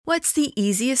What's the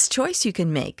easiest choice you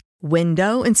can make?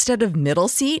 Window instead of middle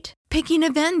seat? Picking a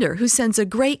vendor who sends a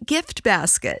great gift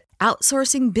basket?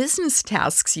 Outsourcing business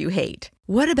tasks you hate?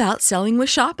 What about selling with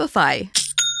Shopify?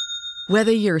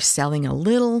 Whether you're selling a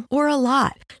little or a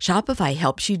lot, Shopify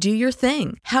helps you do your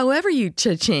thing, however you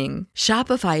cha-ching.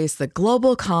 Shopify is the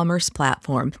global commerce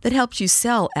platform that helps you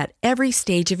sell at every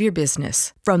stage of your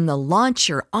business. From the launch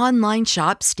your online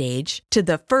shop stage to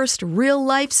the first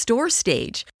real-life store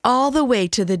stage, all the way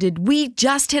to the did we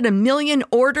just hit a million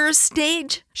orders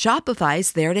stage.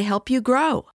 Shopify's there to help you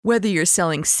grow. Whether you're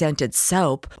selling scented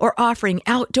soap or offering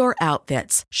outdoor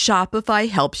outfits, Shopify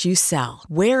helps you sell.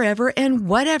 Wherever and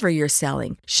whatever you're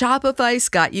selling, Shopify's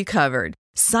got you covered.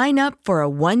 Sign up for a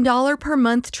 $1 per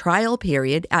month trial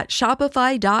period at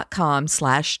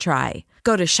shopify.com/try.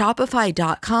 Go to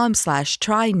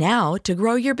shopify.com/try now to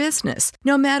grow your business,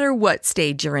 no matter what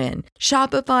stage you're in.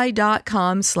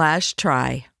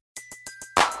 Shopify.com/try.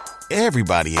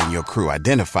 Everybody in your crew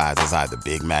identifies as either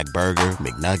Big Mac Burger,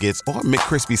 McNuggets, or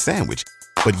McCrispy Sandwich.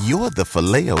 But you're the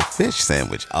Filet-O-Fish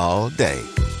Sandwich all day.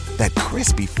 That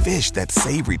crispy fish, that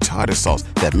savory tartar sauce,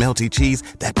 that melty cheese,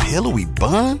 that pillowy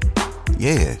bun.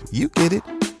 Yeah, you get it.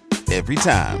 Every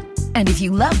time. And if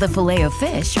you love the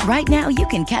Filet-O-Fish, right now you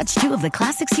can catch two of the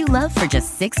classics you love for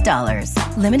just $6.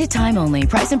 Limited time only.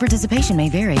 Price and participation may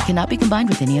vary. Cannot be combined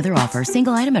with any other offer.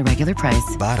 Single item at regular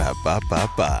price.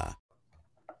 Ba-da-ba-ba-ba.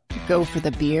 Go for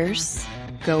the beers,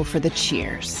 go for the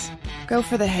cheers, go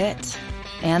for the hit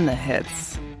and the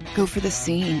hits, go for the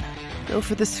scene, go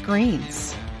for the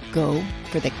screens, go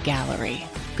for the gallery,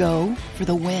 go for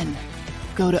the win,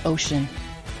 go to Ocean.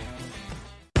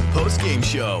 Post-game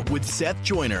show with Seth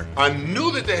Joyner. I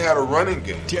knew that they had a running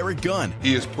game. Derrick Gunn.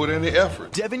 He has put in the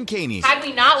effort. Devin Caney. Had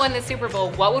we not won the Super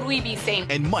Bowl, what would we be saying?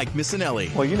 And Mike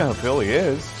Missanelli. Well, you know who Philly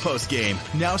is. Post-game,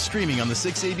 now streaming on the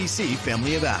 6ABC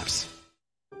family of apps.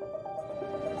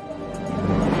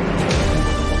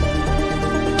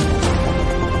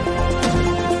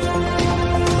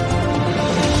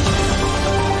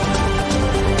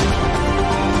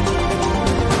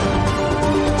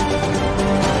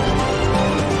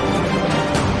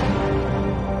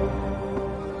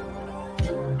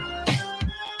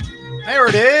 There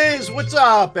it is. What's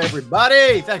up,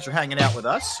 everybody? Thanks for hanging out with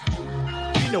us.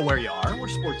 You know where you are. We're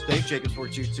Sports Dave, Jacob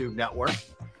Sports YouTube Network.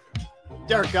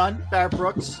 Derrick Gunn, Barrett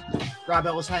Brooks, Rob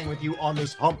Ellis hanging with you on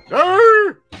this hump day.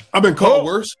 I've been called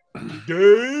worse.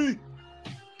 Day.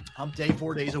 Hump day,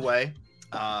 4 days away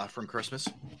from Christmas.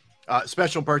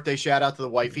 Special birthday shout out to the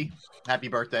wifey. Happy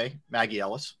birthday, Maggie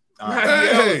Ellis.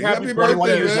 Hey, happy birthday, 21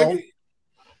 years old. Maggie.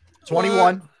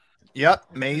 21. What? Yep,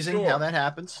 amazing how that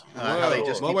happens. How they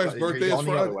just my wife's birthday is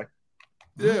Friday.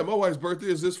 Yeah, my wife's birthday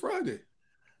is this Friday.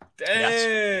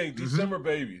 Dang, December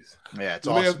babies. Yeah, it's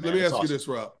let awesome. Let me ask you this,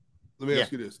 Rob. Let me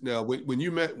ask you this. Now, when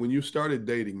you started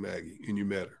dating Maggie and you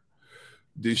met her,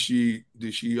 did she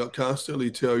constantly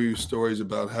tell you stories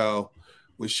about how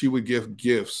when she would give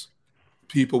gifts,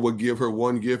 people would give her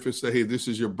one gift and say, "Hey, this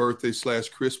is your birthday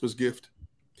 / Christmas gift"?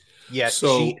 Yeah,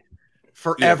 so she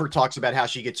forever talks about how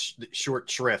she gets short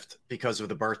shrift because of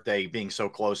the birthday being so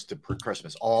close to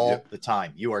Christmas all the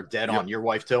time. You are dead on. Your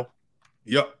wife too?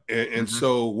 Yep. And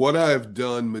so what I've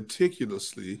done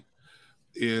meticulously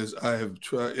is I have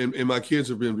tried, and my kids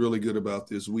have been really good about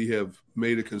this. We have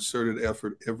made a concerted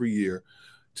effort every year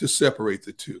to separate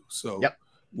the two. So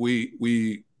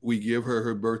we give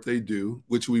her birthday due,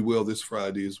 which we will this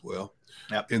Friday as well.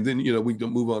 Yep. And then, we can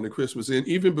move on to Christmas. And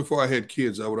even before I had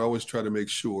kids, I would always try to make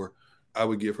sure I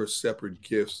would give her separate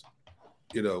gifts,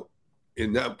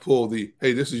 and not pull the,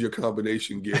 hey, this is your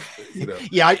combination gift,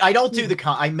 Yeah, I don't do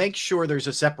I make sure there's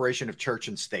a separation of church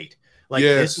and state. Like,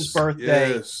 this is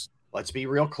birthday. Yes. Let's be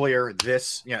real clear.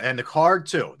 This, and the card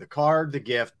too. The card, the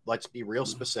gift. Let's be real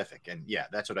specific. And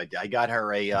that's what I did. I got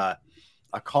her a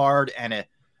card and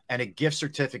a gift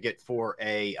certificate for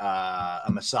a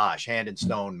massage, hand and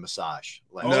stone massage.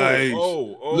 Nice.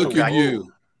 Look at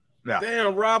you. Yeah.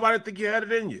 Damn, Rob, I didn't think you had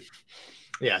it in you.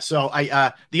 Yeah. So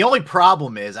the only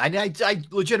problem is I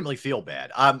legitimately feel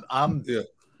bad. I'm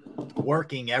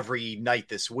working every night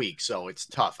this week, so it's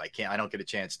tough. I don't get a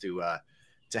chance to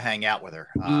hang out with her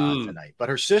tonight. But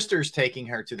her sister's taking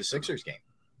her to the Sixers game.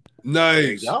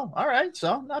 Nice. All right.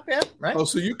 So not bad, right? Oh,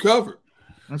 so you covered.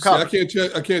 I'm covered. See,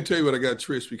 I can't tell you what I got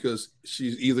Trish because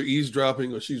she's either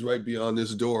eavesdropping or she's right beyond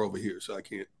this door over here, so I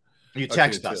can't. You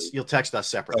text us. You'll text us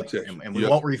separately, and we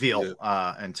won't reveal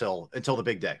until the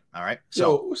big day. All right.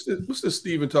 So what's this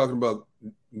Steven talking about?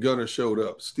 Gunner showed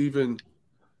up. Steven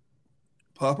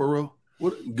Paparo?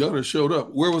 What? Gunner showed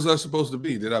up. Where was I supposed to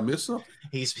be? Did I miss something?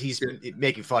 He's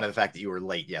making fun of the fact that you were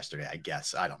late yesterday. I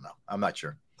guess I don't know. I'm not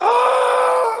sure.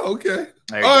 Oh, okay.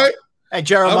 All right. Hey,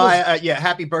 Jeremiah,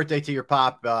 happy birthday to your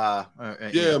pop. Man.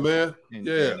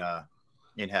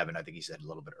 In heaven, I think he said a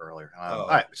little bit earlier. All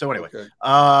right. So anyway, okay.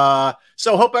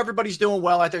 So hope everybody's doing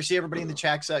well out there. See everybody in the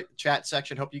chat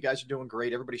section. Hope you guys are doing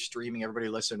great. Everybody's streaming, everybody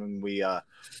listening. We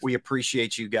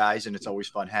appreciate you guys, and it's always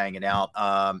fun hanging out.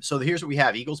 So here's what we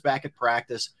have: Eagles back at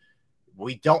practice.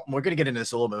 We're going to get into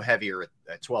this a little bit heavier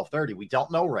at 12:30. We don't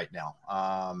know right now.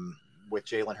 With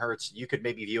Jalen Hurts, you could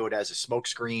maybe view it as a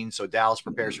smokescreen. So Dallas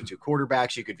prepares for two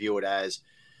quarterbacks. You could view it as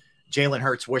Jalen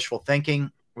Hurts wishful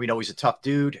thinking. We know he's a tough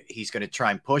dude. He's going to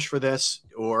try and push for this,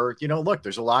 or look,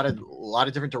 there's a lot of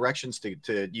different directions to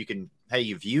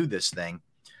you view this thing.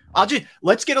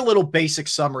 Let's get a little basic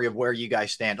summary of where you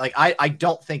guys stand. Like I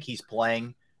don't think he's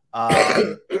playing.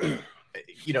 Derrick,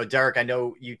 I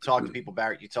know you talk to people.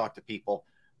 Barrett, you talk to people.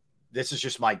 This is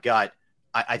just my gut.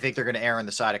 I think they're going to err on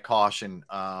the side of caution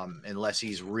unless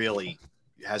he's really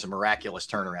has a miraculous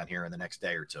turnaround here in the next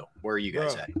day or two. Where are you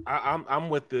guys at? I'm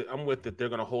with it. They're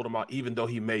going to hold him out, even though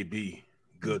he may be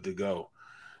good to go.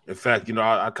 In fact,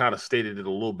 I kind of stated it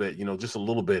a little bit, just a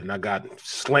little bit, and I got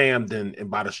slammed and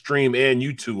by the stream and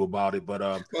you two about it. But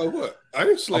what? I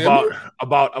didn't slam you.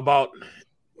 About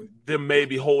them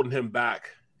maybe holding him back.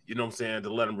 You know what I'm saying,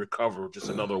 to let him recover just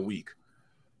another week.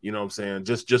 You know what I'm saying,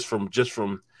 just from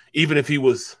even if he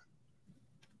was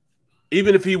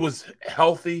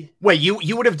healthy. Wait,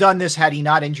 you would have done this had he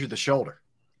not injured the shoulder?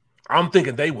 I'm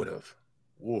thinking they would have.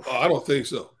 I don't think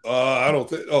so. I don't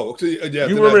think. Oh, yeah.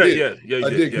 You remember that? Yeah.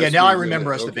 Yeah. Now I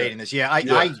remember us debating this. Yeah.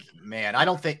 I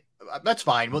don't think that's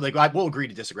fine. We'll agree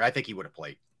to disagree. I think he would have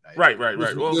played. Right.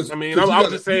 Well, I mean, I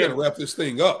was just saying, you got to wrap this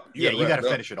thing up. You got to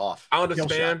finish it off. I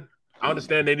understand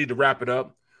they need to wrap it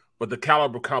up, but the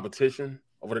caliber of competition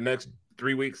over the next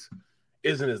 3 weeks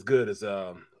isn't as good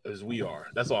as we are.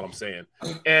 That's all I'm saying.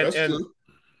 And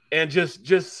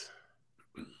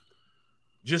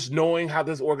just knowing how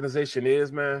this organization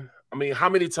is, man. I mean, how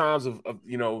many times of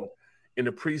in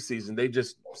the preseason they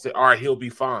just say, all right, he'll be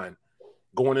fine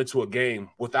going into a game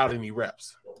without any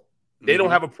reps. They don't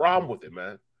have a problem with it,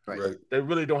 man. Right. They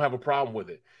really don't have a problem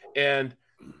with it. And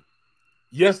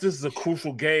yes, this is a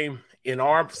crucial game in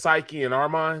our psyche, in our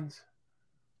minds,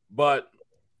 but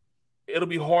it'll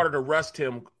be harder to rest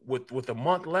him with a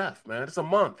month left, man. It's a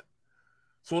month.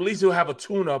 So at least he'll have a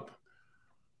tune-up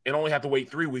and only have to wait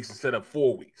 3 weeks instead of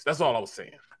 4 weeks. That's all I was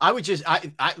saying. I would just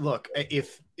look,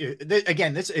 if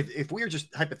we were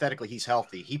just hypothetically he's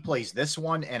healthy, he plays this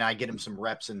one and I get him some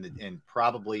reps in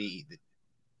probably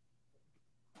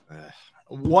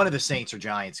one of the Saints or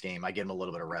Giants game. I get him a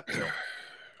little bit of rep too.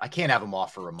 I can't have him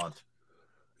off for a month.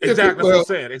 Exactly. That's what I'm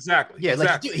saying. Exactly. Yeah.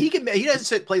 Exactly. Like he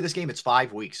doesn't play this game. It's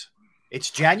 5 weeks.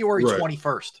 It's January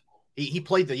 21st. He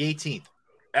played the 18th.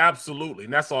 Absolutely.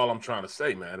 And that's all I'm trying to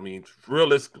say, man. I mean,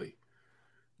 realistically,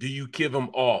 do you give him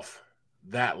off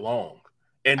that long?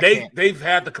 And they've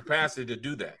had the capacity to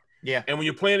do that. Yeah. And when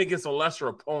you're playing against a lesser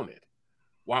opponent,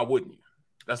 why wouldn't you?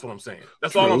 That's what I'm saying.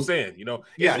 That's all I'm saying.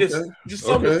 It's just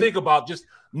something to think about, just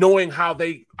knowing how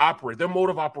they operate. Their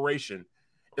mode of operation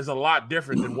is a lot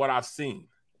different than what I've seen.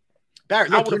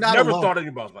 Barrett, I would have never thought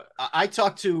anything about that. I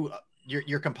talked to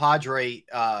your compadre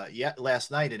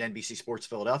last night at NBC Sports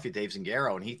Philadelphia, Dave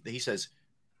Zingaro, and he says,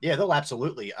 yeah, they'll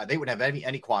absolutely they wouldn't have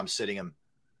any qualms sitting him,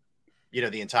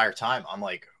 the entire time. I'm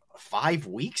like, 5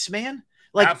 weeks, man.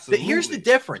 Like, here's the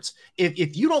difference.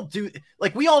 If you don't do,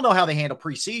 like, we all know how they handle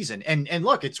preseason, and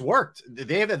look, it's worked.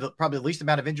 They have probably the least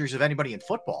amount of injuries of anybody in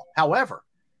football. However,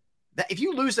 if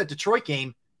you lose that Detroit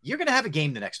game, you're going to have a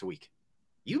game the next week.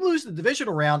 You lose the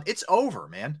divisional round, it's over,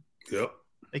 man. Yep.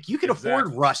 Like, you can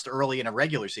afford rust early in a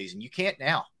regular season. You can't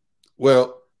now.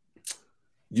 Well,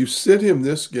 you sit him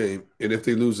this game, and if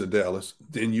they lose at Dallas,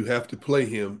 then you have to play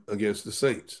him against the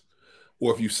Saints.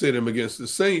 Or if you sit him against the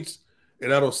Saints,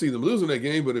 and I don't see them losing that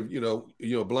game, but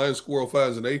if blind squirrel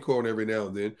finds an acorn every now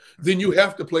and then you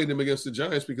have to play them against the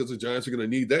Giants because the Giants are going to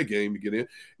need that game to get in. It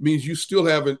means you still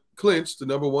haven't clinched the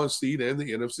number 1 seed and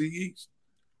the NFC East.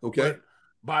 Okay. But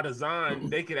by design,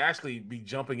 they could actually be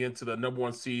jumping into the number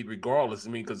 1 seed regardless.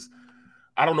 I mean, because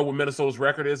I don't know what Minnesota's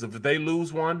record is. If they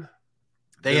lose one,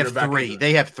 they have 3.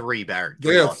 They have 3, Barrett.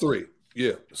 They have 3.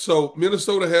 Yeah. So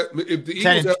Minnesota if the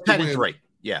Eagles have 10 to and win, 3.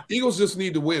 Yeah. Eagles just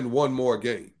need to win one more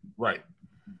game. Right.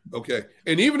 Okay.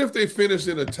 And even if they finish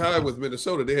in a tie with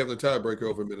Minnesota, they have the tiebreaker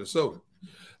over Minnesota.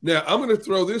 Now, I'm going to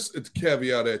throw this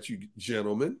caveat at you,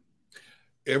 gentlemen.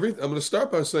 I'm going to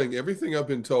start by saying everything I've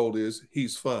been told is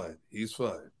he's fine. He's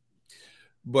fine.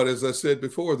 But as I said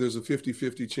before, there's a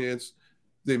 50-50 chance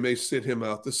they may sit him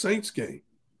out the Saints game.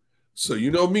 So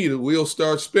you know me, the wheels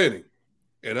start spinning.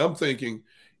 And I'm thinking,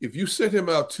 if you sit him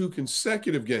out 2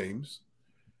 consecutive games,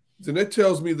 then that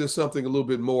tells me there's something a little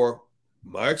bit more.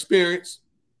 My experience,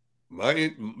 my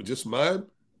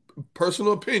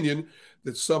personal opinion,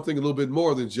 that's something a little bit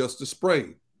more than just a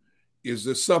sprain. Is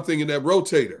there something in that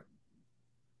rotator?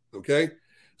 Okay.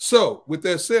 So with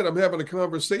that said, I'm having a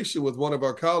conversation with one of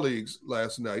our colleagues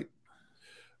last night.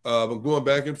 I'm going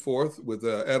back and forth with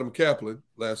Adam Kaplan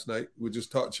last night. We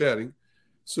just chatting.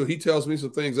 So he tells me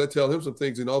some things. I tell him some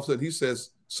things. And all of a sudden he says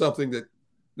something and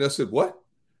I said, what?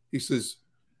 He says,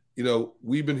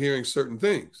 we've been hearing certain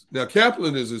things. Now,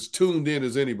 Kaplan is as tuned in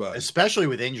as anybody. Especially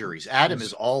with injuries. Adam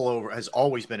is all over, has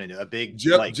always been a big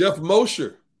Jeff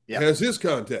Mosher has his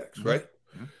contacts, right?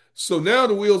 Mm-hmm. So now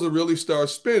the wheels will really start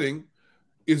spinning.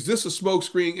 Is this a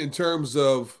smokescreen in terms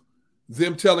of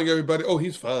them telling everybody, oh,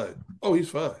 he's fine. Oh, he's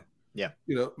fine. Yeah.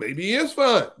 Maybe he is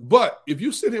fine. But if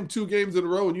you sit him 2 games in a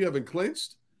row and you haven't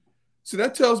clinched, see,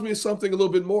 that tells me something a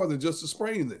little bit more than just a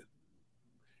sprain then.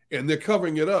 And they're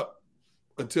covering it up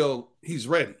until he's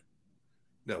ready.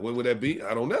 Now, when would that be?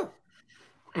 I don't know.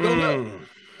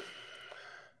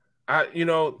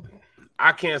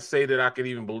 I can't say that I can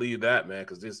even believe that, man,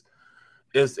 because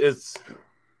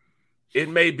it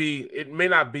may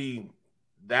not be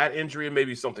that injury. It may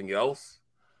be something else.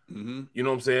 Mm-hmm. You know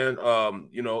what I'm saying?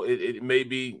 It may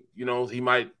be,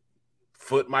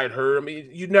 foot might hurt. I mean,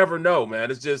 you never know,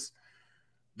 man. It's just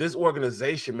this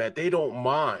organization, man, they don't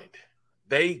mind.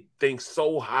 They think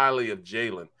so highly of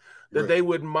Jalen that they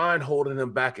wouldn't mind holding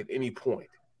him back at any point.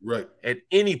 Right. At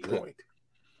any point.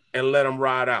 And let him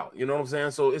ride out. You know what I'm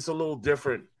saying? So it's a little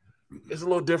different. It's a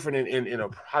little different in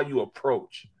how you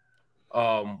approach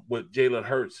with Jalen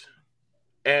Hurts.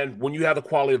 And when you have the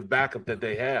quality of backup that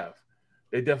they have,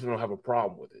 they definitely don't have a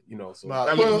problem with it.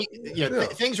 So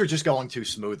things are just going too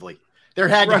smoothly. There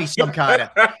had to be some kind of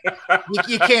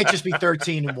you can't just be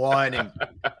 13-1 and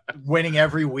winning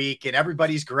every week and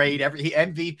everybody's great, every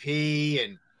MVP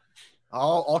and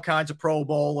all kinds of Pro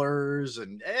Bowlers,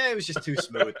 and it was just too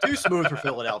smooth for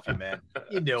Philadelphia, man.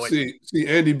 You knew it. See,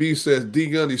 Andy B says D.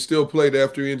 Gunn, he still played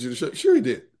after he injured the shoulder. Sure he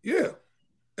did. Yeah,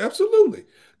 absolutely.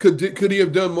 Could he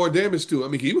have done more damage to it? I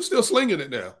mean, he was still slinging it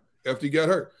now after he got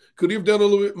hurt. Could he have done a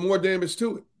little bit more damage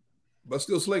to it, but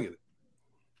still slinging it?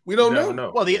 We don't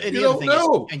know. Well, the other thing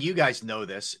is, and you guys know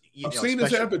this. I've seen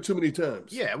this happen too many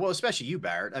times. Yeah, well, especially you,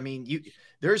 Barrett. I mean,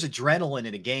 there's adrenaline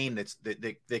in a game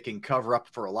that can cover up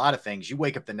for a lot of things. You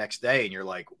wake up the next day and you're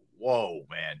like, "Whoa,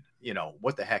 man!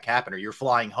 What the heck happened?" Or you're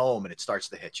flying home and it starts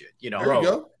to hit you. There you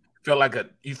go.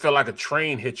 You felt like a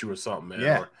train hit you or something, man.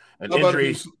 Yeah. Or an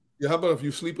injury. How about if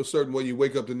you sleep a certain way, you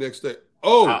wake up the next day?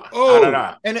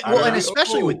 And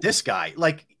especially with this guy,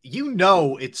 like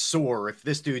it's sore if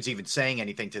this dude's even saying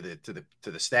anything to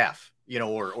the staff,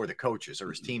 or the coaches or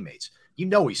his teammates.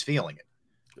 He's feeling it.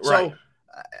 Right. So,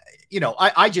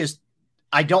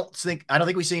 I don't think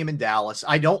we see him in Dallas.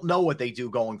 I don't know what they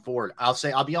do going forward. I'll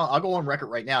go on record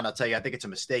right now and I'll tell you, I think it's a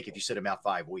mistake if you sit him out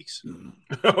 5 weeks.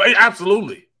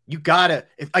 Absolutely. You gotta,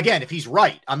 if he's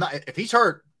right, if he's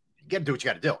hurt, you gotta do what you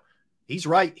gotta do. He's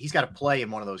right. He's got to play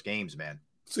in one of those games, man.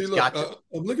 See, look,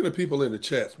 I'm looking at people in the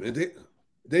chats, man.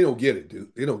 They don't get it,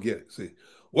 dude. They don't get it. See,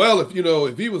 well,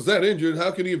 if he was that injured,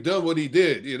 how could he have done what he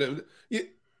did?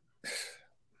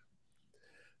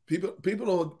 People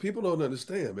don't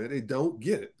understand, man. They don't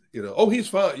get it. He's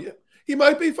fine. Yeah, he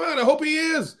might be fine. I hope he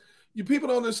is. You people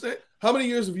don't understand. How many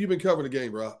years have you been covering the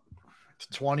game, Rob?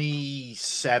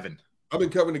 27. I've been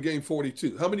covering the game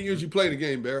 42. How many years you played the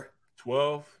game, Barry?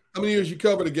 12. How many years you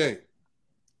covered the game?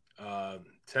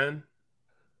 10.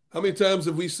 How many times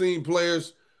have we seen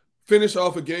players finish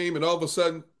off a game and all of a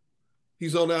sudden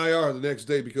he's on the IR the next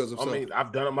day because of something? I mean,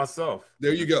 I've done it myself.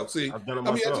 There you go. See, I've done it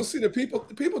myself. I just see that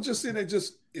people just see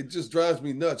that it just drives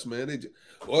me nuts, man.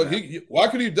 Why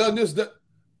could he have done this?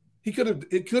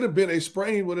 It could have been a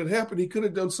sprain when it happened. He could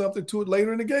have done something to it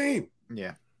later in the game.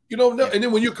 Yeah. You don't know. And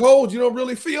then when you're cold, you don't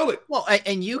really feel it. Well,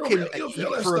 and you can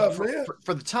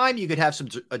for the time you could have some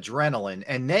adrenaline,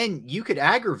 and then you could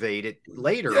aggravate it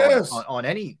later on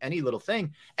any little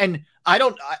thing. And I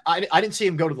didn't see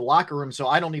him go to the locker room, so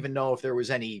I don't even know if there was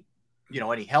any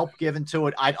help given to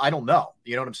it. I don't know.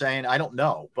 You know what I'm saying? I don't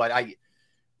know. But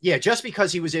just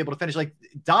because he was able to finish, like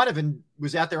Donovan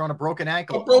was out there on a broken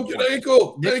ankle.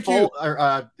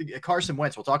 Carson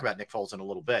Wentz. We'll talk about Nick Foles in a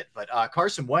little bit, but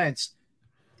Carson Wentz,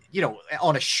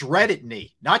 on a shredded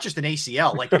knee, not just an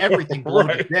ACL, like everything blown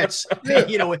to bits,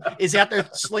 is out there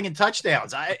slinging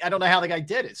touchdowns. I don't know how the guy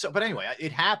did it. So, but anyway,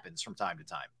 it happens from time to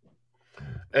time.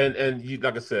 And you,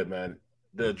 like I said, man,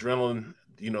 the adrenaline,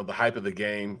 the hype of the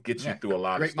game gets you through a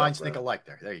lot of stuff. Great minds think alike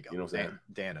there. There you go. You know what I'm saying?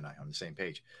 Dan and I on the same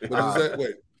page. What is that?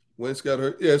 Wait, Wentz got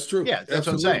hurt? Yeah, it's true. Yeah, that's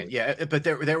what I'm saying. Yeah, but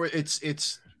there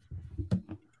it's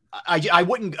I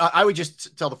wouldn't. I would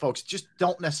just tell the folks, just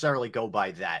don't necessarily go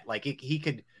by that. Like he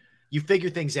could, you figure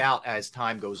things out as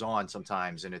time goes on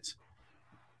sometimes, and it's,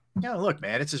 look,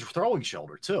 man, it's his throwing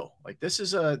shoulder too. Like this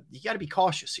is you got to be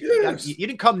cautious here. Yes. You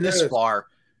didn't come this far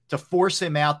to force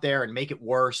him out there and make it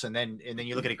worse, and then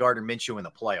you look at a Gardner Minshew in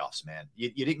the playoffs, man.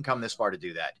 You didn't come this far to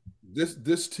do that.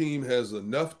 This team has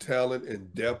enough talent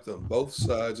and depth on both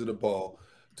sides of the ball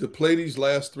to play these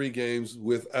last 3 games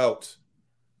without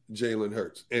Jalen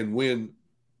Hurts and win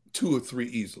 2 or 3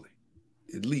 easily,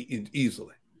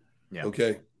 easily. Yeah.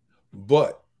 Okay.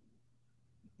 But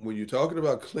when you're talking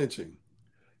about clinching,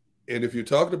 and if you're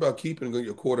talking about keeping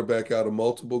your quarterback out of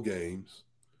multiple games,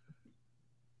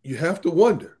 you have to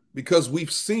wonder, because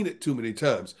we've seen it too many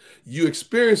times. You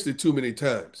experienced it too many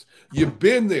times. You've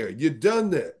been there. You've done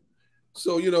that.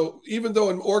 So, even though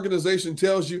an organization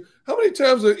tells you, how many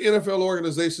times have NFL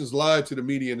organizations lied to the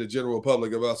media and the general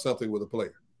public about something with a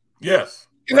player? Yes.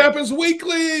 It happens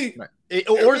weekly. Right.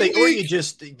 Or you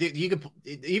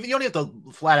don't have to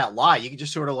flat out lie. You can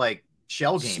just sort of like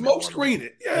shell game smoke screen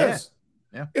it. Yes.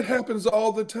 Yeah. It happens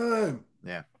all the time.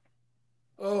 Yeah.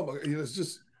 Oh my God. It's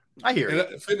just, I hear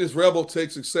it. Fitness Rebel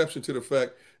takes exception to the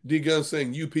fact Gunn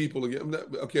saying you people again.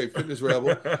 Okay, Fitness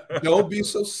Rebel, don't be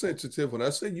so sensitive. When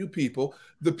I say you people,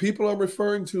 the people I'm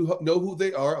referring to know who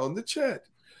they are on the chat.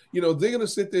 They're going to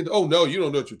sit there. Oh no, you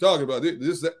don't know what you're talking about.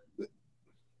 This, that.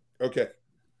 Okay.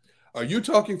 Are you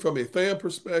talking from a fan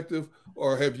perspective,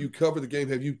 or have you covered the game?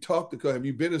 Have you talked to? Have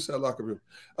you been inside the locker room?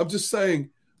 I'm just saying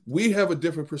we have a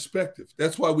different perspective.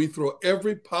 That's why we throw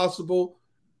every possible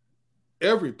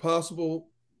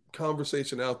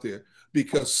conversation out there,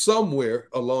 because somewhere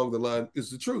along the line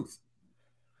is the truth.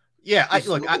 Yeah, I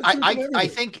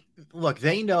think, look,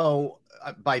 they know,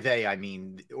 by they, I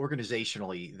mean,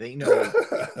 organizationally, they know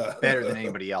better than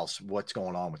anybody else what's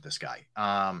going on with this guy.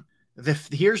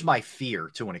 Here's my fear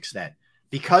to an extent.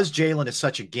 Because Jalen is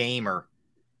such a gamer,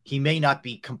 he may not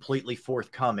be completely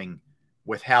forthcoming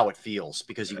with how it feels,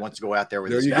 because he wants to go out there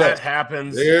with his guy. That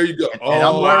happens. There you go. And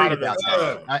I'm worried about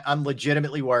that. I'm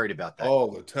legitimately worried about that.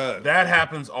 All the time. That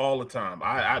happens all the time.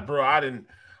 I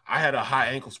had a high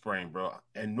ankle sprain, bro.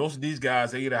 And most of these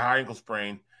guys, they get a high ankle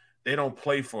sprain. They don't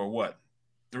play for what?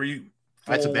 3-4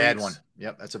 That's a bad weeks? one.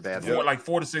 Yep, that's a bad one. Like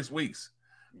 4 to 6 weeks.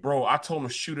 Bro, I told him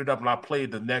to shoot it up, and I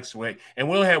played the next week. And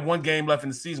we only had 1 game left in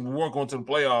the season. We weren't going to the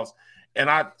playoffs. And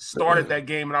I started that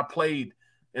game, and I played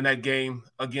in that game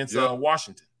against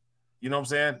Washington. You know what I'm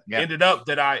saying? Yep. Ended up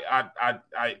that I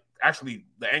actually,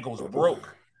 the ankle was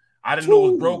broke. I didn't know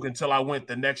it was broke until I went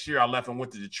the next year. I left and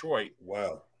went to Detroit.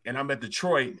 Wow. And I'm at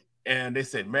Detroit, and they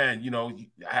said, man,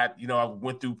 I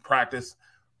went through practice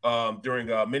during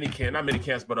mini camp, not mini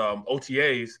camps, but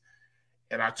OTAs.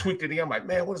 And I tweaked it again. I'm like,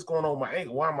 man, what is going on with my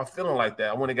ankle? Why am I feeling like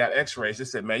that? I went and got x-rays. They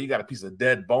said, man, you got a piece of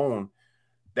dead bone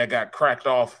that got cracked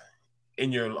off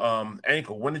in your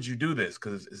ankle. When did you do this?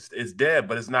 Because it's dead,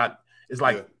 but it's not. It's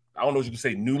like, I don't know if you can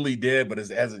say newly dead, but it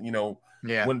hasn't, when,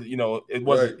 it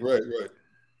wasn't. Right.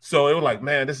 So it was like,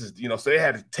 man, this is, so they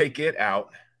had to take it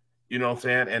out, you know what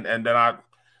I'm saying? And then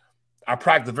I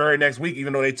practiced the very next week,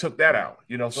 even though they took that out,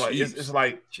 so it's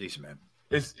like, jeez, man,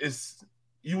 it's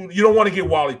you don't want to get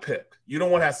Wally picked. You don't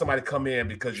want to have somebody come in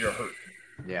because you're hurt.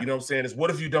 Yeah. You know what I'm saying? It's what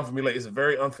have you done for me lately? It's a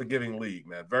very unforgiving league,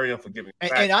 man. Very unforgiving.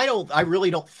 And I really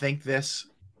don't think this.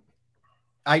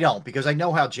 I don't, because I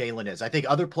know how Jalen is. I think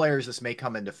other players, this may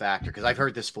come into factor, because I've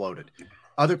heard this floated.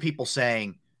 Other people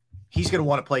saying he's going to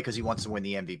want to play because he wants to win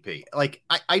the MVP. Like,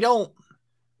 I don't.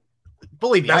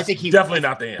 Believe me, I think definitely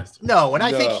not the answer. No, and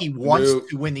I think he wants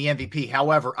to win the MVP.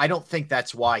 However, I don't think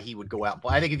that's why he would go out and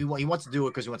play. I think if he wants to do it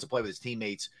because he wants to play with his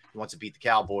teammates, he wants to beat the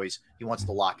Cowboys, he wants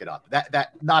to lock it up.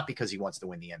 That not because he wants to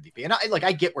win the MVP. And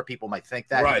I get where people might think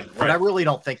that, but I really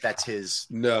don't think that's his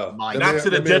mind. Not to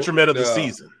the detriment of the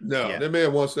season. No, that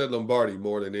man wants that Lombardi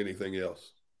more than anything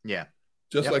else. Yeah,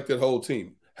 just like that whole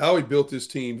team. Howie built this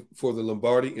team for the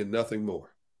Lombardi and nothing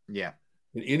more. Yeah.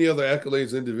 And any other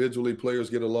accolades individually players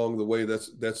get along the way, that's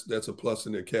a plus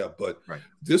in their cap. But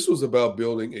this was about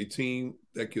building a team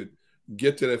that could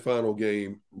get to that final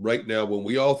game right now. When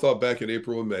we all thought back in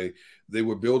April and May, they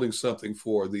were building something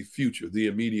for the future, the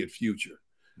immediate future.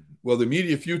 Well, the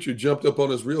immediate future jumped up on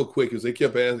us real quick as they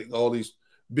kept adding all these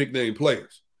big name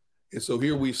players. And so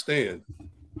here we stand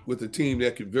with a team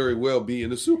that could very well be in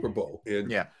the Super Bowl.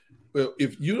 And well,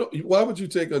 if you don't, why would you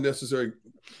take unnecessary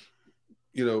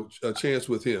a chance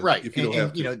with him, right? If you don't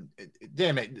have to.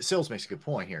 Damn it, Sills makes a good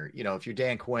point here. If you're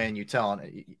Dan Quinn, you tell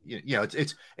him,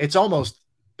 it's almost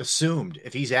assumed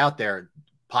if he's out there,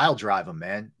 pile drive him,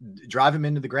 man, drive him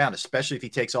into the ground, especially if he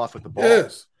takes off with the ball.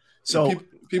 Yes. So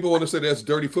people want to say that's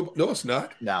dirty football. No, it's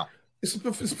not. No, that's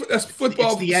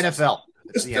football. It's the NFL.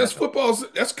 That's football.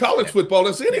 That's college football.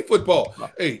 That's any football.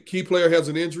 Hey, key player has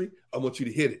an injury. I want you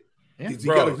to hit it. Yeah. He's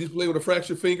playing with a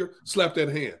fractured finger. Slap that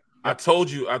hand. I told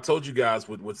you guys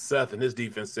what Seth and his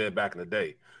defense said back in the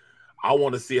day. I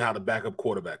want to see how the backup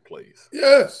quarterback plays.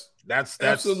 Yes, that's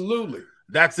absolutely.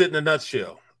 That's it in a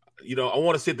nutshell. I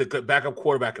want to see if the backup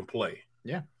quarterback can play.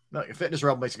 Yeah. No, Fitness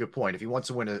Realm makes a good point. If he wants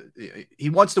to win he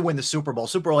wants to win the Super Bowl.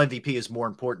 Super Bowl MVP is more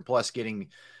important. Plus, getting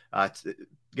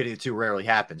the two rarely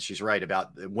happens. She's right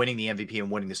about winning the MVP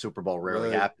and winning the Super Bowl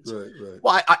rarely happens. Right.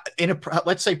 Well,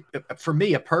 let's say for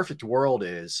me, a perfect world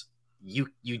is you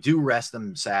do rest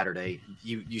them Saturday.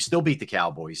 You still beat the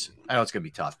Cowboys. I know it's going to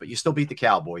be tough, but you still beat the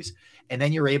Cowboys, and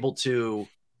then you're able to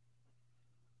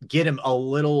get him a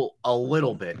little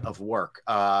bit of work.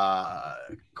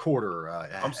 Quarter.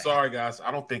 I'm sorry, guys.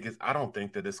 I don't think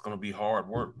that it's going to be hard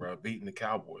work, bro. Beating the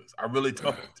Cowboys. I really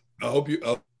don't. I hope you're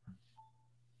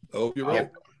right.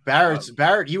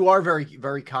 Barrett, you are very,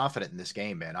 very confident in this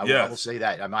game, man. I will say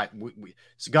that.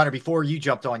 So Gunner, before you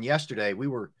jumped on yesterday, we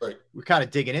were kind of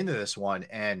digging into this one,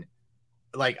 and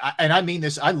I mean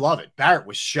this, I love it. Barrett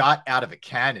was shot out of a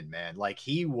cannon, man. Like,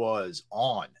 he was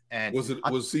on. And was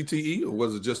CTE or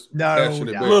was it just a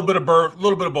little bit of both?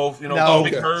 Big bird, all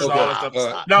that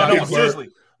stuff. No, seriously.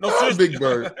 Big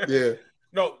Bird. Yeah.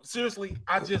 No, seriously.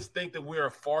 I just think that we're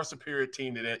a far superior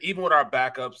team to them, even with our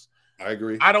backups. I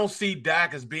agree. I don't see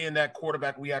Dak as being that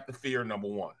quarterback we have to fear, number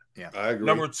one. Yeah, I agree.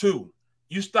 Number two,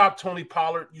 you stop Tony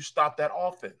Pollard, you stop that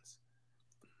offense.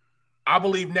 I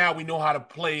believe now we know how to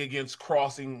play against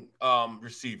crossing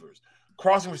receivers.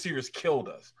 Crossing receivers killed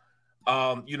us.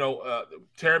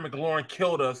 Terry McLaurin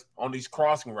killed us on these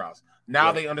crossing routes.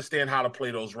 Now they understand how to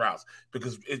play those routes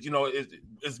because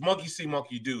it's monkey see,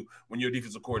 monkey do when you're a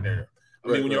defensive coordinator.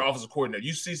 When you're offensive coordinator,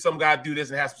 you see some guy do this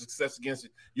and have some success against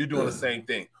it. You're doing the same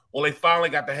thing. Well, they finally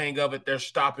got the hang of it. They're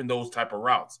stopping those type of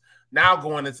routes. Now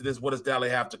going into this, what does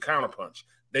Dallas have to counterpunch?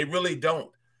 They really don't.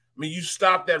 I mean, you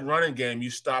stop that running game, you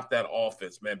stop that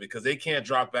offense, man, because they can't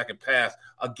drop back and pass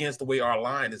against the way our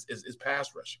line is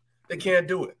pass rushing. They can't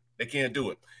do it. They can't do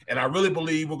it. And I really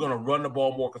believe we're going to run the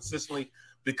ball more consistently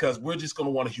because we're just going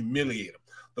to want to humiliate them.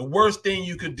 The worst thing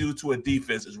you could do to a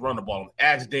defense is run the ball.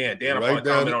 Ask Dan. Dan will probably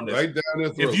comment on this.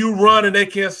 If you run and they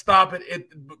can't stop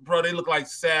it, bro, they look like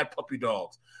sad puppy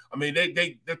dogs. I mean,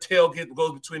 their tail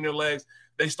goes between their legs.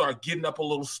 They start getting up a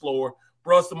little slower.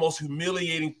 Bro, it's the most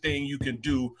humiliating thing you can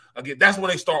do. Again, that's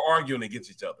when they start arguing against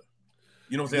each other.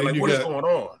 You know what I'm saying? Like, what is going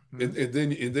on?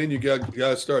 And then you got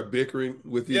guys start bickering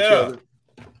with each other.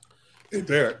 Hey,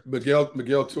 Barrett,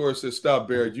 Miguel Torres says, "Stop,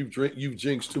 Barrett. You've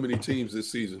jinxed too many teams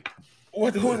this season."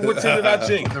 What team did I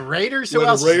jinx? The Raiders. The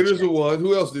Raiders are one.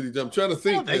 Who else did he? I'm trying to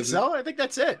think. I don't think so. I think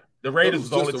that's it. The Raiders was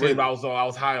the only team I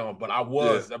was high on, but I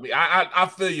was. Yeah. I mean, I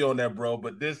feel you on that, bro.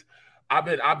 But I've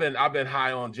been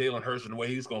high on Jalen Hurts and the way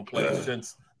he's going to play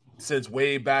since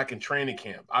way back in training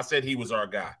camp. I said he was our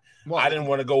guy. Well, I didn't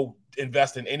want to go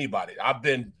invest in anybody. I've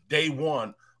been day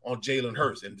one on Jalen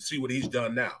Hurts and see what he's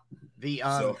done now. The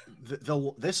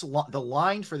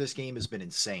line for this game has been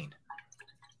insane.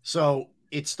 So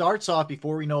it starts off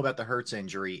before we know about the Hurts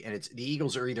injury, and the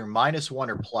Eagles are either -1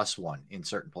 or +1 in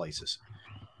certain places.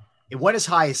 It went as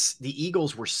high as the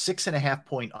Eagles were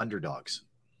 6.5-point underdogs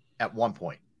at one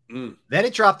point. Then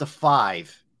it dropped to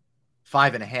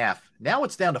 5.5. Now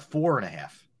it's down to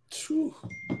 4.5.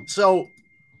 So,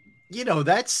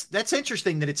 that's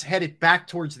interesting that it's headed back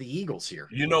towards the Eagles here.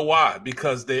 You know why?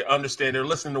 Because they understand. They're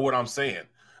listening to what I'm saying.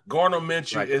 Gardner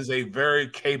Minshew is a very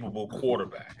capable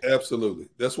quarterback. Absolutely.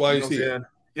 That's why he's here.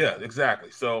 Yeah,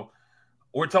 exactly. So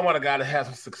we're talking about a guy that has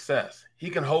some success. He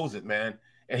can hose it, man,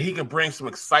 and he can bring some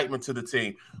excitement to the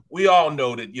team. We all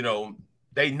know that,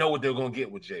 they know what they're going to get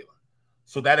with Jalen.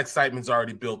 So that excitement's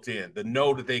already built in. The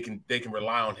know that they can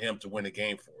rely on him to win a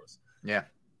game for us. Yeah.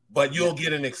 But you'll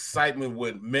get an excitement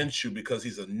with Minshew because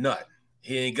he's a nut.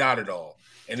 He ain't got it all.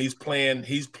 And he's playing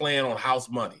on house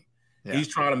money. Yeah. He's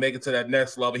trying to make it to that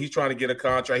next level. He's trying to get a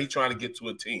contract. He's trying to get to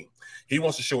a team. He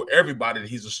wants to show everybody that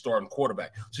he's a starting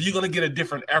quarterback. So you're going to get a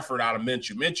different effort out of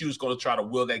Minshew. Minshew is going to try to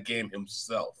will that game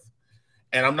himself.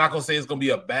 And I'm not going to say it's going to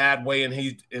be a bad way in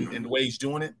the way he's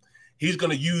doing it. He's going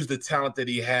to use the talent that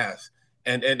he has.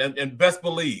 And best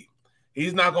believe,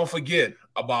 he's not going to forget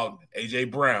about A.J.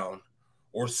 Brown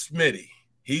or Smitty.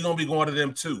 He's going to be going to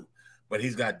them too. But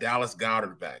he's got Dallas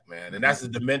Goedert back, man. And that's the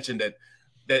dimension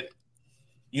that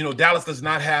Dallas does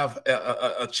not have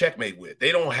a checkmate with.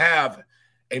 They don't have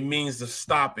a means of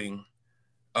stopping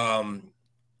Dallas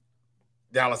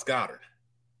Goedert.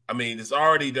 I mean, it's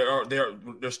already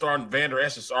they're starting. Vander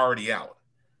Esch is already out.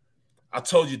 I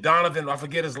told you, Donovan. I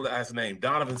forget his last name.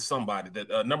 Donovan somebody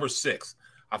that number 6.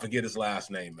 I forget his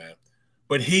last name, man.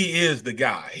 But he is the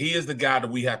guy. He is the guy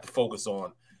that we have to focus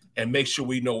on and make sure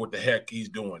we know what the heck he's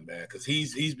doing, man, because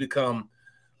he's become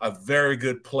a very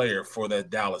good player for that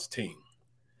Dallas team,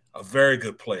 a very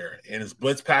good player in his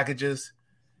blitz packages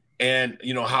and,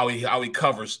 how he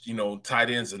covers, tight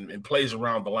ends and plays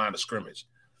around the line of scrimmage.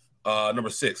 Number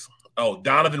 6. Oh,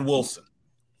 Donovan Wilson,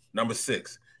 number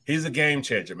 6. He's a game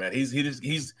changer, man.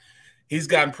 He's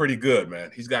gotten pretty good,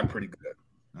 man. He's gotten pretty good.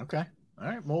 Okay. All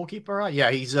right. Well, we'll keep our eye. Yeah,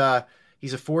 he's a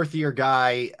 4th-year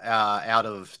guy out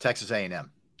of Texas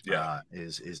A&M. Yeah,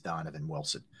 is Donovan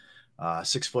Wilson,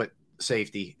 6-foot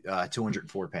safety,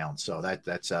 204 pounds. So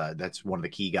that's one of the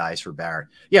key guys for Barrett.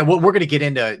 Yeah, we're going to get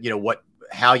into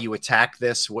how you attack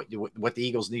this, what the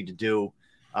Eagles need to do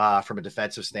from a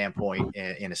defensive standpoint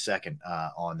in a second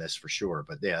on this for sure.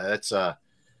 But yeah, that's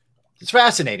it's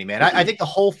fascinating, man. I think the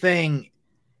whole thing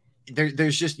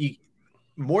there's just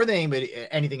more than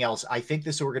anything else. I think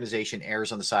this organization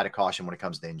errs on the side of caution when it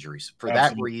comes to injuries. For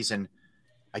that reason,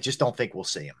 I just don't think we'll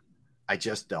see him. I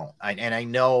just don't. And I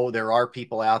know there are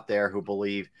people out there who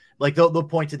believe, like they'll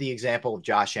point to the example of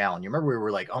Josh Allen. You remember we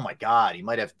were like, oh my God, he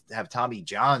might have Tommy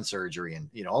John surgery and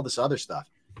all this other stuff.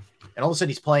 And all of a sudden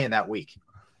he's playing that week.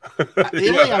 The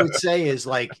only thing I would say is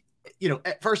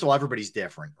first of all, everybody's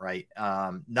different, right?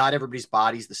 Not everybody's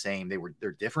body's the same.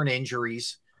 They're different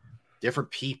injuries, different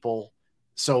people.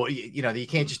 So, you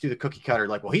can't just do the cookie cutter,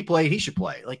 like, well, he played, he should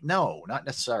play. Like, no, not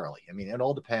necessarily. I mean, it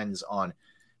all depends on,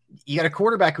 you got a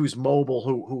quarterback who's mobile,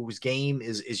 whose game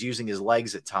is using his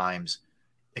legs at times,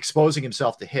 exposing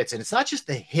himself to hits. And it's not just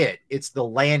the hit, it's the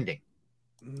landing.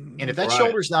 And if that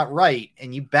shoulder's not right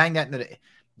and you bang that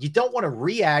you don't want to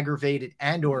re-aggravate it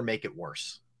and or make it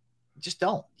worse. You just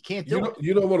don't. You can't do it.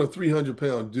 You don't want a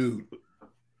 300-pound dude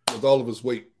with all of his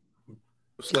weight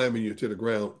slamming you to the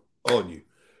ground on you.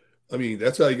 I mean,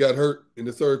 that's how he got hurt in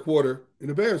the 3rd quarter in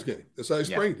the Bears game. That's how he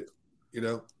sprained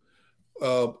it,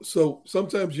 So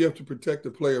sometimes you have to protect the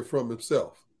player from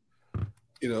himself,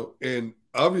 and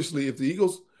obviously if the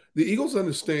Eagles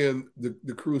understand the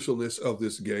crucialness of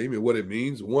this game and what it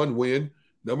means, 1 win,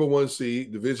 number 1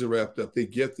 seed, division wrapped up, they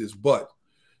get this. But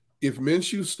if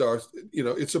Minshew starts,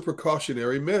 it's a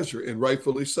precautionary measure, and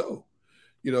rightfully so.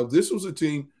 This was a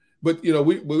team, but,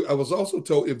 I was also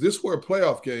told if this were a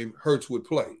playoff game, Hurts would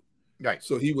play. Right.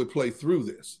 So he would play through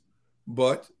this.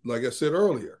 But like I said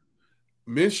earlier,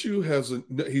 Minshew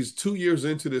he's 2 years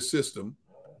into this system.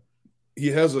 He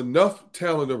has enough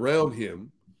talent around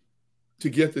him to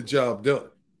get the job done.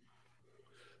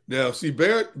 Now, see,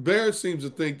 Barrett seems to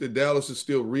think that Dallas is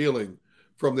still reeling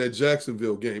from that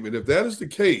Jacksonville game. And if that is the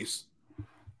case,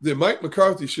 then Mike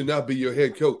McCarthy should not be your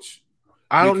head coach.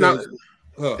 I don't know.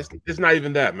 It's not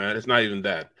even that, man. It's not even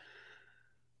that.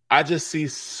 I just see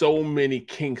so many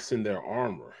kinks in their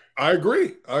armor. I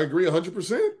agree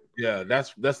 100%. Yeah,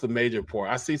 that's the major part.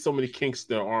 I see so many kinks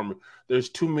in their armor. There's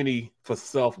too many for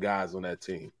self guys on that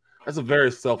team. That's a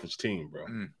very selfish team, bro.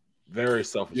 Very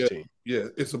selfish team. Yeah,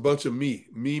 it's a bunch of me.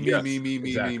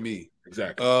 Exactly. Me.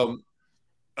 Exactly.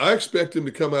 I expect him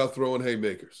to come out throwing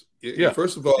haymakers.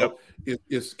 First of all,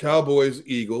 it's Cowboys,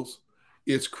 Eagles.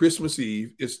 It's Christmas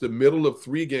Eve. It's the middle of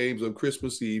 3 games on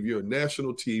Christmas Eve. You're on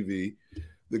national TV.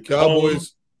 The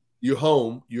Cowboys, you're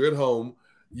home. You're at home.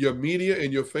 Your media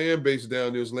and your fan base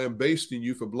down there is lambasting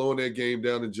you for blowing that game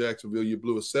down in Jacksonville. You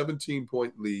blew a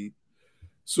 17-point lead.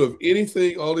 So if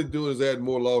anything, all they're doing is add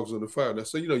more logs on the fire. Now,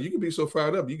 so, you can be so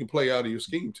fired up, you can play out of your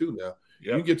scheme too now.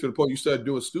 You can get to the point you start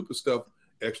doing stupid stuff,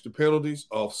 extra penalties,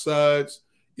 offsides,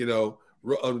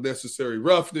 unnecessary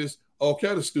roughness, all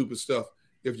kind of stupid stuff.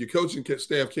 If your coaching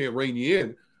staff can't rein you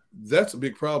in, that's a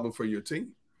big problem for your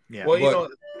team. Yeah. Well,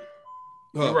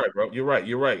 you're right, bro. You're right.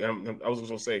 I was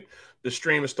going to say the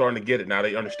stream is starting to get it now.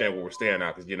 They understand where we're staying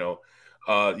now because,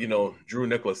 Drew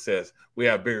Nicholas says we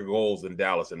have bigger goals than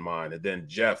Dallas in mind. And then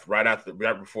Jeff, right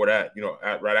before that,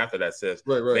 right after that says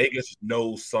Vegas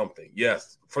knows something.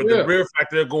 Yes. For the mere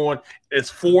fact they're going, it's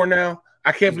 4 now.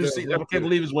 I can't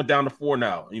believe it went down to 4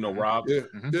 now, Rob. Yeah.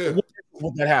 Yeah.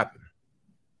 Would that happen?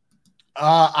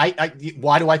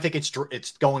 Why do I think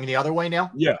it's going the other way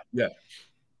now? Yeah.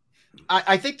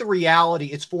 I think the reality,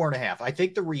 it's 4.5. I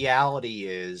think the reality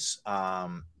is, I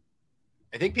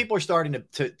think people are starting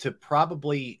to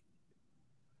probably,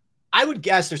 I would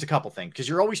guess there's a couple things because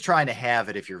you're always trying to have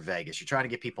it if you're Vegas. You're trying to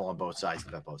get people on both sides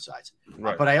to bet both sides.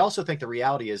 Right. But I also think the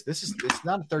reality is it's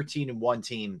not a 13-1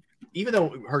 team, even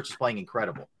though Hurts is playing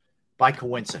incredible by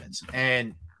coincidence.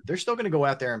 And they're still going to go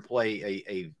out there and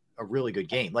play a really good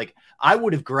game. Like I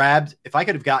would have grabbed, if I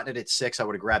could have gotten it at 6, I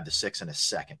would have grabbed the 6 in a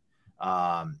second.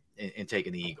 In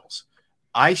taking the Eagles.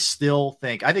 I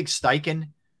think Steichen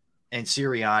and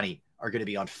Sirianni are going to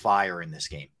be on fire in this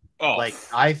game. Oh, like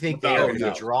I think they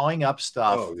are drawing up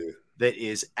stuff that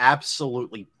is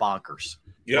absolutely bonkers.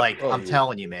 Yep. Like I'm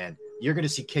telling you, man, you're going to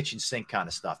see kitchen sink kind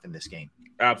of stuff in this game.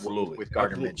 Absolutely, with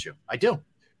Gardner Minshew. I do,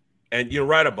 and you're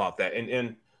right about that.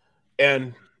 And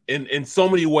in so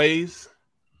many ways,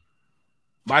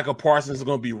 Michael Parsons is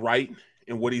going to be right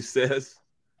in what he says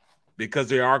because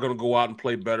they are going to go out and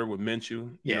play better with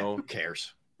Minshew. Yeah, you know, who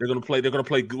cares? They're going to play. They're going to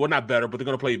play good. Well, not better, but they're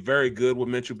going to play very good with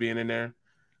Minshew being in there.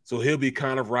 So he'll be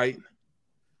kind of right.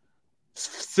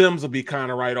 Sims will be kind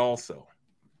of right also.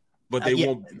 But they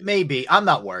won't. Maybe. I'm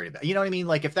not worried about it. You know what I mean?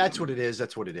 Like if that's what it is,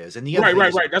 that's what it is. And the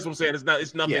right. That's what I'm saying.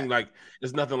 It's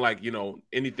nothing like you know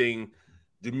anything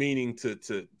demeaning to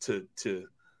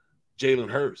Jalen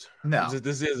Hurts. No,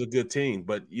 this is a good team,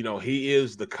 but you know he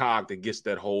is the cog that gets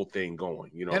that whole thing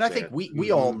going. You know, and I think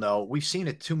we all know we've seen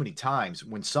it too many times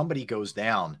when somebody goes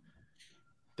down.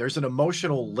 There's an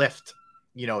emotional lift,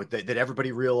 you know, that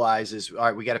everybody realizes. All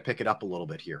right, we got to pick it up a little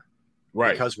bit here.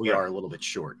 Right, because we are a little bit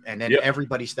short, and then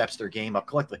everybody steps their game up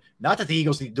collectively. Not that the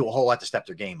Eagles need to do a whole lot to step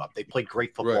their game up; they played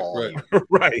great football all year.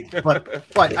 Right.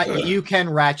 But you can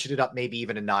ratchet it up maybe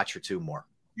even a notch or two more.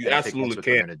 You absolutely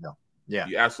can. Yeah,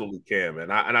 you absolutely can,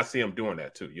 man. I see him doing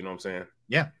that too. You know what I'm saying?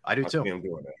 Yeah, I do too. I see him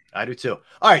doing that. I do too.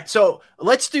 All right, so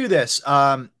let's do this.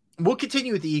 We'll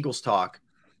continue with the Eagles talk,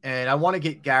 and I want to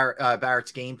get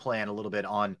Barrett's game plan a little bit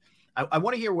on. I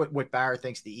want to hear what Barrett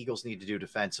thinks the Eagles need to do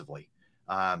defensively.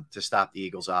 To stop the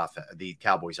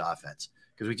Cowboys offense,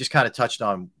 because we just kind of touched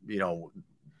on, you know,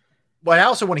 but I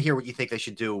also want to hear what you think they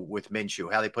should do with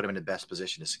Minshew, how they put him in the best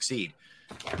position to succeed.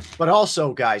 But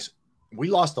also, guys, we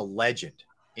lost a legend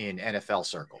in NFL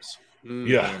circles.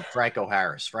 Yeah. Franco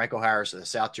Harris. Franco Harris, a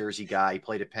South Jersey guy, he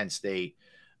played at Penn State.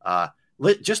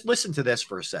 Just listen to this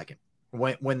for a second.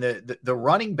 When the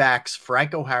running backs,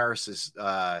 Franco Harris is,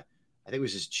 I think it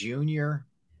was his junior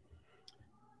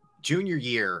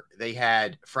year, they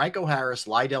had Franco Harris,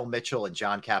 Lydell Mitchell, and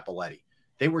John Cappelletti.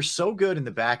 They were so good in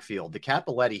the backfield. The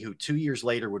Cappelletti, who 2 years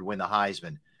later would win the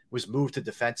Heisman, was moved to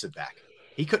defensive back.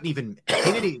 He wasn't even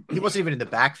in the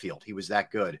backfield. He was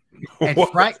that good. And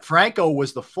Franco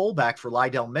was the fullback for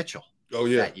Lydell Mitchell. Oh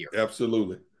yeah, that year.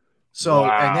 Absolutely. So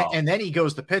and then he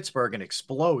goes to Pittsburgh and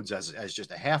explodes as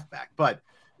just a halfback. But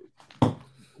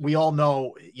we all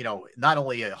know, you know, not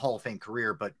only a Hall of Fame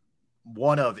career, but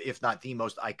one of, if not the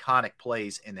most iconic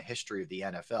plays in the history of the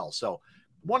NFL. So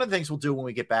one of the things we'll do when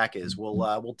we get back is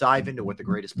we'll dive into what the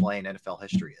greatest play in NFL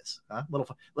history is. Well,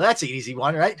 that's an easy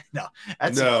one, right? No,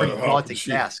 that's a pretty daunting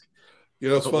task. You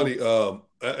know, it's funny.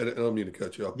 I don't mean to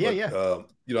cut you off. Yeah,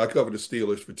 you know, I covered the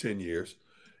Steelers for 10 years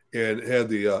and had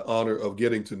the honor of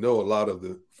getting to know a lot of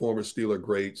the former Steeler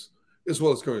greats as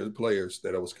well as current players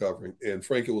that I was covering. And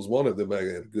Franco was one of them I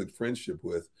had a good friendship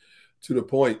with. To the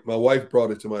point, my wife brought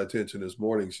it to my attention this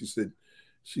morning. She said,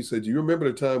 do you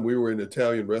remember the time we were in an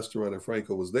Italian restaurant and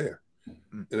Franco was there?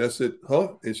 And I said, huh?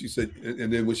 And she said,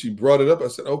 and then when she brought it up, I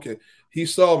said, okay. He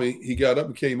saw me. He got up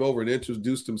and came over and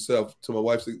introduced himself to my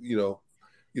wife. You know,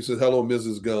 he said, hello,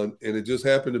 Mrs. Gunn. And it just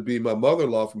happened to be my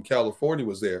mother-in-law from California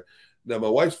was there. Now, my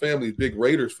wife's family is big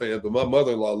Raiders fan, but my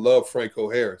mother-in-law loved Franco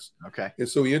Harris. Okay. And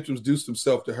so he introduced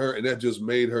himself to her, and that just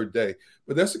made her day.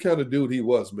 But that's the kind of dude he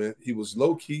was, man. He was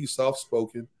low-key,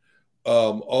 soft-spoken,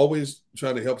 always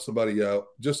trying to help somebody out.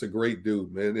 Just a great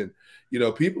dude, man. And, you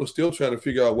know, people are still trying to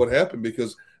figure out what happened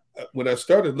because when I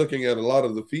started looking at a lot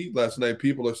of the feed last night,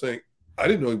 people are saying, I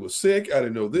didn't know he was sick. I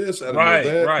didn't know this. I didn't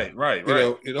know that. Right. You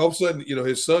know, and all of a sudden, you know,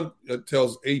 his son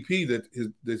tells AP that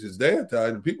his dad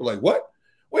died, and people are like, what?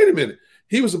 Wait a minute.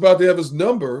 He was about to have his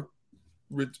number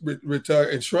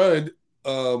enshrined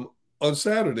on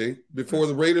Saturday before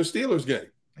the Raiders-Steelers game.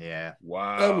 Yeah.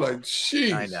 Wow. I'm like,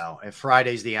 jeez. I know. And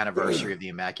Friday's the anniversary of the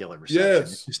Immaculate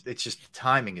Reception. Yes. It's just the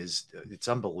timing it's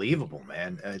unbelievable,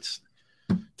 man. It's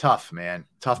tough, man.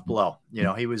 Tough blow. You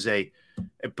know, he was and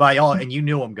you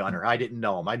knew him, Gunner. I didn't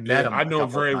know him. I met him. I know him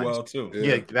very well too.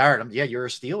 Yeah, Barrett. Yeah, you're a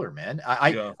Steeler, man.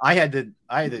 I had the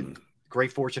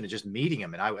great fortune of just meeting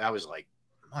him, and I was like,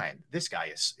 man, this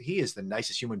guy is the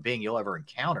nicest human being you'll ever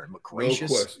encounter.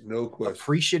 Gracious, no question.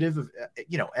 Appreciative of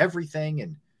everything,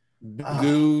 and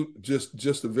dude,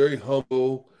 just a very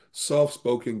humble,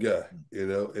 soft-spoken guy, you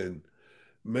know. And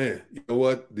man, you know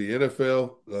what? The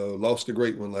NFL lost a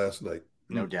great one last night.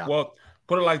 No doubt. Well,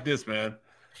 put it like this, man.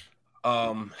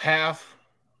 Every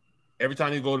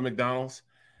time you go to McDonald's,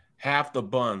 half the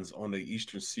buns on the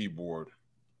Eastern Seaboard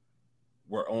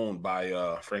were owned by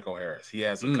Franco Harris. He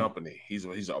has a company. He's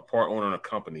a part owner in a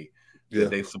company that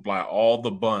they supply all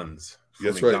the buns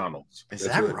for McDonald's. Right. Is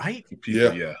that right?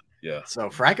 Yeah. So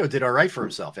Franco did all right for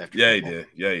himself after. Yeah, he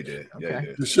did.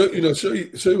 Okay. To show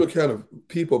you what kind of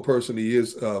people person he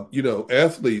is. You know,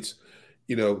 athletes,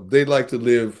 they like to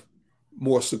live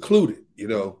more secluded,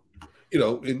 in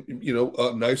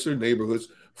nicer neighborhoods.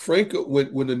 Franco,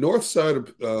 when the north side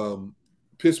of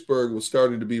Pittsburgh was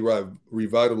starting to be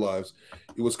revitalized,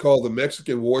 it was called the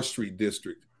Mexican Wall Street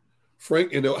District.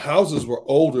 The houses were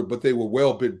older, but they were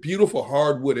well built, beautiful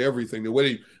hardwood, everything, the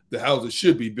way the houses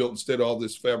should be built instead of all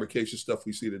this fabrication stuff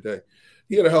we see today.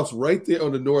 He had a house right there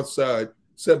on the north side,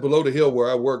 set below the hill where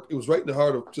I worked. It was right in the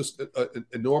heart of just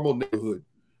a normal neighborhood.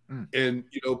 And,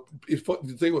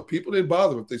 the thing was, people didn't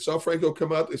bother him. If they saw Franco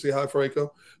come out, they say, hi,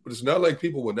 Franco. But it's not like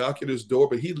people would knock at his door,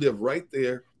 but he lived right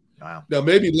there. Wow. Now,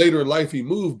 maybe later in life he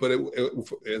moved, but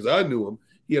as I knew him,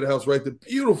 he had a house right there,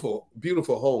 beautiful,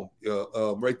 beautiful home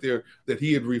right there that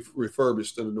he had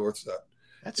refurbished to the north side.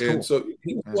 That's cool. And so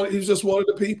he was just one of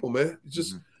the people, man.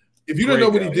 Just if you didn't know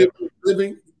what he did for a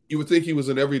living, you would think he was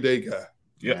an everyday guy.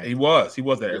 Yeah, he was. He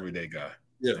was that everyday guy.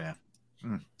 Yeah.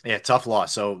 Yeah, tough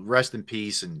loss. So rest in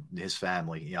peace and his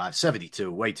family. I'm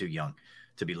 72, way too young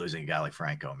to be losing a guy like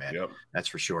Franco, man. Yep. That's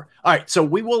for sure. All right, so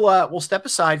we will we'll step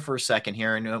aside for a second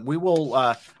here, and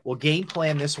we'll game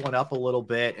plan this one up a little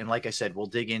bit. And like I said, we'll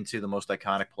dig into the most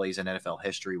iconic plays in NFL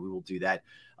history. We will do that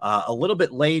a little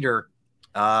bit later.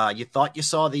 You thought you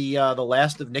saw the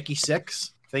last of Nicky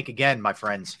Sixx? Think again, my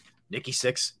friends. Nicky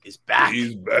Sixx is back.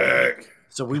 He's back.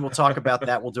 So we will talk about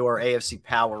that. We'll do our AFC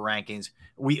Power Rankings.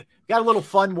 We got a little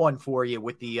fun one for you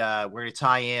with the we're going to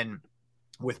tie in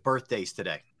with birthdays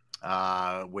today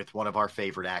with one of our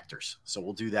favorite actors. So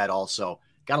we'll do that also.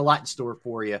 Got a lot in store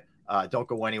for you. Don't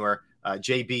go anywhere.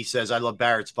 JB says, I love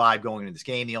Barrett's vibe going into this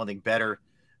game. The only thing better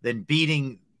than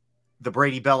beating the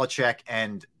Brady Belichick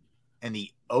and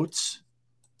the Oats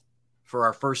for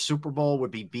our first Super Bowl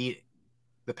would be beat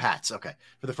the Pats. Okay.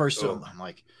 For the first two, I'm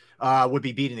like, would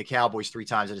be beating the Cowboys 3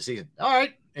 times in a season. All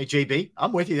right. Hey, JB,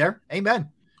 I'm with you there. Amen.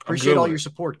 Appreciate all your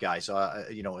support, guys,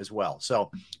 as well.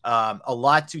 So a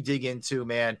lot to dig into,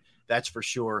 man. That's for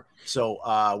sure.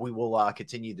 So we will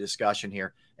continue the discussion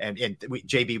here. And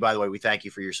JB, by the way, we thank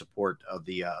you for your support of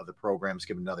the program. Let's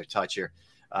give it another touch here.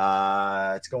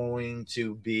 It's going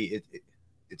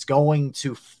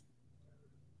to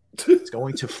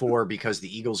 4 because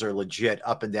the Eagles are legit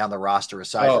up and down the roster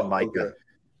aside from Micah. Okay.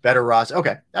 Better roster.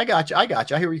 Okay, I got you. I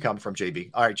hear where you come from,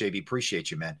 JB. All right, JB, appreciate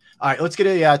you, man. All right, let's get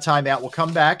a timeout. We'll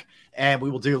come back, and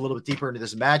we will dig a little bit deeper into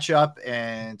this matchup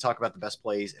and talk about the best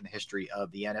plays in the history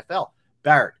of the NFL.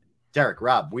 Barrett, Derrick,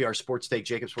 Rob, we are Sports Take,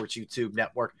 Jacob Sports YouTube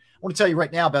Network. I want to tell you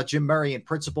right now about Jim Murray and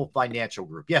Principal Financial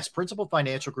Group. Yes, Principal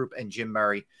Financial Group and Jim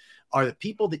Murray are the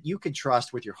people that you can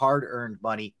trust with your hard-earned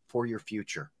money for your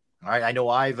future. All right, I know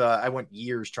I went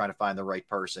years trying to find the right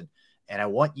person, and I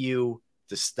want you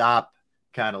to stop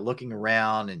kind of looking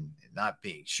around and not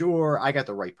being sure. I got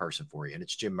the right person for you, and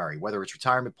it's Jim Murray. Whether it's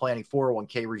retirement planning,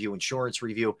 401k review, insurance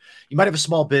review, you might have a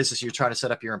small business, you're trying to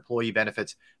set up your employee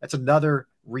benefits. That's another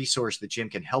resource that Jim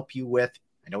can help you with.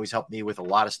 I know he's helped me with a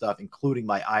lot of stuff, including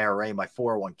my IRA, my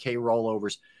 401k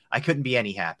rollovers. I couldn't be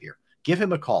any happier. Give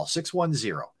him a call,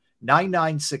 610-996-4751,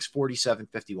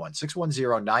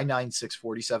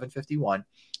 610-996-4751.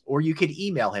 Or you could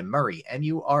email him, Murray,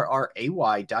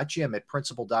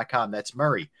 MURRAY.Jim@principal.com. That's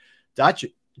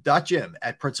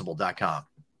Murray.Jim@principal.com.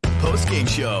 Post-game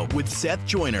show with Seth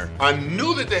Joyner. I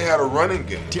knew that they had a running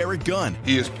game. Derrick Gunn.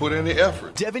 He has put in the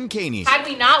effort. Devin Caney. Had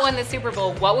we not won the Super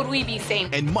Bowl, what would we be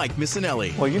saying? And Mike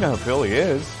Missanelli. Well, you know who Philly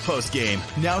is. Post-game,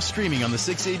 now streaming on the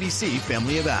 6ABC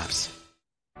family of apps.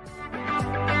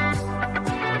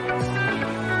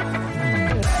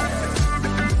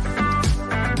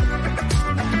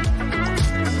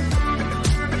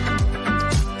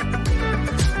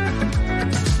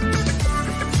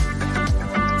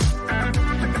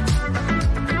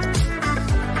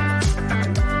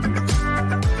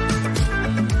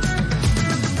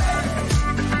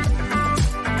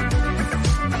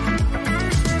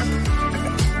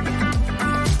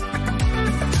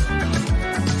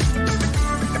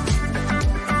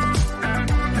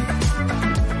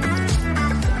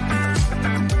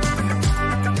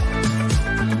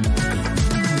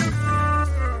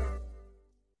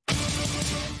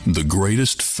 The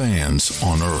greatest fans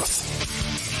on earth.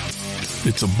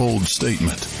 It's a bold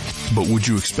statement, but would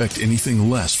you expect anything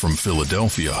less from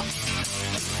Philadelphia?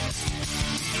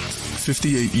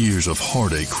 58 years of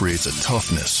heartache creates a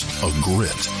toughness, a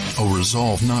grit, a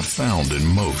resolve not found in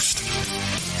most.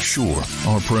 Sure,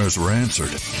 our prayers were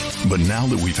answered, but now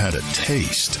that we've had a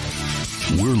taste,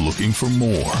 we're looking for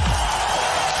more.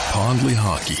 Pondley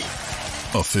Hockey,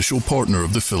 official partner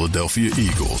of the Philadelphia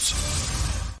Eagles.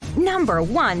 Number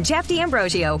 1, Jeff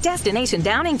D'Ambrosio. Destination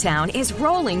Downingtown is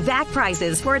rolling back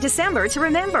prices for a December to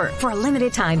remember. For a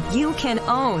limited time, you can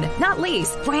own, not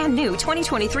lease, brand new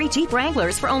 2023 Jeep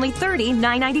Wranglers for only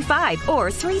 $30,995 or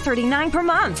 $339 per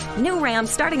month. New Ram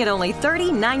starting at only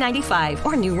 $30,995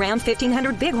 or new Ram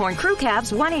 1500 Bighorn Crew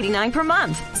Cabs $189 per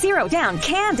month. Zero down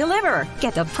can deliver.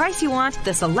 Get the price you want,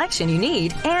 the selection you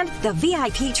need, and the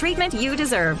VIP treatment you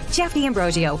deserve. Jeff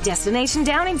D'Ambrosio, Destination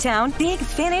Downingtown, Big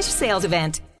Finish Sales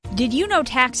Event. Did you know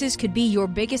taxes could be your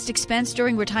biggest expense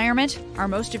during retirement? Are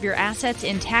most of your assets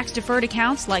in tax-deferred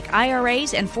accounts like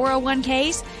IRAs and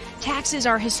 401ks? Taxes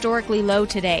are historically low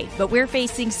today, but we're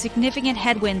facing significant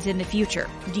headwinds in the future.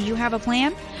 Do you have a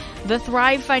plan? The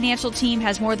Thrive Financial team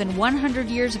has more than 100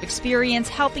 years of experience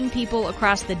helping people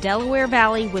across the Delaware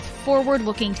Valley with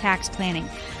forward-looking tax planning.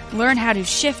 Learn how to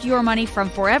shift your money from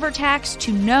forever tax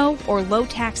to no or low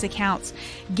tax accounts.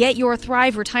 Get your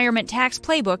Thrive Retirement Tax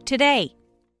Playbook today.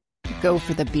 Go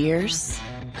for the beers,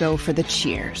 go for the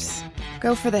cheers,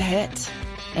 go for the hit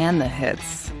and the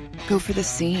hits, go for the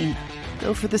scene,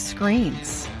 go for the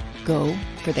screens, go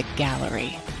for the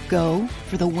gallery, go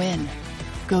for the win,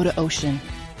 go to Ocean.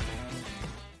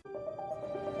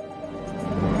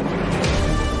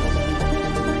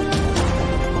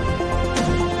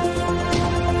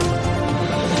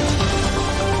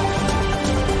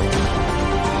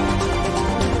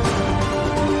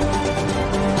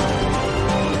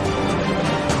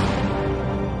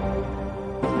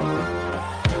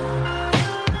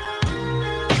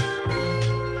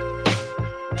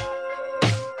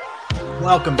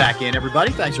 Welcome back in,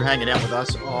 everybody. Thanks for hanging out with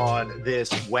us on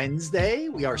this Wednesday.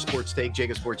 We are Sports Take,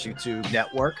 Jacob Sports YouTube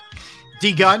Network.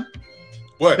 D Gunn.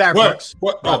 What? Barrett.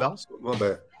 What? Oh, my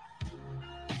bad.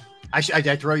 Did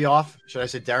I throw you off? Should I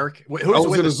say Derrick? I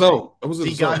was in the zone. I was in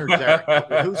the zone. D Gunn or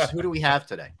Derrick? Who do we have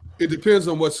today? It depends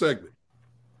on what segment.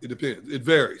 It depends. It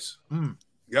varies. You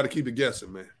got to keep it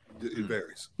guessing, man. It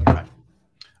varies.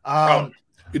 Okay.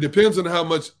 It depends on how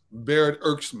much Barrett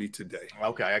irks me today.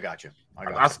 Okay, I got you.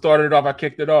 I started it off. I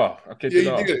kicked it off. You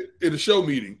did in a show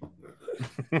meeting.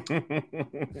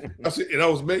 I said, and I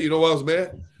was mad. You know why I was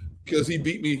mad? Because he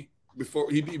beat me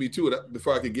before. He beat me to it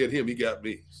before I could get him. He got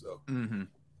me. So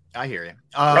I hear you.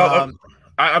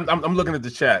 I'm looking at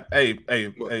the chat. Hey,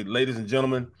 ladies and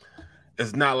gentlemen,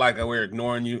 it's not like we're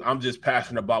ignoring you. I'm just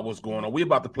passionate about what's going on. We're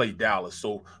about to play Dallas,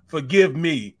 so forgive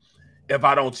me if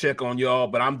I don't check on y'all.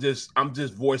 But I'm just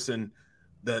voicing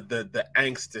the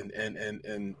angst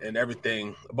and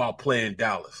everything about playing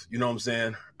Dallas. You know what I'm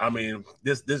saying? I mean,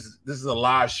 this is a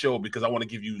live show because I want to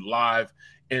give you live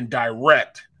and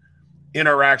direct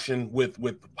interaction with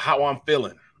how I'm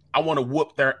feeling. I want to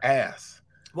whoop their ass.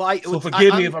 Well, so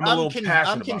forgive me if I'm a little passionate.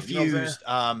 I'm confused.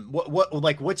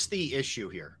 What's the issue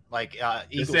here? Like,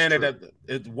 you're saying that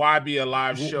it's why be a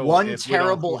live show? One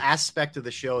terrible aspect of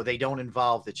the show, they don't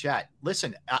involve the chat.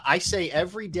 Listen, I say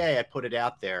every day, I put it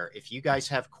out there. If you guys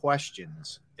have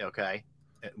questions, okay,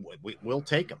 we'll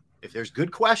take them. If there's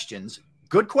good questions,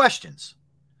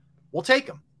 we'll take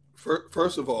them.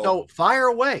 First of all, so fire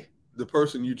away. The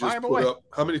person you just put up.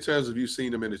 How many times have you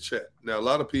seen them in the chat? Now, a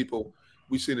lot of people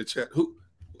we see in the chat.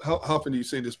 How often do you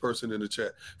see this person in the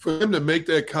chat? For them to make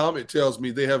that comment tells me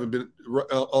they haven't been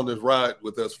on this ride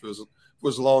with us for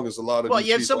as long as a lot of. Well,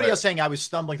 you have somebody else saying I was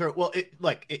stumbling through it. Well,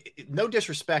 no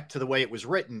disrespect to the way it was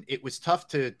written. It was tough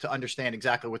to understand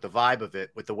exactly what the vibe of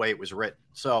it with the way it was written.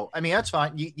 So, I mean, that's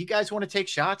fine. You guys want to take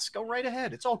shots? Go right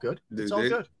ahead. It's all good. It's all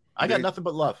good. I got nothing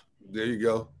but love. There you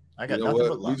go. I got nothing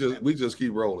but love. We just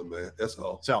keep rolling, man. That's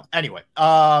all. So anyway,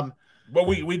 but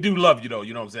we do love you though.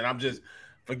 You know what I'm saying? I'm just.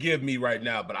 Forgive me right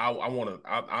now, but I want to.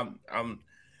 I'm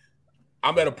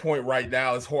at a point right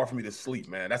now. It's hard for me to sleep,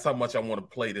 man. That's how much I want to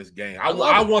play this game.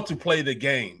 I want to play the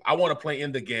game. I want to play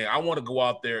in the game. I want to go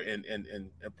out there and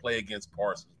play against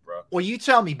Parsons, bro. Well, you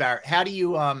tell me, Barrett. How do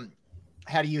you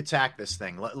attack this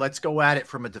thing? Let's go at it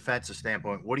from a defensive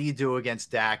standpoint. What do you do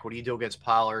against Dak? What do you do against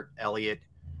Pollard, Elliott?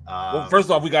 Well, first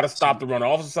off, we got to stop the run.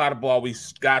 Offensive side of the ball, we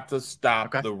got to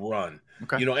stop the run.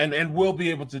 Okay. You know, and we'll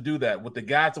be able to do that with the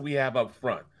guys that we have up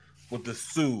front, with the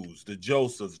Sues, the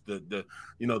Josephs, the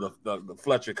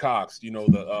Fletcher Cox,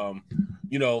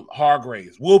 the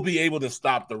Hargraves. We'll be able to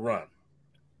stop the run.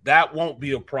 That won't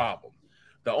be a problem.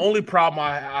 The only problem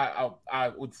I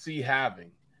would see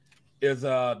having is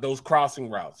those crossing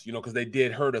routes, because they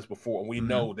did hurt us before, and we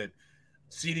know that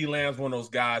CeeDee Lamb's one of those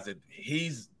guys that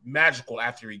he's magical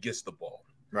after he gets the ball.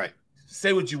 Right.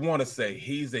 Say what you want to say.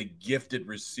 He's a gifted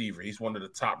receiver. He's one of the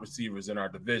top receivers in our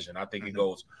division. I think he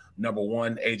goes number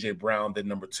 1, A.J. Brown, then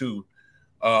number 2,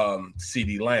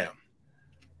 CeeDee Lamb.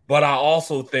 But I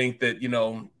also think that,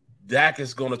 Dak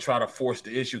is going to try to force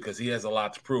the issue because he has a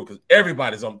lot to prove. Because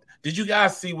everybody's on. Did you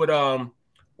guys see what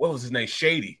was his name?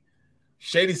 Shady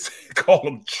called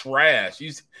him trash.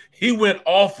 He went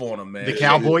off on him, man.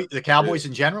 The Cowboys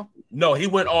in general? No, he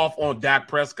went off on Dak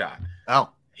Prescott. Oh,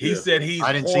 he said he's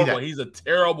I didn't horrible. see that. He's a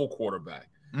terrible quarterback.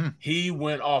 He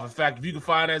went off. In fact, if you can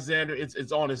find that, Xander,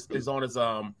 it's on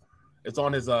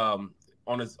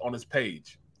his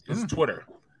page, his Twitter.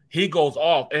 He goes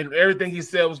off, and everything he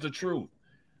said was the truth.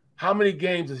 How many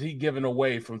games is he giving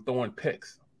away from throwing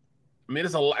picks? I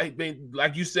mean,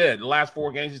 like you said, the last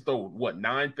 4 games he's thrown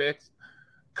 9 picks.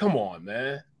 Come on,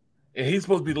 man. And he's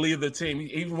supposed to be the leader of the team. He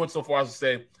even went so far as to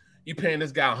say, "You paying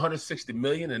this guy $160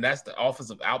 million, and that's the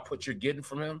offensive output you're getting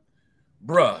from him,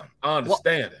 bruh." I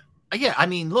understand it. Yeah, I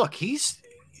mean, look,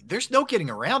 there's no getting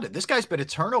around it. This guy's been a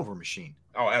turnover machine.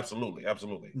 Oh, absolutely.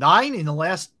 9 in the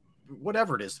last,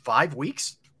 whatever it is, 5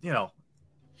 weeks, he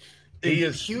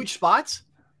is huge spots.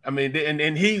 I mean,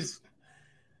 and he's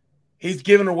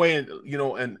giving away,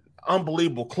 an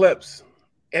unbelievable clips,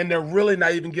 and they're really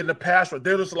not even getting a pass rush.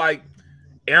 They're just like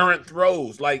errant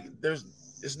throws. Like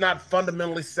it's not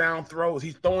fundamentally sound throws.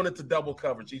 He's throwing it to double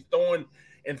coverage. He's throwing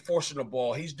and forcing the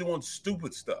ball. He's doing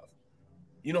stupid stuff.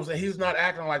 You know what I'm saying? He's not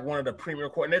acting like one of the premier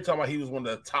quarterbacks. And they're talking about he was one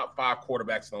of the top 5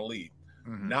 quarterbacks in the league.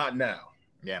 Not now.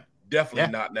 Yeah.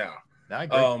 Definitely not now. I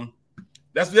agree.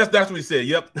 That's what he said.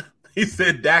 Yep. He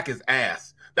said Dak is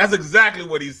ass. That's exactly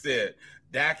what he said.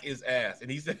 Dak is ass. And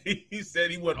he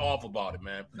said he went off about it,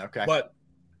 man. Okay. But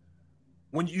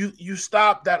when you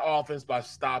stop that offense by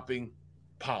stopping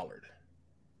Pollard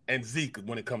and Zeke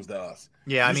when it comes to us.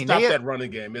 Yeah, I mean, stop that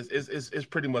running game. It's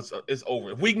pretty much it's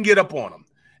over. If we can get up on them,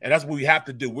 and that's what we have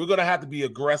to do. We're going to have to be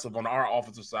aggressive on our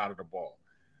offensive side of the ball.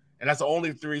 And that's the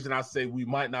only reason I say we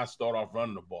might not start off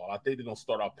running the ball. I think they're going to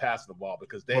start off passing the ball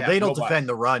because they don't defend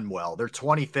the run well. They're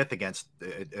 25th against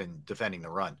in defending the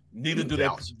run. Neither do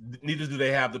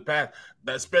they have the pass,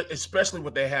 especially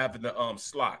what they have in the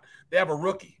slot. They have a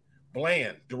rookie,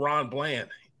 Deron Bland,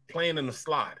 playing in the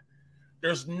slot.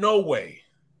 There's no way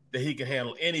that he can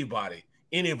handle anybody,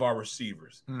 any of our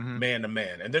receivers, man to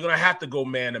man. And they're going to have to go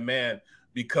man to man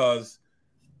because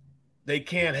they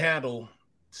can't handle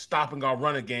stopping our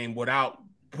running game without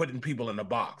putting people in the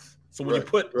box. So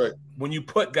when you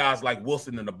put guys like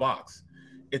Wilson in the box,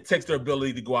 it takes their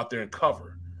ability to go out there and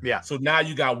cover. Yeah. So now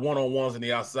you got one-on-ones on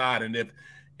the outside, and if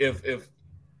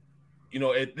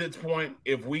at this point,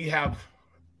 if we have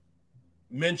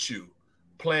Minshew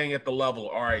playing at the level,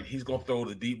 all right, he's going to throw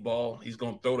the deep ball, he's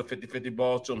going to throw the 50-50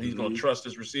 balls to him, he's going to trust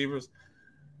his receivers.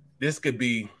 This could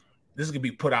be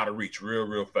put out of reach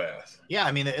real fast. Yeah,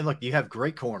 I mean, look, you have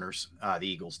great corners. The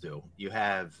Eagles do. You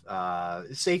have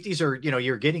safeties are,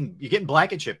 you're getting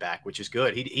Blankenship back, which is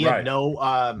good. He had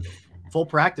no full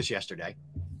practice yesterday,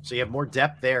 so you have more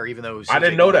depth there. Even though I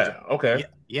didn't know that. Okay.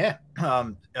 Yeah.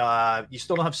 You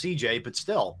still don't have CJ, but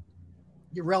still,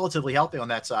 you're relatively healthy on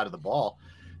that side of the ball.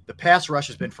 The pass rush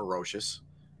has been ferocious.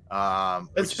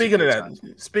 And speaking of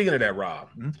that,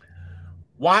 Rob. Mm-hmm.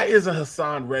 Why isn't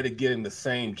Hassan Reddick getting the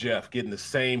same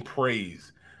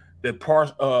praise that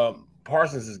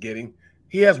Parsons is getting?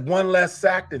 He has one less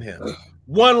sack than him.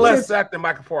 One less sack than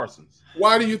Michael Parsons.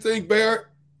 Why do you think, Barrett?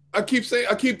 I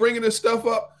keep bringing this stuff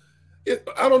up.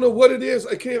 I don't know what it is.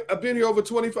 I've been here over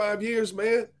 25 years,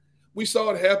 man. We saw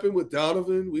it happen with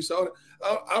Donovan. We saw it.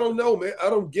 I don't know, man.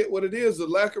 I don't get what it is. The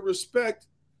lack of respect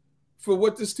for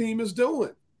what this team is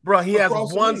doing. Bro, he has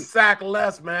one sack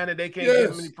less, man, and they can't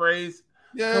give him any praise.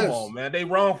 Yes. Come on, man. They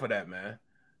wrong for that, man.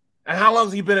 And how long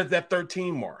has he been at that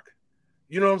 13 mark?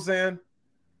 You know what I'm saying?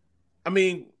 I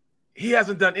mean, he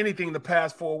hasn't done anything the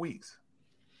past 4 weeks.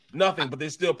 Nothing, but they're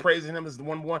still praising him as the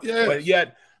 1-1. Yes. But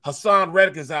yet, Hassan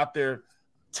Reddick is out there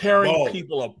tearing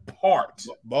people apart.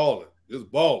 Just balling.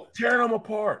 Tearing them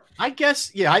apart. I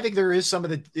guess, I think there is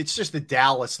it's just the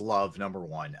Dallas love, number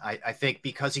one. I think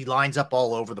because he lines up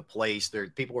all over the place,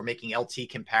 people were making LT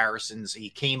comparisons. He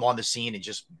came on the scene and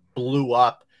just blew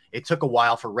up. It took a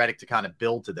while for Reddick to kind of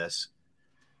build to this.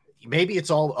 Maybe it's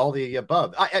all the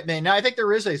above. I think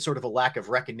there is a sort of a lack of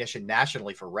recognition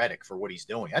nationally for Reddick for what he's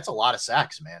doing. That's a lot of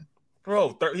sacks, man.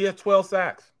 Bro, he had 12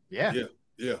 sacks. Yeah.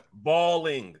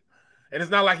 Balling. And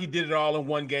it's not like he did it all in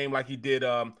one game like he did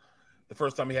the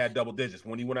first time he had double digits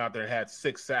when he went out there and had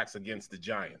 6 sacks against the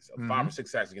Giants, 5 or 6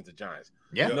 sacks against the Giants.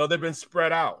 Yeah. They've been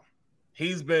spread out.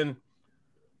 He's been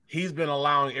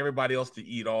allowing everybody else to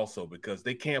eat also because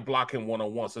they can't block him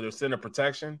one-on-one. So they're center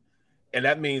protection. And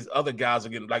that means other guys are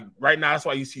getting, like right now, that's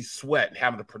why you see Sweat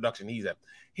having the production he's at.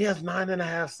 He has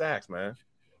 9.5 sacks, man.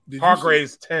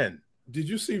 Hargrave's 10. Did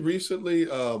you see recently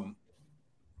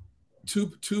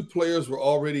two players were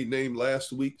already named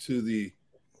last week to the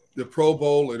the Pro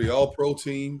Bowl or the All-Pro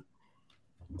team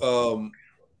in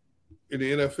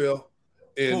the NFL.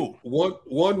 And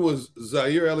one was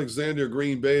Zaire Alexander,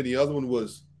 Green Bay, and the other one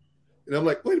was, and I'm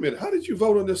like, wait a minute, how did you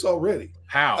vote on this already?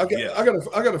 How? I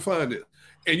gotta find it.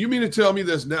 And you mean to tell me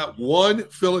there's not one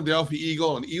Philadelphia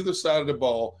Eagle on either side of the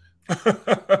ball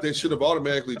that should have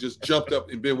automatically just jumped up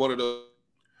and been one of those?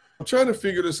 I'm trying to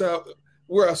figure this out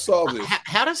where I saw this.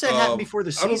 How does that happen before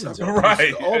the season's over?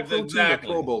 Right. All-Pro team or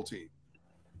Pro Bowl team.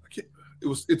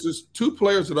 It's just two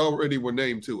players that already were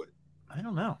named to it. I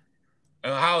don't know.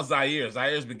 How's Zaire?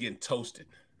 Zaire's been getting toasted.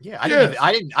 Yeah,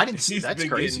 I didn't see. That's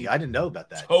crazy. I didn't know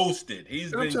about that. Toasted.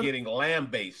 He's been getting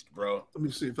lambasted, bro. Let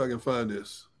me see if I can find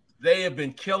this. They have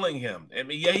been killing him. I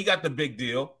mean, yeah, he got the big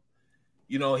deal.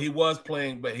 You know, he was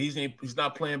playing, but he's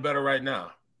not playing better right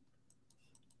now.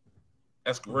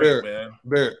 That's great, man.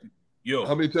 Barrett, yo,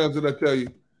 how many times did I tell you?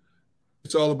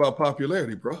 It's all about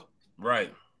popularity, bro.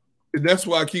 Right. And that's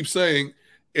why I keep saying,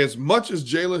 as much as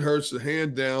Jalen Hurts,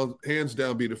 hands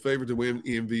down, be the favorite to win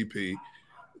MVP,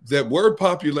 that word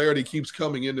popularity keeps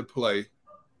coming into play.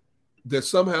 That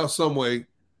somehow, some way,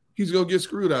 he's gonna get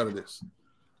screwed out of this.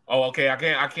 Oh, okay.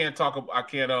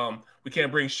 We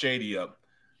can't bring Shady up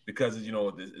because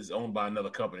it's owned by another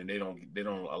company. They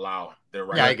don't allow their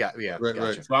right.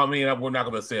 Right. So I mean, we're not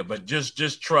gonna say it, but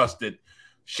just trust that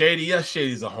Shady. Yes,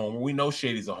 Shady's a homer. We know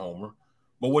Shady's a homer,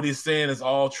 but what he's saying is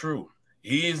all true.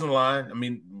 He is in line. I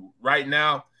mean, right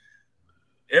now,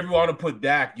 everyone to put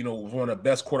Dak, was one of the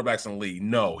best quarterbacks in the league.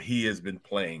 No, he has been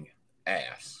playing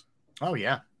ass. Oh,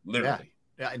 yeah. Literally.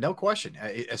 Yeah, no question,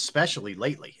 especially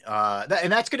lately.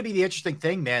 And that's going to be the interesting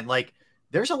thing, man. Like,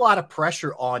 there's a lot of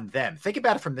pressure on them. Think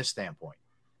about it from this standpoint.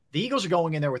 The Eagles are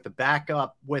going in there with the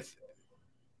backup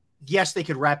yes, they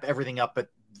could wrap everything up, but,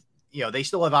 they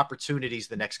still have opportunities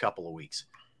the next couple of weeks.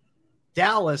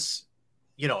 Dallas,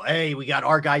 hey, we got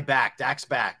our guy back. Dak's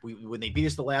back. When they beat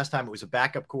us the last time, it was a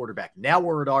backup quarterback. Now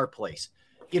we're at our place.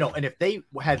 And if they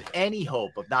had any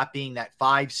hope of not being that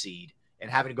 5 seed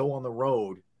and having to go on the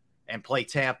road and play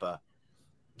Tampa,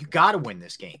 you got to win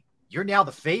this game. You're now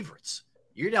the favorites.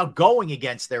 You're now going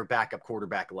against their backup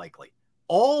quarterback likely.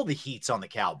 All the heat's on the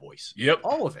Cowboys. Yep.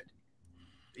 All of it.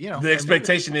 The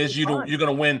expectation is you're going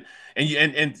to win.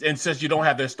 And since you don't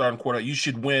have their starting quarterback, you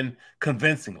should win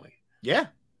convincingly. Yeah.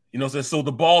 So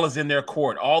the ball is in their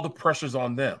court. All the pressure's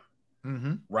on them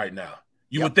right now.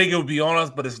 You would think it would be on us,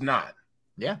 but it's not.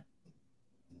 Yeah.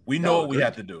 We know what we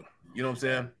have to do. You know what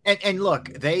I'm saying? And look,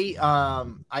 they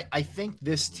I think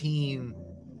this team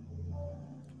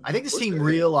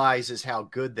realizes how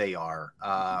good they are.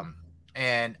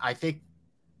 And I think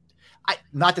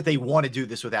not that they want to do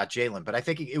this without Jalen, but I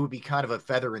think it would be kind of a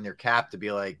feather in their cap to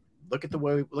be like, look at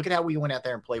how we went out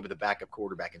there and played with a backup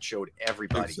quarterback and showed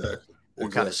everybody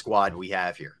what kind of squad we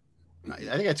have here. I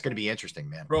think that's going to be interesting,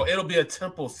 man. Bro, it'll be a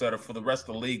tempo setter for the rest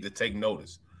of the league to take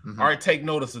notice. All right, take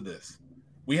notice of this.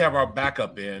 We have our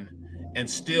backup in and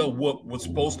still whoop what's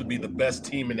supposed to be the best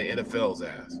team in the NFL's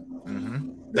ass.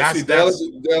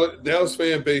 Dallas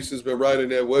fan base has been writing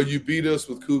that, well, you beat us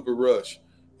with Cooper Rush,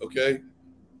 okay?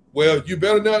 Well, you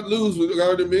better not lose with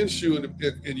Gardner Minshew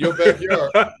in your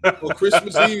backyard on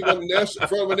Christmas Eve in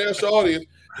front of a national audience,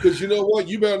 because you know what?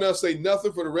 You better not say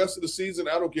nothing for the rest of the season.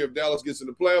 I don't care if Dallas gets in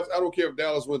the playoffs. I don't care if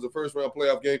Dallas wins the first-round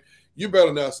playoff game. You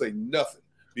better not say nothing.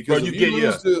 Because if you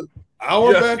lose to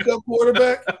our backup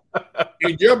quarterback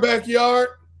in your backyard,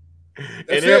 and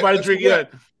everybody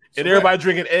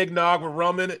drinking eggnog with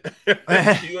rum in it,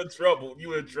 you in trouble.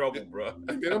 You in trouble, bro.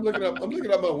 Man, I'm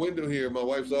looking out my window here in my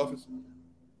wife's office.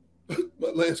 My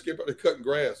landscaper, they're cutting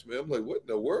grass, man. I'm like, what in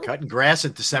the world? Cutting grass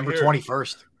on December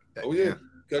 21st. Oh yeah.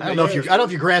 I don't know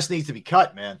if your grass needs to be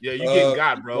cut, man. Yeah, you're getting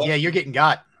got, bro. Yeah, you're getting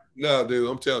got. No, dude,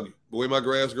 I'm telling you, the way my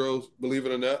grass grows, believe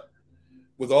it or not,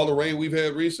 with all the rain we've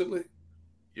had recently.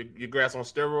 Your grass on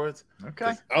steroids?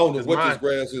 Okay. I don't know what this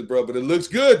grass is, bro, but it looks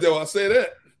good, though. I say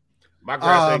that. My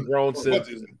grass ain't grown since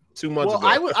 2 months ago.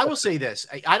 I will say this.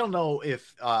 I don't know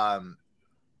if and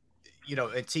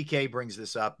TK brings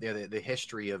this up, the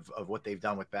history of what they've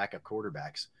done with backup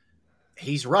quarterbacks.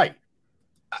 He's right.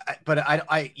 But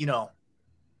I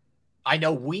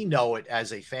know we know it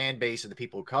as a fan base and the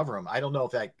people who cover him. I don't know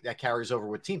if that carries over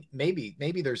with team. Maybe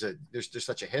there's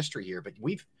such a history here, but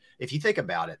if you think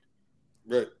about it,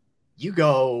 right? You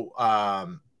go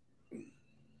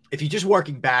if you're just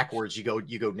working backwards, you go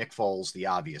Nick Foles, the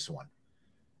obvious one,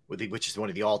 which is one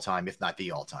of the all-time, if not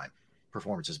the all-time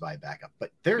performances by a backup.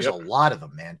 But there's a lot of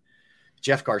them, man.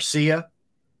 Jeff Garcia,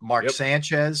 Mark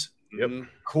Sanchez,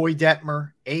 Coy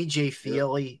Detmer, AJ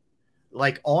Feely.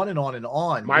 Like on and on and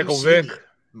on. Michael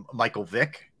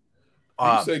Vick.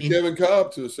 You say Kevin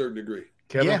Cobb to a certain degree.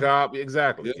 Kevin Cobb,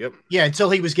 exactly. Yep. Yeah, until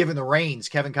he was given the reins,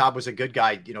 Kevin Cobb was a good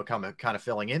guy, kind of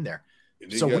filling in there.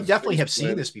 So we definitely have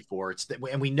seen this before.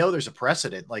 And we know there's a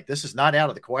precedent. Like, this is not out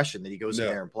of the question that he goes in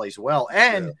there and plays well.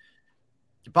 And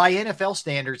by NFL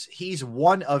standards, he's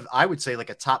one of, I would say, like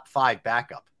a top 5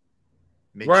 backup.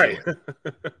 Right.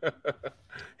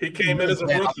 He came in as a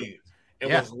rookie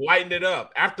and was lighting it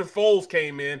up. After Foles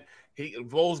came in,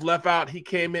 Foles left out. He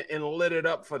came in and lit it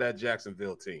up for that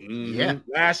Jacksonville team. Mm-hmm. Yeah.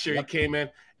 Last year he came in,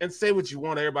 and say what you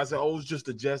want. Everybody said, "Oh, it's just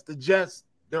the Jets." The Jets,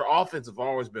 their offense have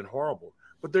always been horrible,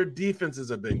 but their defenses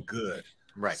have been good.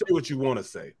 Right. Say what you want to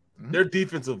say. Mm-hmm. Their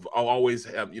defense have always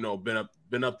have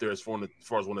been up there as far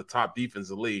as one of the top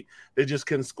defenses in the league. They just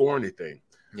couldn't score anything.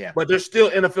 Yeah. But they're still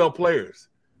NFL players.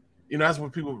 That's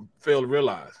what people fail to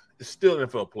realize. It's still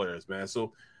NFL players, man.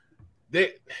 So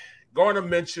Gardner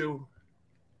Minshew,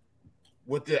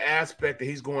 with the aspect that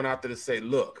he's going out there to say,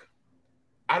 look,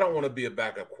 I don't want to be a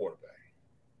backup quarterback.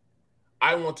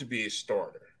 I want to be a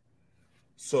starter.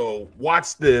 So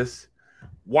watch this.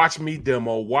 Watch me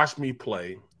demo. Watch me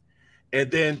play.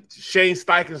 And then Shane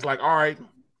Steichen's like, all right,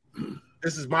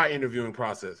 this is my interviewing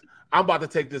process. I'm about to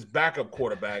take this backup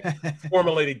quarterback,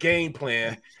 formulate a game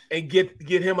plan, and get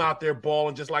him out there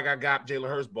balling just like I got Jalen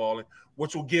Hurts balling,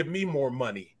 which will give me more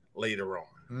money later on.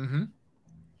 Mm-hmm.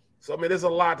 So, I mean, there's a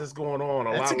lot that's going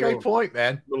on. That's a great point,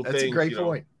 man. That's a great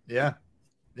point. Yeah.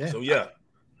 So, yeah.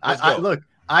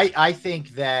 I think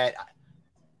that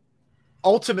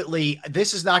ultimately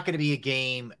this is not going to be a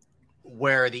game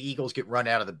where the Eagles get run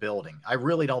out of the building. I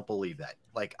really don't believe that.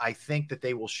 Like, I think that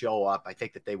they will show up. I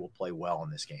think that they will play well in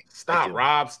this game. Stop,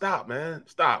 Rob. Stop, man.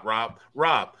 Stop, Rob.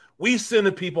 Rob, we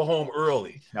sending people home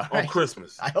early on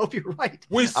Christmas. I hope you're right.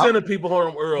 We sending people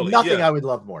home early. Nothing I would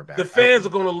love more, Barrett. The fans are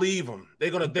going to leave them.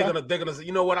 They're gonna say,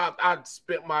 you know what? I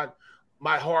spent my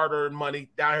hard-earned money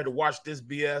down here to watch this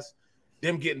BS.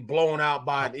 Them getting blown out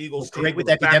by an Eagles team with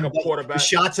that backup quarterback. The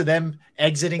shots of them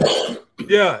exiting.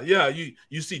 Yeah.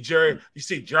 You see Jared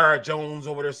Jones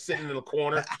over there sitting in the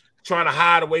corner, trying to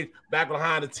hide away back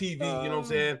behind the TV. You know what I'm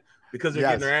saying? Because they're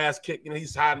getting their ass kicked.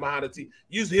 He's hiding behind the TV.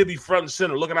 Usually he'll be front and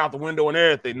center, looking out the window and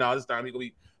everything. No, this time he's gonna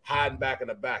be hiding back in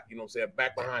the back. You know what I'm saying?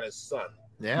 Back behind his son.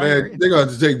 Yeah, man, they're going to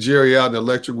have to take Jerry out in the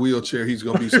electric wheelchair. He's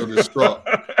going to be so distraught.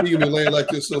 He's going to be laying like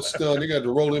this, so stunned. They got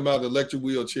to roll him out in the electric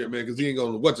wheelchair, man, because he ain't going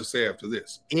to know what to say after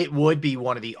this. It would be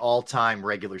one of the all-time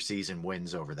regular season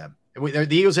wins over them. The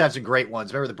Eagles have some great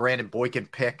ones. Remember the Brandon Boykin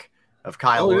pick of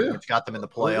Kyle Orton, which got them in the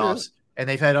playoffs. And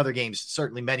they've had other games,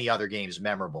 certainly many other games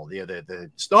memorable. The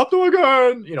stop them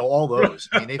again, all those.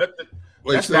 I mean,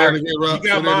 wait, say that again, Rob. You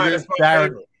got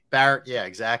mine. Barrett, yeah,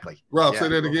 exactly. Rob, say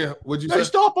that again. What'd you say?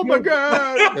 Stop them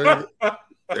again.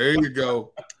 There you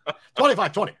go.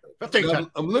 25, 20, 15,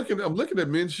 10. I'm looking at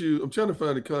Minshew. I'm trying to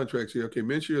find the contracts here. Okay,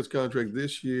 Minshew has contract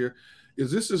this year.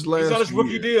 Is this his last year? He's on his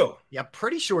rookie deal. Yeah, I'm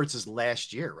pretty sure it's his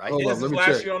last year, right? It is his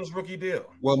last year on his rookie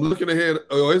deal. Well, I'm looking ahead.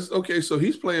 Oh, it's okay. So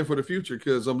he's playing for the future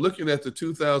because I'm looking at the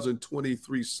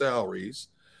 2023 salaries,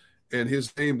 and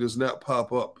his name does not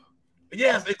pop up.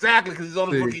 Yes, exactly, because he's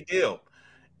on his rookie deal.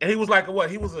 And he was like a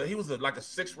what? He was like a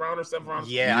 6th rounder, 7th rounder.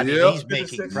 Yeah, I mean he's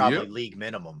making probably league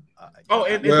minimum.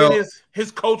 And then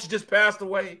his coach just passed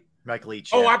away. Mike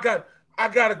Leach. Oh, I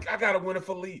gotta win it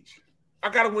for Leach. I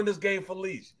gotta win this game for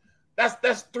Leach.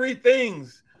 That's 3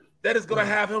 things that is gonna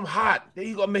have him hot.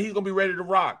 He's gonna be ready to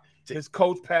rock. His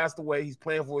coach passed away. He's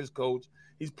playing for his coach.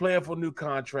 He's playing for a new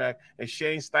contract, and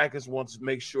Shane Steichen wants to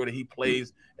make sure that he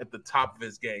plays at the top of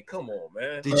his game. Come on,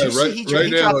 man! Did you see he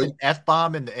dropped an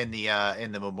F-bomb in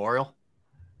the memorial?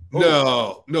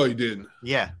 No, he didn't.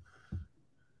 Yeah,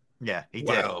 he did.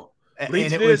 Wow. And it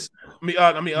did. Was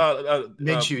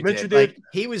Minshew did. Like,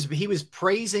 he was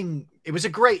praising. It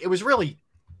was really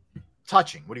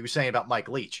touching what he was saying about Mike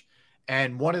Leach,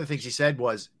 and one of the things he said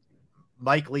was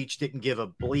Mike Leach didn't give a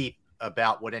bleep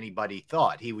about what anybody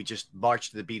thought. He would just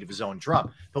march to the beat of his own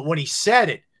drum. But when he said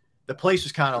it, the place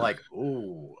was kind of like,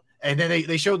 ooh. And then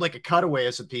they showed like a cutaway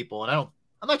of some people, and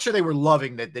I'm not sure they were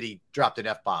loving that he dropped an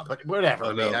F-bomb, but whatever.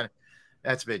 I mean,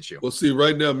 that's Minshew. Well, see,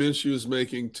 right now Minshew is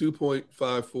making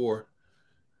 $2.54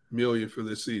 million for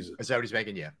this season. Is that what he's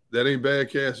making? Yeah. That ain't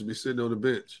bad cash to be sitting on the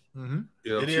bench. Mm-hmm.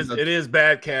 It is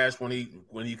bad cash when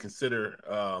you consider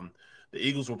the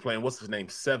Eagles were playing, what's his name,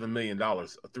 $7 million, a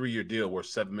 3-year deal worth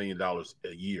 $7 million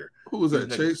a year. Who was that?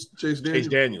 Chase Daniels? Chase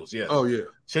Daniels, yes. Oh, yeah.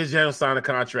 Chase Daniels signed a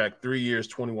contract, 3 years,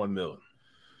 $21 million.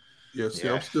 Yeah, see,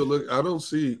 I'm still looking. I don't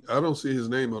see his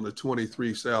name on the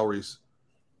 23 salaries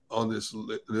on this.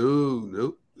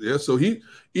 No. Yeah, so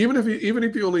even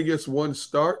if he only gets one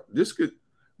start, this could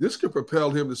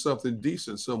propel him to something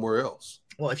decent somewhere else.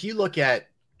 Well, if you look at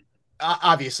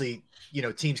obviously,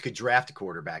 teams could draft a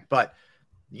quarterback, but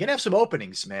you're going to have some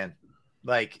openings, man.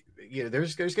 Like,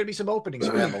 there's going to be some openings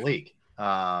around the league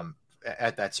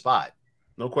at that spot.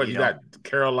 No question. You got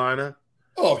Carolina.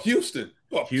 Oh, Houston.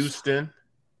 Oh. Houston.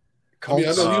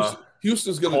 Colts. I know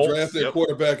Houston's going to draft their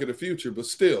quarterback in the future, but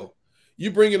still,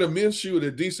 you bring in a Minshew at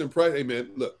a decent price. Hey,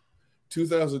 man, look,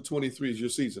 2023 is your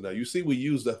season now. You see we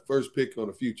used the first pick on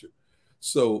the future.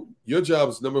 So your job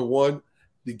is, number one,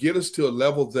 to get us to a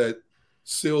level that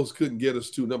Sills couldn't get us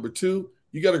to. Number two,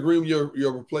 you got to groom your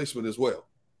replacement as well.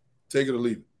 Take it or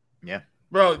leave it. Yeah.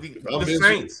 Bro, the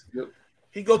Saints. Yep.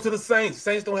 He go to the Saints.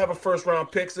 Saints don't have a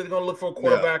first-round pick, so they're going to look for a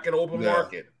quarterback in the open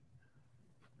market.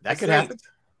 That could happen.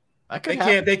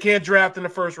 They can't draft in the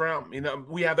first round.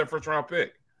 We have their first-round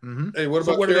pick. Mm-hmm. Hey, what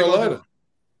about Carolina?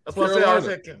 That's what I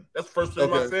said. That's the first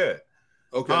thing I said.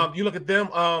 Okay. You look at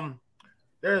them.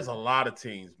 There's a lot of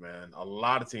teams, man. A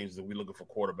lot of teams that we looking for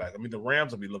quarterback. I mean, the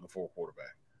Rams will be looking for a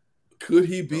quarterback. Could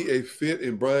he be a fit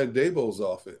in Brian Daboll's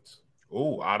offense?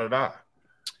 Oh, out of that.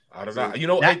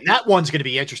 That one's going to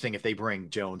be interesting if they bring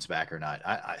Jones back or not.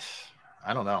 I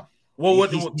don't know. Well,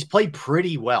 he's played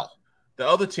pretty well. The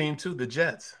other team too, the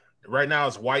Jets. Right now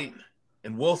it's White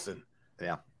and Wilson.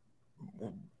 Yeah.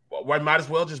 Why might as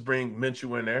well just bring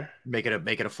Minshew in there? Make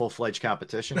it a full-fledged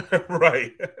competition.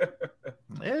 Right.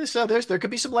 Yeah, so there could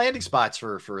be some landing spots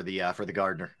for the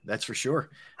Gardner. That's for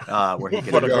sure. Where he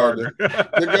for the Gardner.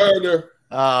 The Gardner.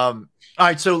 All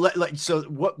right. So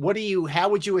how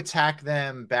would you attack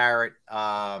them, Barrett?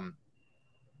 How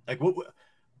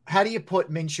do you put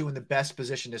Minshew in the best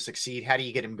position to succeed? How do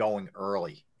you get him going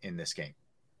early in this game?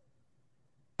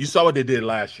 You saw what they did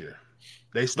last year.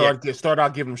 They started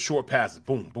out giving him short passes.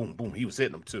 Boom, boom, boom. He was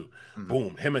hitting them too. Mm-hmm.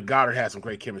 Boom. Him and Goddard had some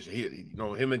great chemistry.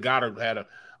 Him and Goddard had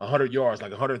 100 yards,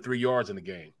 like 103 yards in the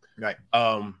game. Right.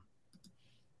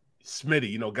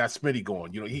 Smitty, got Smitty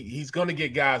going. He's going to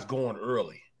get guys going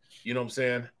early. You know what I'm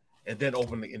saying? And then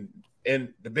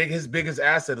and his biggest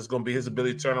asset is going to be his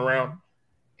ability to turn around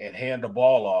and hand the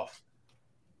ball off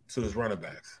to his running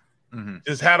backs. Mm-hmm.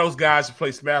 Just have those guys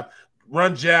play smash,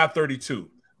 run jab 32.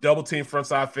 Double team front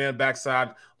side fan,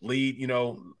 backside, lead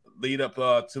up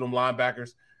to them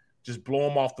linebackers. Just blow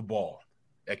them off the ball.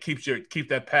 That keep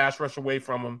that pass rush away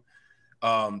from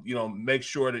them. Make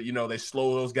sure that, they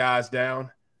slow those guys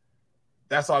down.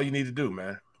 That's all you need to do,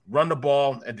 man. Run the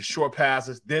ball and the short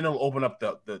passes. Then it'll open up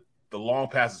the long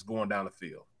passes going down the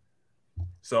field.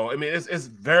 So, I mean, it's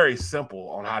very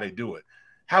simple on how they do it.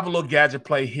 Have a little gadget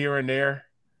play here and there.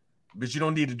 But you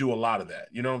don't need to do a lot of that.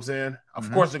 You know what I'm saying?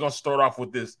 Of course, they're going to start off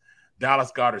with this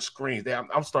Dallas Goedert screens.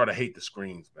 I'm starting to hate the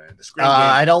screens, man. The screen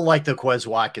I don't like the Quez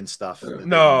Watkins stuff.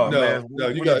 No, man. No,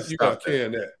 you got to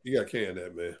can that. You got to can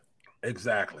that, man.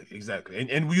 Exactly.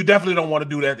 And you definitely don't want to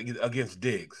do that against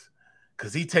Diggs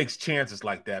because he takes chances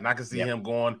like that. And I can see him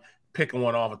picking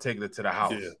one off and taking it to the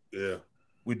house. Yeah.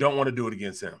 We don't want to do it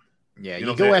against him. Yeah,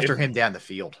 you go after him down the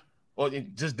field. Well,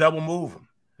 just double move him.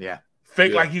 Yeah.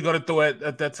 Fake like you're gonna throw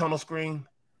at that tunnel screen,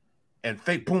 and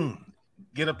fake boom,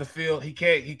 get up the field. He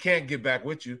can't get back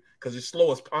with you because he's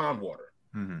slow as pond water.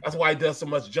 Mm-hmm. That's why he does so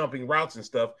much jumping routes and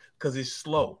stuff because he's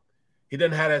slow. He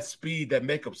doesn't have that speed, that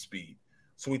makeup speed.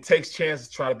 So he takes chances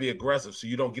to try to be aggressive so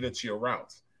you don't get into your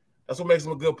routes. That's what makes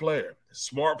him a good player. A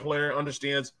smart player,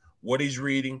 understands what he's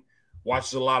reading,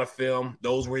 watches a lot of film,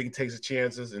 knows where he takes his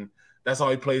chances, and that's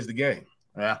how he plays the game.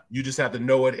 Yeah. You just have to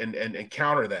know it and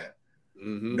counter that.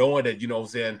 Mm-hmm. Knowing that,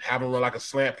 have him run like a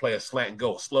slant play, a slant and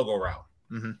go, a sluggo route.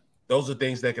 Mm-hmm. Those are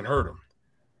things that can hurt him.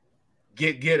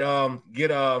 Get Donovan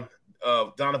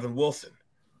Wilson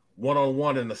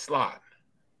one-on-one in the slot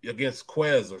against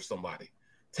Quez or somebody.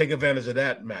 Take advantage of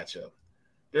that matchup.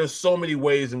 There's so many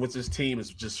ways in which this team is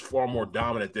just far more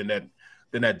dominant than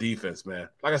that defense, man.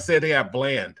 Like I said, they have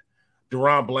Bland.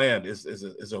 Deron Bland is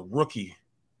a rookie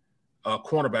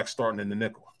cornerback starting in the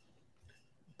nickel.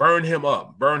 Burn him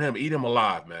up. Burn him. Eat him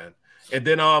alive, man. And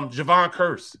then Javon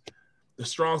Curse, the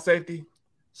strong safety,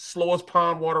 slow as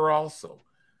pond water also.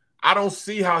 I don't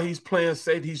see how he's playing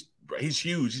safety. He's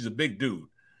huge. He's a big dude.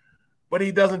 But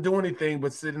he doesn't do anything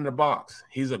but sit in the box.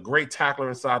 He's a great tackler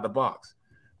inside the box.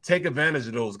 Take advantage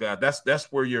of those guys.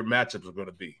 That's where your matchups are going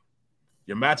to be.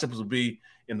 Your matchups will be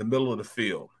in the middle of the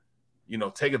field.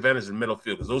 Take advantage of the middle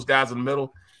field because those guys in the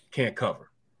middle can't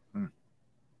cover. I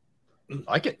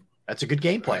like it. That's a good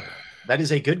game plan. That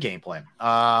is a good game plan.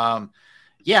 And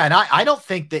I don't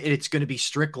think that it's going to be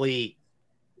strictly,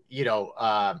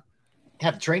 have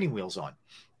the training wheels on.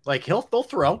 Like they'll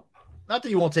throw. Not that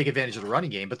you won't take advantage of the running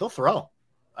game, but they'll throw.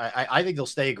 I think they'll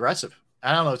stay aggressive.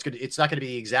 I don't know. It's not going to be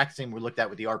the exact same we looked at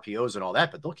with the RPOs and all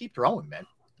that, but they'll keep throwing, man.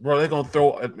 Bro, they're going to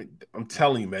throw. I'm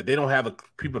telling you, man, they don't have the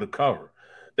people to cover.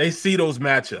 They see those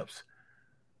matchups.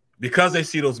 because they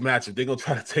see those matchups, they're gonna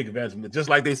try to take advantage of it. Just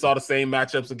like they saw the same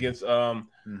matchups against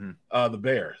the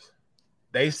Bears.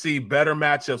 They see better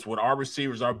matchups with our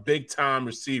receivers, our big time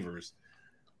receivers,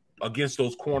 against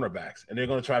those cornerbacks, and they're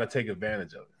gonna try to take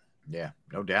advantage of it. Yeah,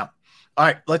 no doubt. All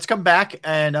right, let's come back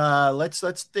and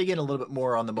let's dig in a little bit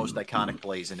more on the most iconic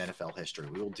plays in NFL history.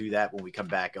 We will do that when we come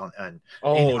back in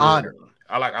honor.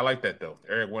 I like that though.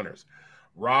 Eric Winters.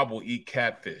 Rob will eat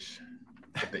catfish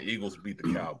if the Eagles beat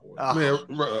the Cowboys. Man,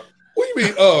 what do you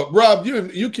mean, Rob?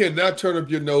 You cannot turn up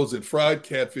your nose at fried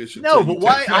catfish. No, but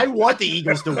why? I want the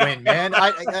Eagles to win, man.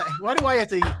 Why do I have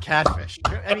to eat catfish?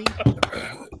 I mean,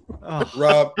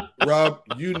 Rob,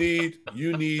 you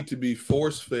need to be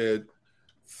force fed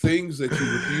things that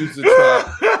you refuse to try.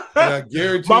 And I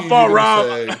guarantee My fault,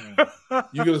 Rob.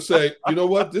 You're gonna say, you know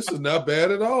what? This is not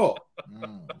bad at all.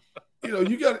 You know,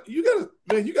 you got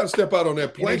to step out on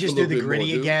that plane. Just do the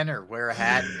gritty again, or wear a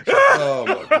hat. Oh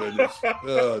my goodness!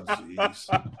 Oh jeez.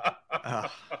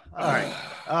 All right,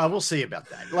 we'll see about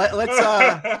that.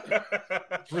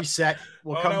 Let's reset.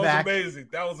 We'll come back.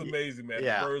 That was amazing, man.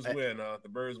 Yeah. The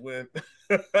Birds win.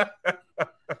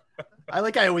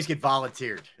 I always get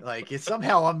volunteered. Like it's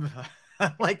somehow I'm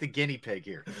like the guinea pig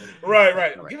here.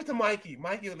 Right. Give it to Mikey.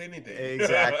 Mikey will anything.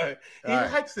 Exactly. He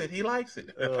likes it.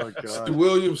 Oh God. Mr.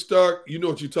 William Stark, you know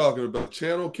what you're talking about.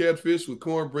 Channel catfish with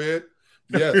cornbread.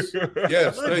 Yes.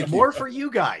 Thank you. More for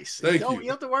you guys. You don't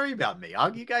have to worry about me.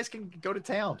 You guys can go to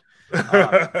town.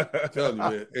 Tell you,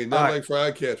 man. Ain't nothing like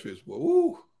fried catfish. Boy.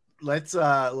 Woo. Let's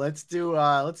do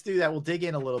that. We'll dig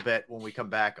in a little bit when we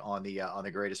come back on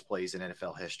the greatest plays in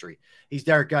NFL history. He's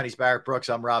Derrick Gunn. He's Barrett Brooks.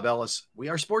 I'm Rob Ellis. We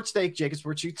are Sports Take, Jacob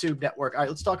Sports YouTube Network. All right,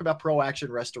 let's talk about Pro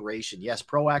Action Restoration. Yes,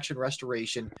 Pro Action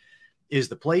Restoration is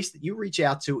the place that you reach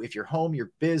out to if your home, your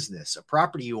business, a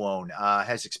property you own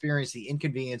has experienced the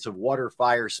inconvenience of water,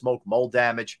 fire, smoke, mold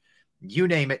damage. You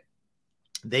name it,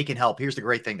 they can help. Here's the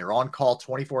great thing. They're on call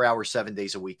 24 hours, 7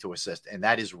 days a week to assist, and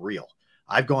that is real.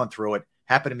 I've gone through it.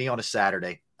 Happened to me on a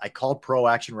Saturday. I called Pro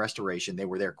Action Restoration. They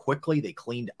were there quickly. They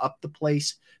cleaned up the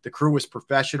place. The crew was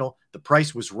professional. The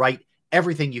price was right.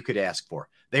 Everything you could ask for.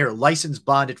 They are licensed,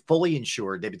 bonded, fully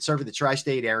insured. They've been serving the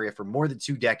tri-state area for more than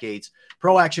 2 decades.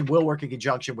 Pro Action will work in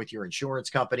conjunction with your insurance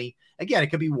company. Again, it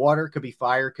could be water, it could be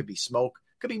fire, it could be smoke,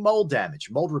 it could be mold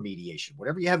damage, mold remediation,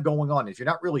 whatever you have going on. If you're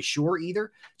not really sure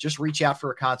either, just reach out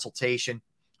for a consultation.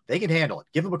 They can handle it.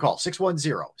 Give them a call,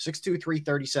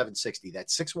 610-623-3760.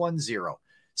 That's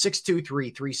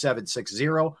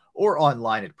 610-623-3760, or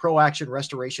online at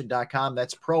proactionrestoration.com.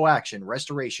 That's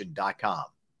proactionrestoration.com.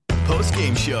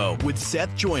 Post-game show with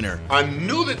Seth Joyner. I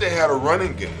knew that they had a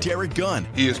running game. Derrick Gunn.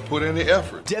 He has put in the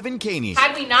effort. Devin Caney.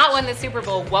 Had we not won the Super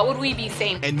Bowl, what would we be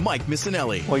saying? And Mike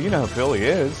Missanelli. Well, you know who Philly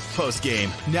is.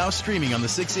 Post-game, now streaming on the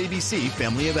 6ABC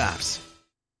family of apps.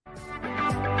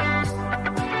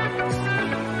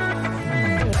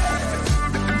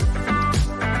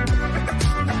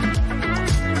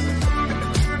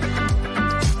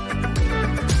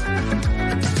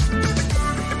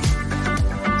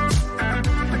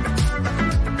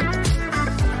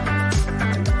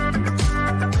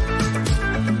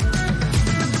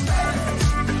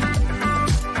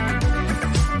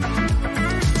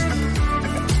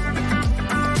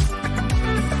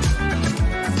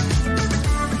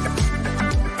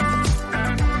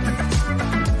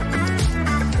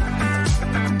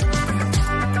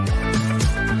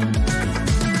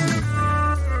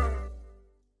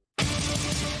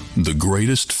 The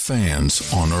greatest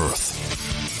fans on earth.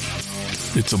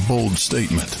 It's a bold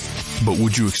statement, but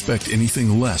would you expect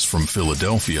anything less from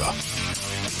Philadelphia?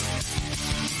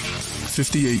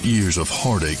 58 years of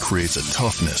heartache creates a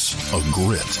toughness, a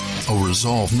grit, a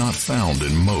resolve not found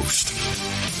in most.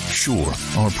 Sure,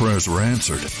 our prayers were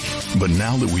answered, but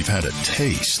now that we've had a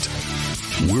taste,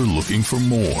 we're looking for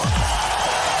more.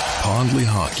 Pondley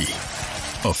Hockey,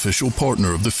 official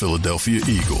partner of the Philadelphia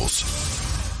Eagles.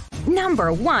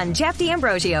 Number 1, Jeff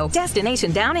D'Ambrosio.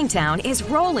 Destination Downingtown is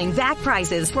rolling back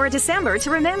prices for a December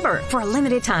to remember. For a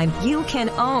limited time, you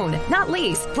can own, not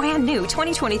lease, brand new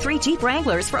 2023 Jeep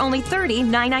Wranglers for only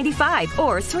 $30,995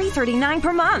 or $339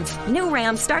 per month. New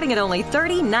Ram starting at only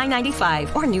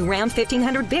 $30,995 or new Ram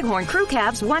 1500 Bighorn Crew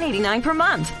Cabs $189 per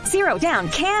month. Zero down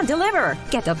can deliver.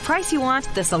 Get the price you want,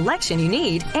 the selection you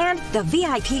need, and the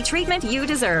VIP treatment you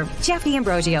deserve. Jeff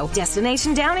D'Ambrosio,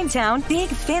 Destination Downingtown, Big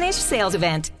Finish Sales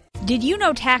Event. Did you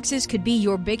know taxes could be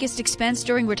your biggest expense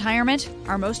during retirement?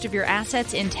 Are most of your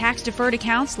assets in tax-deferred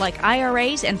accounts like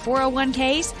IRAs and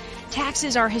 401ks?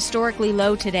 Taxes are historically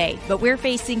low today, but we're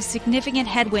facing significant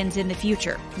headwinds in the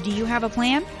future. Do you have a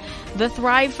plan? The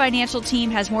Thrive Financial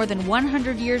team has more than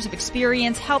 100 years of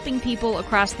experience helping people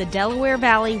across the Delaware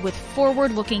Valley with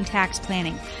forward-looking tax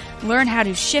planning. Learn how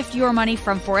to shift your money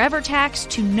from forever tax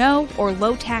to no or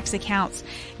low tax accounts.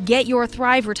 Get your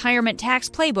Thrive Retirement Tax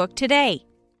Playbook today.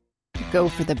 Go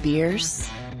for the beers.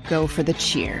 Go for the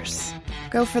cheers.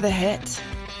 Go for the hit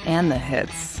and the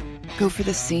hits. Go for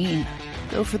the scene.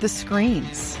 Go for the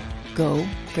screens. Go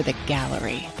for the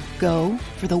gallery. Go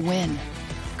for the win.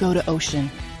 Go to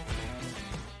Ocean.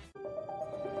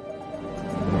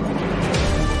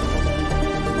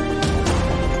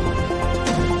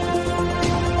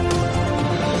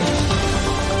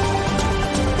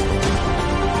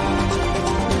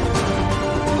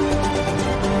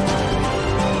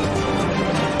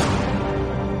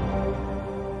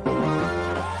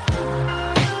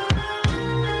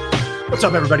 What's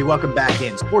up, everybody? Welcome back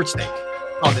in Sports Take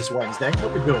on this Wednesday.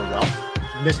 Hope you're doing well.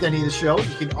 If you missed any of the show,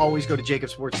 you can always go to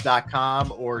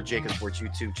jacobsports.com or Jacob Sports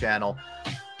YouTube channel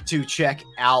to check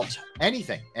out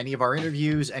anything, any of our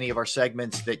interviews, any of our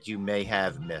segments that you may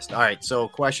have missed. All right, so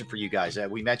question for you guys.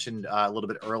 We mentioned a little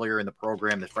bit earlier in the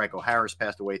program that Franco Harris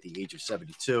passed away at the age of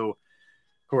 72. Of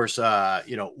course,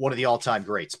 one of the all-time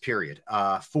greats, period.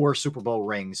 4 Super Bowl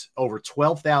rings, over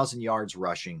 12,000 yards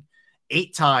rushing,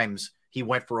 8 times he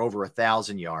went for over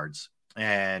 1,000 yards,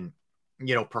 and,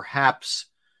 perhaps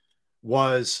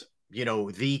was,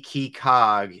 the key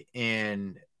cog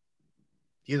in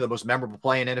the most memorable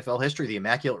play in NFL history, the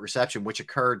Immaculate Reception, which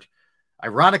occurred,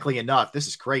 ironically enough, this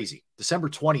is crazy, December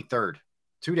 23rd,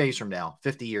 2 days from now,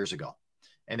 50 years ago.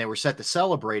 And they were set to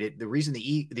celebrate it. The reason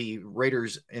the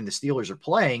Raiders and the Steelers are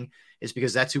playing is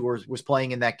because that's who was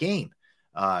playing in that game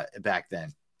back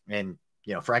then. And,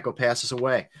 Franco passes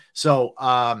away. So,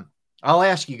 I'll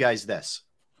ask you guys this.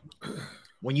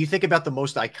 When you think about the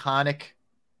most iconic,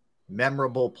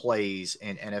 memorable plays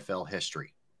in NFL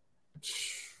history,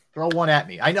 throw one at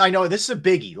me. I know this is a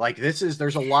biggie.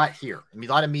 There's a lot here. A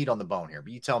lot of meat on the bone here,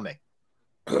 but you tell me.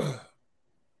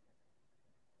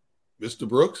 Mr.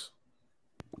 Brooks?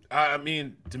 I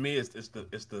mean, to me, it's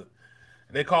the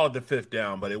they call it the 5th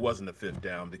down, but it wasn't the 5th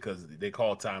down because they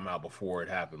called timeout before it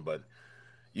happened. But,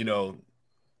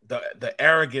 the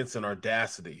arrogance and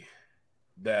audacity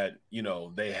that,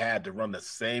 they had to run the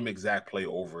same exact play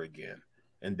over again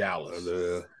in Dallas.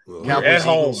 Cowboys at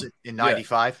home in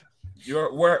 95. Yeah.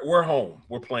 We're home.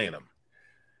 We're playing them.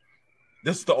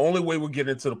 This is the only way we'll get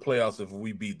into the playoffs if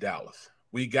we beat Dallas.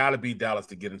 We got to beat Dallas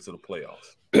to get into the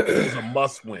playoffs. It's a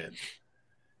must win.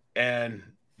 And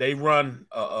they run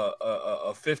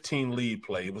a 15 lead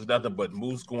play. It was nothing but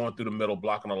Moose going through the middle,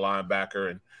 blocking a linebacker,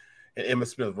 and Emmitt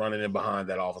Smith running in behind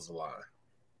that offensive line.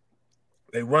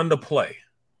 They run the play.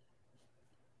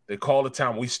 They called the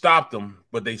time. We stopped them,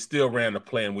 but they still ran the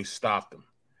play, and we stopped them.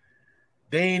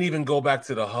 They ain't even go back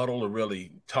to the huddle to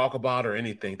really talk about or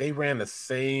anything. They ran the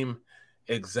same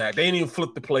exact. They didn't even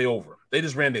flip the play over. They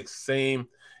just ran the same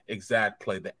exact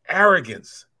play. The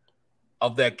arrogance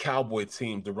of that Cowboy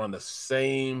team to run the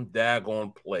same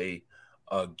daggone play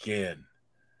again.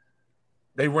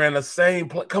 They ran the same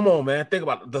play. Come on, man. Think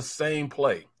about it. The same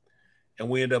play. And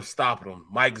we end up stopping them.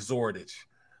 Mike Zordich,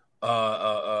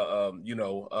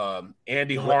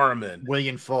 Andy Harmon.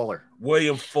 William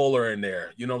Fuller in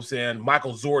there. You know what I'm saying?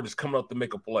 Michael Zordich coming up to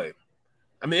make a play.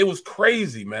 I mean, it was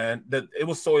crazy, man. That it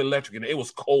was so electric, and it was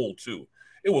cold, too.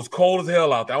 It was cold as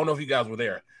hell out there. I don't know if you guys were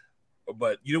there,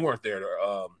 but you weren't there.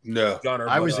 No. Gunner,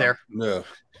 I was there. No.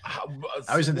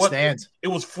 I was in the stands. It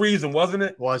was freezing, wasn't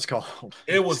it? It was cold.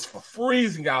 It was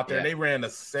freezing out there. Yeah. They ran the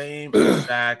same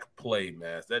exact play,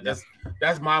 man.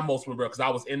 That's my most memorable because I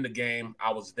was in the game.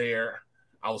 I was there.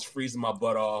 I was freezing my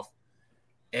butt off.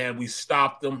 And we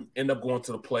stopped them, end up going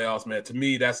to the playoffs, man. To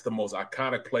me, that's the most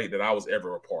iconic play that I was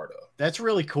ever a part of. That's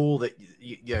really cool that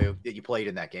you played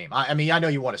in that game. I mean, I know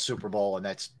you won a Super Bowl, and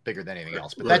that's bigger than anything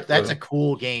else. But that's a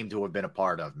cool game to have been a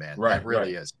part of, man. Right, that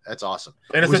really is. That's awesome.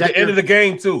 And it's at the end of the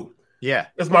game, too. Yeah.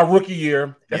 It's my rookie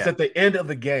year. It's at the end of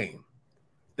the game.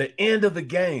 The end of the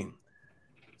game.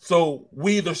 So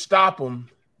we either stop them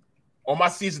or my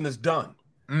season is done.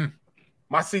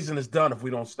 My season is done if we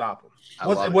don't stop them.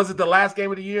 Was it the last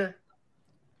game of the year?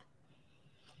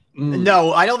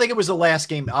 No, I don't think it was the last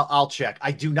game. I'll check.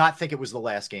 I do not think it was the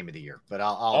last game of the year. But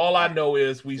all I know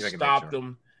is we stopped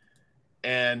them,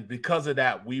 and because of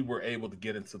that, we were able to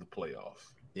get into the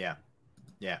playoffs. Yeah.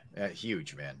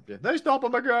 Huge, man. They stop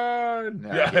them again.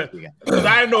 I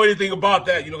didn't know anything about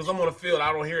that, because I'm on the field.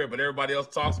 I don't hear it, but everybody else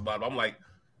talks about it. I'm like,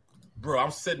 bro,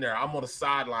 I'm sitting there. I'm on the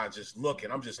sideline just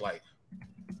looking. I'm just like,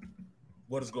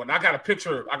 what is going on? I got a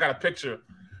picture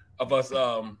of us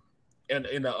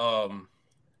in the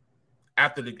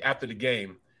after the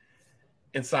game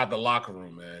inside the locker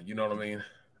room, man. You know what I mean?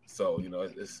 So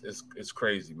it's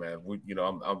crazy, man.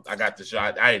 I got the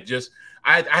shot. I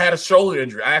had a shoulder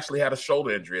injury. I actually had a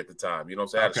shoulder injury at the time. You know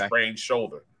what I'm saying? I had a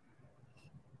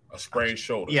sprained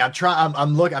shoulder. Yeah, I'm trying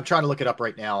to look it up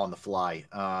right now on the fly.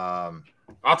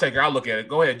 I'll take it. I'll look at it.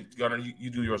 Go ahead, Gunner. You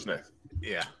do yours next.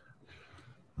 Yeah.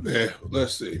 Man,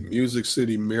 let's see. Music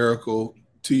City Miracle.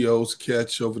 T.O.'s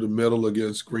catch over the middle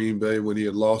against Green Bay when he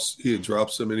had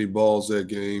dropped so many balls that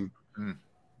game.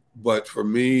 But for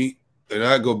me, and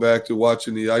I go back to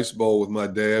watching the Ice Bowl with my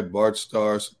dad, Bart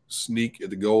Starr's sneak at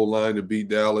the goal line to beat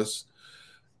Dallas.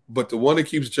 But the one that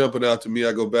keeps jumping out to me,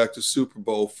 I go back to Super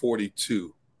Bowl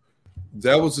 42.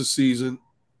 That was the season,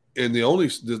 and the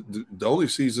only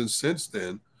season since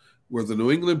then where the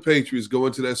New England Patriots go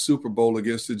into that Super Bowl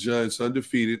against the Giants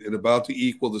undefeated and about to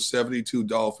equal the 72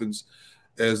 Dolphins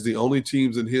as the only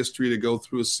teams in history to go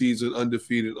through a season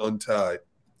undefeated, untied.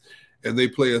 And they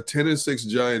play a 10-6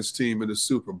 Giants team in the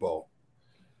Super Bowl.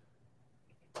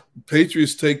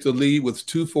 Patriots take the lead with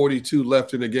 2:42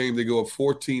 left in the game. They go up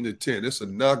 14-10. It's a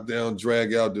knockdown,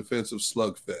 drag-out defensive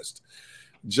slugfest.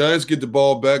 Giants get the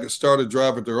ball back and start a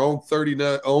drive at their own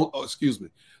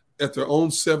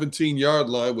 17-yard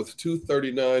line with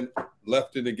 2:39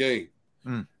 left in the game.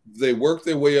 They work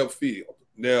their way upfield.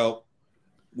 Now,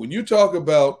 when you talk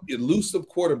about elusive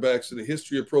quarterbacks in the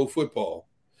history of pro football,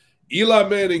 Eli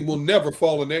Manning will never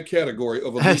fall in that category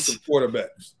of elusive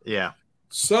quarterbacks. Yeah.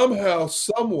 Somehow,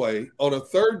 some way, on a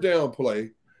third down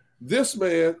play, this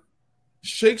man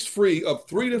shakes free of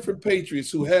 3 different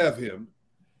Patriots who have him.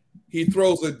 He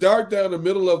throws a dart down the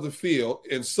middle of the field,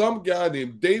 and some guy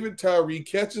named David Tyree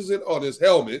catches it on his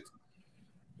helmet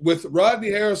with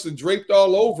Rodney Harrison draped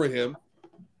all over him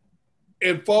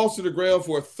and falls to the ground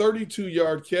for a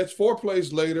 32-yard catch. 4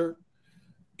 plays later,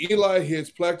 Eli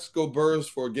hits Plaxico Burress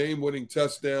for a game-winning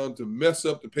touchdown to mess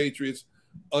up the Patriots'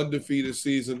 undefeated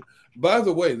season. By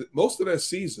the way, most of that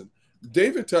season,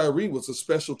 David Tyree was a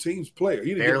special teams player. He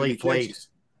didn't barely played. Catches.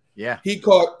 Yeah. He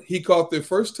caught their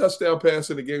first touchdown pass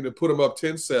in the game to put them up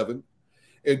 10-7.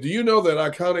 And do you know that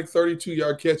iconic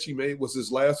 32-yard catch he made was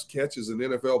his last catch as an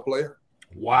NFL player?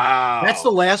 Wow. That's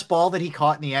the last ball that he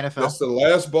caught in the NFL? That's the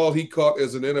last ball he caught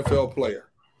as an NFL player.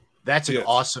 That's an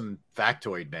awesome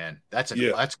factoid, man. That's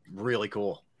really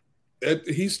cool.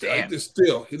 It's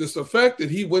the fact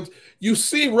that he went. You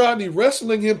see Rodney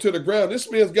wrestling him to the ground. This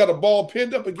man's got a ball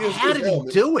pinned up against his helmet. How did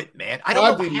he do it, man? I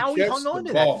don't know how he hung on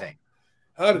to that thing.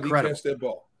 How did he catch that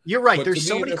ball? You're right. There's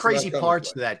so many crazy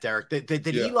parts to that, Derrick, that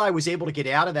Eli was able to get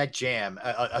out of that jam.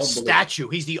 A statue.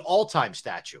 He's the all-time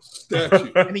statue.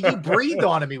 I mean, you breathed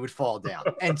on him, he would fall down.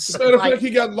 And as a matter of fact, he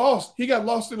got lost. He got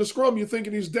lost in the scrum. You're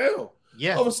thinking he's down.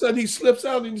 Yeah. All of a sudden, he slips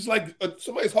out, and he's like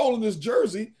somebody's holding his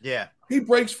jersey. Yeah. He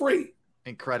breaks free.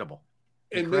 Incredible.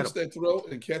 And makes that throw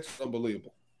and catch.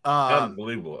 Unbelievable.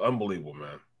 Unbelievable,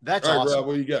 man. That's all right, awesome. Rob,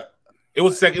 what you got? It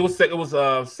was second to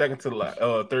last,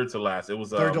 third to last. It was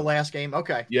third to last game.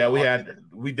 Okay. Yeah,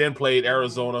 we then played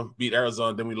Arizona, beat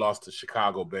Arizona, then we lost to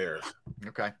Chicago Bears.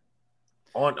 Okay.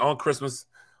 On Christmas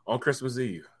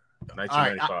Eve,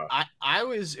 1995. Right,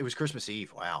 it was Christmas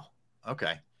Eve. Wow.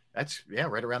 Okay. That's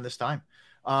right around this time.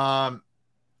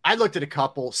 I looked at a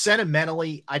couple.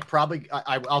 Sentimentally,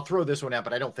 I'll throw this one out,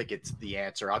 but I don't think it's the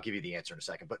answer. I'll give you the answer in a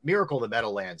second. But Miracle of the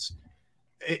Meadowlands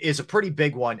is a pretty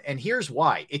big one. And here's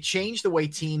why. It changed the way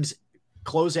teams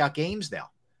close out games now.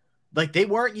 Like, they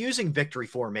weren't using victory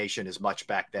formation as much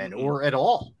back then or at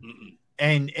all.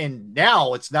 And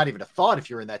now it's not even a thought if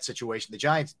you're in that situation. The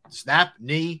Giants snap,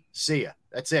 knee, see ya.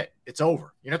 That's it. It's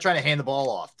over. You're not trying to hand the ball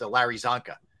off to Larry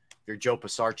Zonka. You're Joe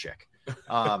Pisarcik.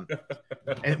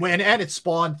 And it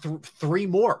spawned 3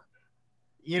 more.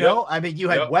 You know, I mean, you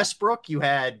had Westbrook, you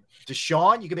had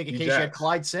Deshaun, you can make a case you had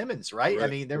Clyde Simmons, right? I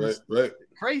mean, there was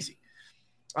crazy.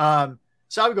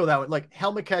 So I would go that way. Like,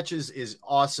 helmet catches is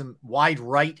awesome. Wide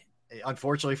right,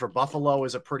 unfortunately for Buffalo,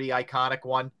 is a pretty iconic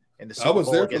one in the Super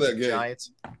Bowl against the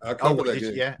Giants. I covered that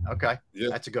game. Yeah, okay. Yeah.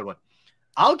 That's a good one.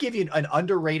 I'll give you an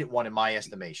underrated one in my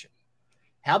estimation.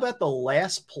 How about the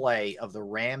last play of the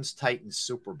Rams-Titans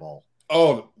Super Bowl?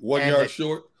 Oh, 1 yard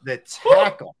short. The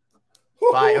tackle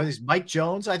by Mike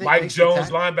Jones, I think. Mike Jones,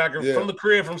 linebacker from the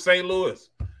crib from St. Louis.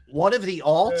 One of the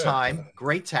all-time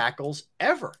great tackles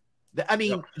ever. I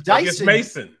mean, Dyson.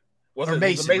 Mason. Was it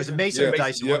Mason or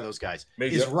Dyson, one of those guys,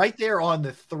 is right there on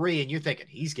the 3, and you're thinking,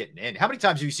 he's getting in. How many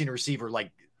times have you seen a receiver, like,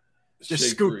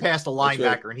 just scoot past a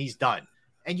linebacker and he's done?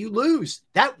 And you lose.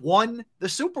 That won the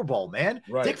Super Bowl, man.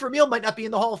 Right. Dick Vermeil might not be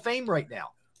in the Hall of Fame right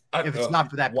now if it's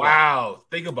not for that play. Wow.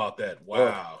 Think about that.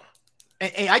 Wow.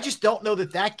 And I just don't know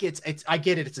that gets – I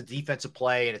get it. It's a defensive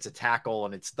play and it's a tackle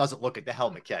and it doesn't look at the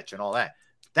helmet catch and all that.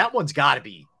 That one's got to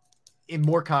be in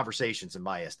more conversations in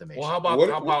my estimation. Well, how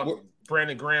about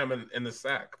Brandon Graham in the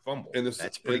sack fumble?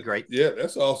 That's pretty great. Yeah,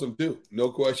 that's awesome too. No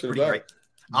question about it.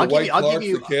 I'll give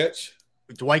you the catch.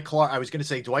 Dwight Clark. I was going to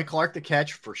say Dwight Clark the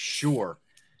catch for sure.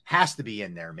 Has to be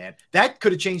in there, man. That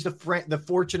could have changed the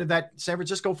fortune of that San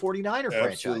Francisco 49er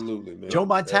franchise. Absolutely, man. Joe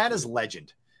Montana's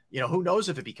legend. Who knows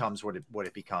if it becomes what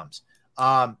it becomes.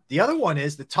 The other one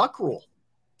is the Tuck rule.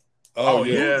 Oh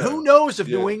yeah. Who knows if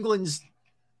New England's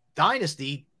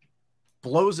dynasty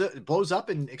blows up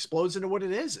and explodes into what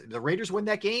it is? The Raiders win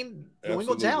that game. New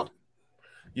England's out.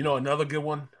 Another good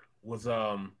one was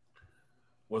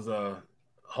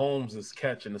Holmes'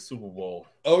 catch in the Super Bowl.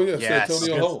 Oh yes,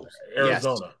 Antonio Holmes,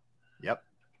 Arizona. Yes. Yep.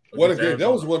 What a game! That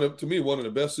was one of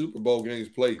the best Super Bowl games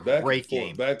played. Back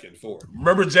and forth.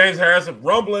 Remember James Harrison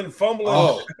rumbling, fumbling?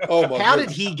 Oh my! How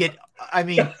did he get? I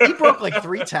mean, he broke like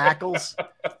 3 tackles.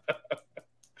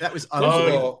 That was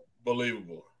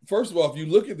unbelievable. First of all, if you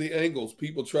look at the angles,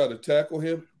 people try to tackle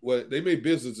him. Well, they made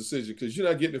business decision because you're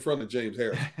not getting in front of James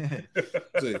Harrison.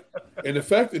 See, and the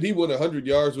fact that he went 100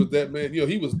 yards with that man,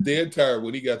 he was dead tired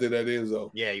when he got to that end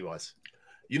zone. Yeah, he was.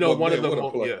 It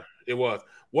was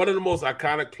one of the most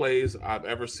iconic plays I've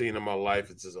ever seen in my life.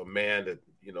 It's just a man that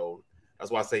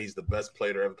that's why I say he's the best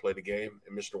player to ever play the game.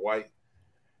 And Mr. White,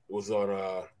 it was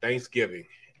on Thanksgiving,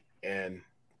 and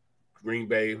Green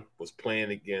Bay was playing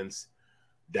against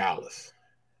Dallas.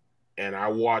 And I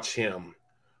watched him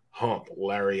hump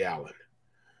Larry Allen.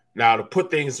 Now, to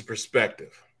put things in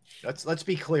perspective. Let's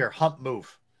be clear. Hump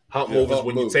move. Hump move is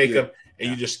when you take him and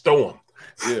you just throw him.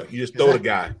 Yeah. You just throw the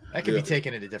guy. That can be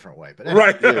taken in a different way. But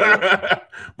right.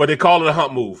 But they call it a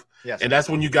hump move. Yes. And that's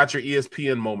when you got your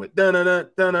ESPN moment. You're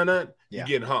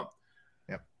getting humped.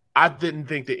 Yep. I didn't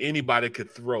think that anybody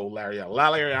could throw Larry Allen.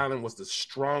 Larry Allen was the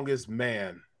strongest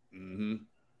man in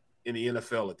the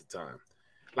NFL at the time.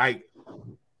 Like,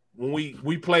 when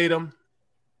we played him,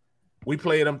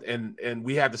 and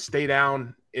we had to stay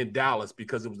down in Dallas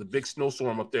because it was a big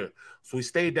snowstorm up there. So we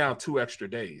stayed down 2 extra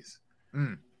days.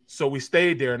 So we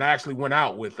stayed there, and I actually went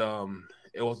out with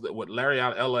it was with Larry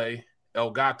Allen, L.A., El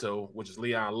Gato, which is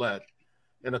Leon Lett,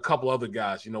 and a couple other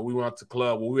guys. We went to the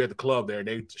club. Well, we were at the club there, and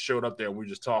they showed up there, and we were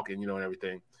just talking, and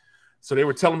everything. So they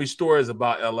were telling me stories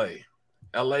about L.A.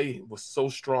 L.A. was so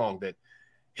strong that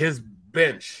his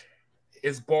bench,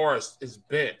 his bar is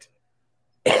bent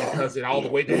because all the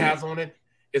weight it has on it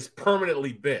is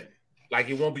permanently bent. Like,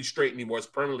 it won't be straight anymore. It's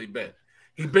permanently bent.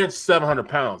 He benched 700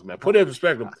 pounds, man. Put it in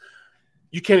perspective.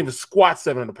 You can't even squat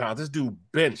 700 pounds. This dude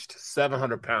benched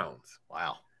 700 pounds.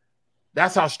 Wow.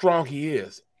 That's how strong he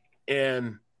is.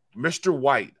 And Mr.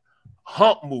 White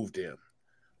hump moved him,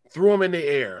 threw him in the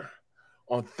air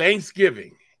on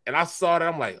Thanksgiving. And I saw that.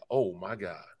 I'm like, oh, my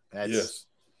God. Yes.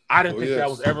 I didn't think that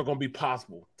was ever going to be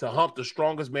possible, to hump the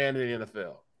strongest man in the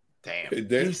NFL. Damn. Hey, he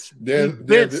benched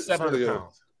 700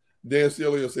 pounds. Dan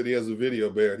Stilio said he has a video,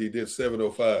 Barrett. He did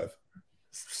 705.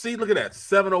 See, look at that.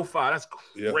 705. That's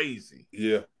crazy.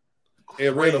 Yeah.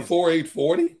 And ran a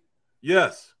 4.840?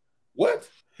 Yes. What?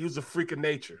 He was a freak of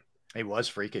nature. He was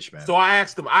freakish, man. So I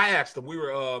asked him. I asked him.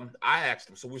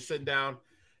 So we're sitting down.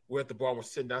 We're at the bar. We're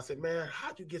sitting down. I said, man,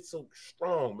 how'd you get so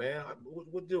strong, man?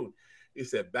 What dude? He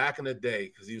said, back in the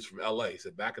day, because he was from L.A., he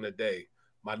said, back in the day,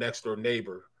 my next door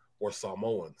neighbor were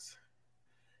Samoans.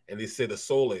 And he said the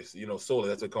Soles, Soles,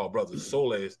 that's what they call brothers.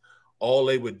 Soles, all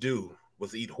they would do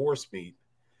was eat horse meat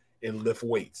and lift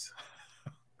weights.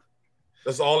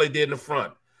 That's all they did in the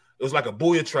front. It was like a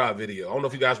Booyah Tribe video. I don't know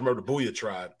if you guys remember the Booyah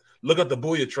Tribe. Look up the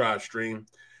Booyah Tribe stream.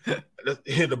 The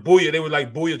Booyah, they were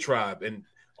like Booyah Tribe. And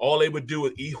all they would do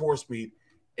was eat horse meat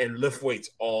and lift weights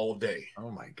all day.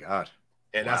 Oh, my God.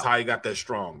 And that's how he got that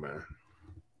strong, man.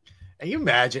 And you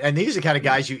imagine, and these are the kind of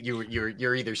guys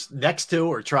you're either next to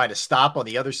or trying to stop on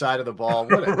the other side of the ball.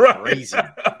 What a crazy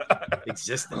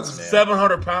existence, man.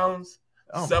 700 pounds,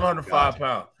 oh 705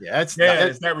 pounds. Yeah, it's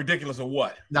not ridiculous or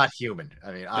what? Not human.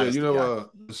 I mean, honestly, the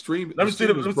stream. Let me see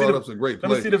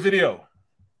the video.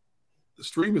 The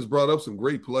stream has brought up some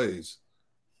great plays.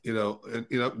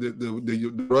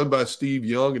 The run by Steve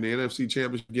Young in the NFC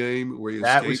Championship game where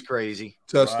that was crazy.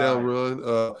 Touchdown run.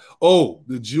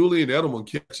 The Julian Edelman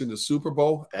catch in the Super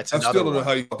Bowl. I still don't know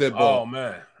how you got that ball. Oh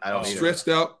man, I don't stretched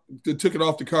out. They took it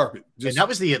off the carpet. And that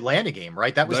was the Atlanta game,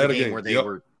 right? That was the game where they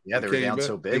were. Yeah, they were down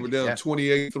so big. They were down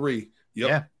 28-3. Yep.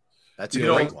 Yeah, that's a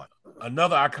great one.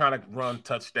 Another iconic run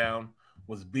touchdown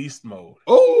was beast mode.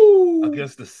 Oh,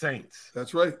 against the Saints.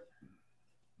 That's right.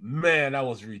 Man, that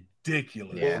was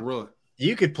ridiculous. Yeah.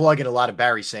 You could plug in a lot of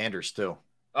Barry Sanders too.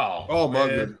 Oh my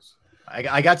goodness.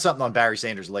 I got something on Barry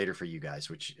Sanders later for you guys,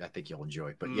 which I think you'll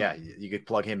enjoy. But yeah, you could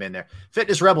plug him in there.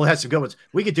 Fitness Rebel has some good ones.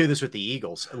 We could do this with the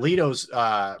Eagles. Alito's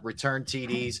return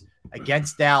TDs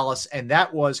against Dallas, and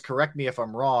that was, correct me if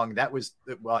I'm wrong, that was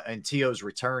in T.O.'s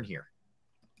return here.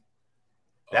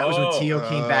 That was when T.O.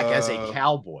 came back as a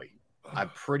Cowboy. I'm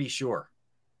pretty sure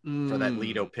for that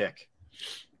Lito pick.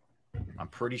 I'm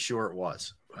pretty sure it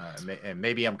was. And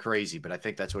maybe I'm crazy, but I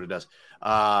think that's what it does.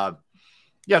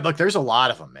 Yeah, look, there's a lot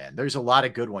of them, man. There's a lot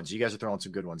of good ones. You guys are throwing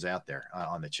some good ones out there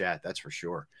on the chat. That's for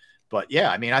sure. But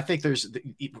yeah, I mean, I think there's,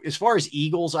 as far as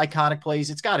Eagles iconic plays,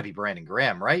 it's got to be Brandon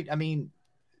Graham, right? I mean,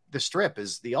 the strip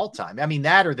is the all time. I mean,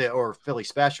 that or Philly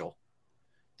special,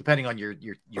 depending on your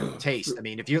taste. I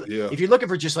mean, if you're looking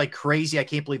for just like crazy, I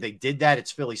can't believe they did that,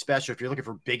 it's Philly special. If you're looking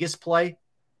for biggest play,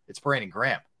 it's Brandon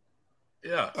Graham.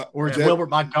 Yeah. Or it's Wilbert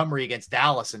Montgomery against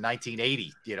Dallas in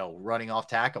 1980, running off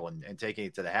tackle and taking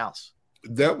it to the house.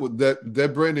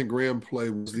 That Brandon Graham play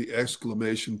was the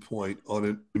exclamation point on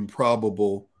an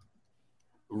improbable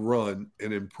run,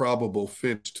 an improbable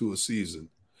finish to a season.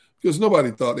 Because nobody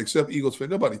thought, except Eagles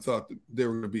fans, nobody thought that they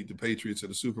were going to beat the Patriots in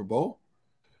the Super Bowl.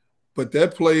 But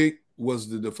that play was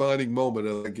the defining moment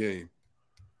of that game.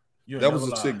 That was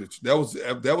the signature.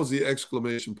 That was the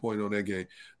exclamation point on that game,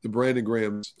 the Brandon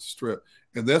Graham strip.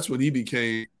 And that's when he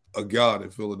became a god in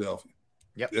Philadelphia.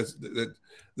 Yep.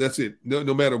 That's it.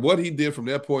 No matter what he did from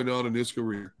that point on in his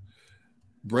career,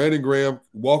 Brandon Graham,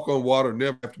 walk on water,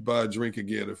 never have to buy a drink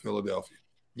again in Philadelphia.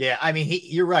 Yeah, I mean,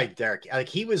 you're right, Derrick. Like,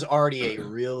 he was already a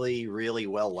really, really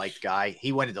well-liked guy.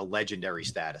 He went into legendary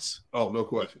status. Oh, no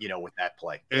question. With that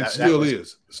play. And still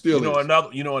is.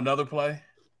 Another play?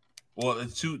 Well,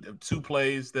 it's two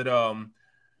plays that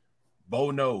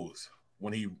Bo knows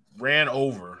when he ran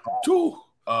over.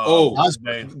 Brian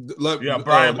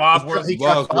Bosworth. He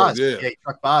trucked Boz. Yeah, he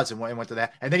trucked Boz and went to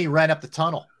that. And then he ran up the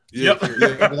tunnel. Yep.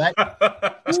 Remember that?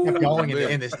 Just kept going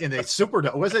in the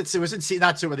Superdome. Was it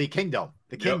not Super, the Kingdome?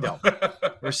 The Kingdome,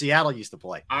 where Seattle used to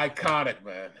play. Iconic,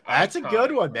 man. That's a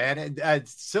good one, man. And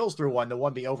Sills threw one. The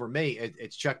one be over me.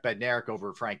 It's Chuck Bednarik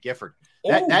over Frank Gifford.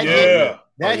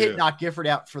 That hit knocked Gifford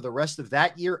out for the rest of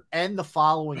that year and the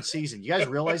following season. You guys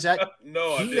realize that?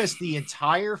 No, he missed the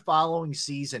entire following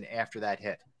season after that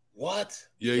hit. What?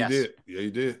 Yeah, he did. Yeah,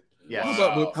 he did. Yeah.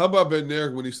 How about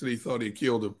Bednarik when he said he thought he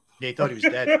killed him? Yeah, he thought he was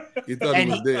dead. He thought he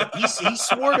was dead. He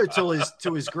swore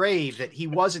to his grave that he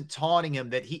wasn't taunting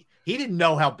him, that he didn't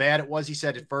know how bad it was. He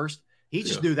said at first, he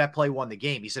just knew that play won the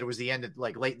game. He said it was the end of,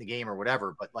 like, late in the game or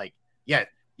whatever. But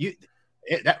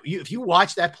if you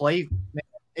watch that play, man,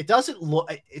 it doesn't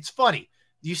look. It's funny.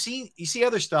 You see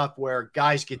other stuff where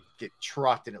guys get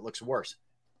trucked and it looks worse.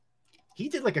 He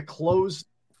did like a closed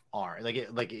arm, he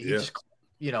just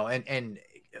and.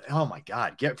 Oh my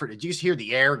God, Gifford! Did you just hear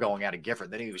the air going out of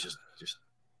Gifford? Then he was just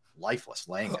lifeless,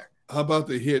 laying there. How about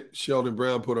the hit Sheldon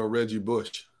Brown put on Reggie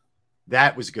Bush?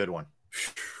 That was a good one.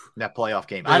 That playoff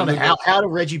game. I don't know how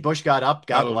Reggie Bush got up.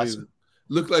 God bless him.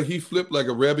 Looked like he flipped like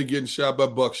a rabbit getting shot by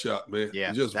buckshot, man.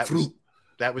 Yeah,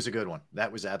 that was a good one.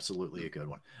 That was absolutely a good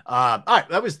one. All right,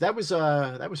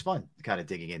 that was fun, kind of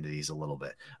digging into these a little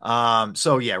bit.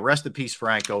 So yeah, rest in peace,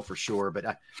 Franco, for sure.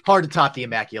 But hard to top the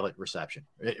immaculate reception.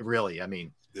 Really, I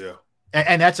mean. Yeah.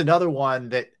 And that's another one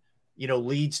that,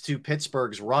 leads to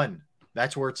Pittsburgh's run.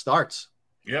 That's where it starts.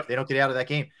 Yep. They don't get out of that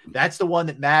game. That's the one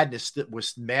that Madden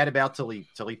was mad about till he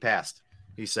passed.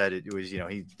 He said it was, he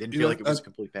didn't feel like it was a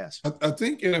complete pass. I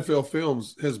think NFL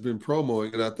Films has been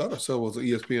promoting, and I thought I saw it was on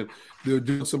ESPN. They were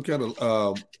doing some kind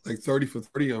of like 30 for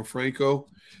 30 on Franco.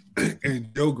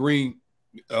 And Joe Green,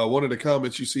 one of the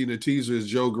comments you see in the teaser is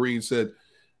Joe Green said,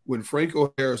 when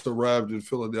Franco Harris arrived in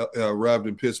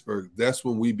Pittsburgh, that's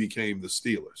when we became the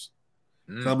Steelers.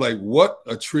 And I'm like, what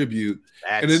a tribute!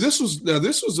 And then this was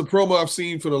a promo I've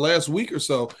seen for the last week or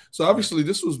so. So obviously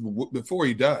this was before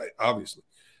he died. Obviously,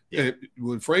 and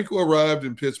when Franco arrived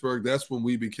in Pittsburgh, that's when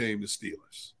we became the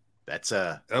Steelers. That's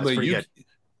pretty good.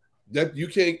 That you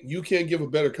can't give a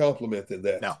better compliment than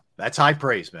that. No, that's high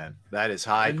praise, man. That is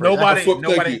high praise. Nobody.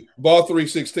 Thank you. Ball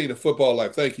 316 of Football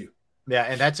Life. Thank you. Yeah,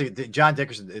 and that's John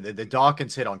Dickerson. The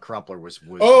Dawkins hit on Crumpler was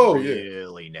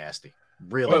really nasty.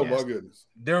 Really nasty. My goodness.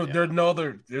 There's no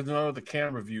other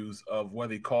camera views of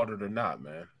whether he caught it or not,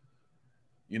 man.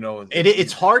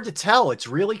 It's hard to tell. It's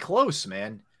really close,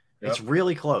 man. Yep. It's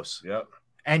really close. Yep.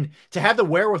 And to have the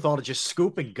wherewithal to just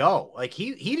scoop and go, like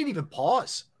he didn't even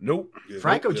pause. Nope.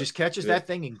 Franco just catches that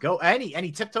thing and go, and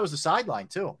he tiptoes the sideline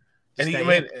too.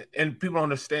 And people don't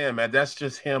understand, man. That's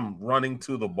just him running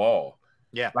to the ball.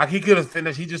 Yeah, like he could have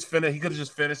finished. He could have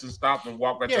just finished and stopped and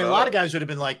walked back. Yeah, a lot of guys would have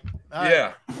been like,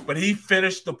 yeah, but he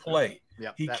finished the play.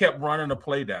 He kept running the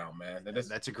play down, man.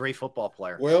 That's a great football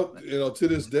player. Well, to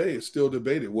this day, it's still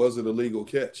debated. Was it a legal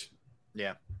catch?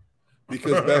 Yeah.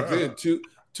 Because back then,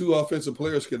 two offensive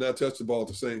players could not touch the ball at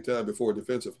the same time before a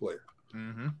defensive player.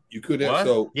 Mm-hmm. You couldn't have.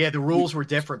 So the rules were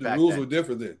different back then. The rules were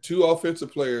different then. Two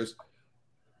offensive players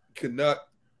could not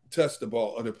touch the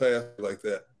ball on a pass like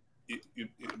that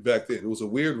back then. It was a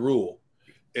weird rule.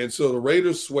 And so the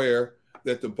Raiders swear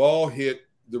that the ball hit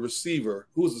the receiver.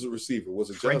 Who was the receiver? Was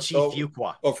it Frenchie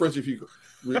Fuqua? Oh, Frenchie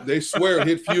Fuqua. They swear it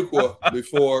hit Fuqua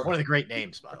before. One of the great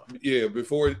names, by the way. Yeah,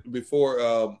 before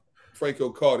Franco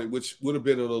caught it, which would have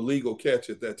been an illegal catch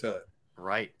at that time.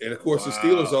 Right. And, of course, the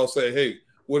Steelers all say, hey,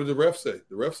 what did the ref say?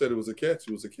 The ref said it was a catch.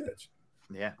 It was a catch.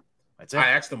 Yeah. That's it. I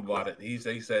asked him about it. He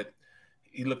said,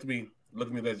 he looked at me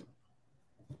like,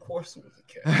 of course it was a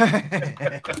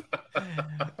catch.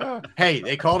 Hey,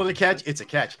 they called it a catch. It's a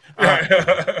catch.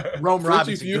 Rome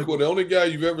Robinson. Fuqua, the only guy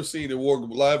you've ever seen that wore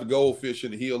live goldfish in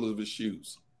the heel of his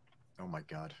shoes. Oh, my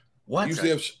God. What?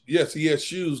 Yes, he had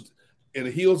shoes. In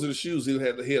the heels of the shoes, he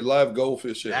had live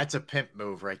goldfish in. That's a pimp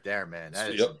move right there, man.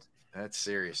 That's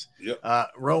serious. Yep.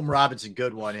 Rome Robinson,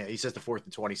 good one. He says the 4th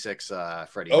and 26,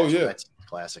 Freddie. Oh, yeah. That's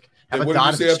classic. How about what did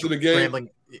you say after the game?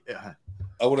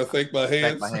 I want to thank my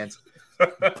hands.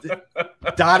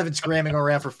 Donovan scrambling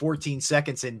around for 14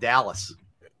 seconds in Dallas.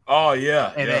 Oh,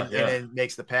 yeah. And then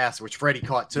makes the pass, which Freddie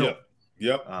caught, too.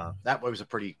 Yep. That was a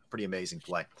pretty amazing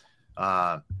play.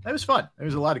 That was fun. There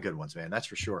was a lot of good ones, man. That's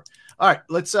for sure. All right,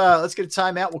 let's get a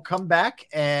timeout. We'll come back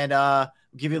and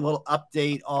give you a little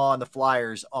update on the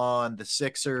Flyers, on the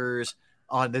Sixers,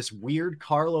 on this weird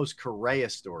Carlos Correa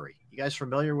story. You guys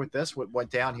familiar with this? What went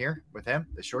down here with him,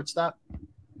 the shortstop?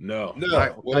 No. All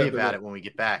right, we'll tell you about it when we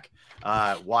get back.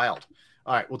 Wild.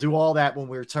 All right, we'll do all that when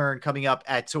we return. Coming up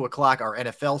at 2:00, our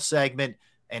NFL segment,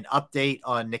 an update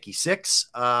on Nikki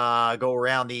Sixx, go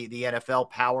around the NFL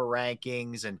power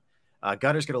rankings, and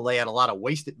Gunner's going to lay out a lot of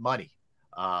wasted money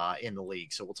in the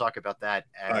league. So we'll talk about that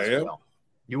as well.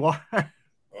 You are?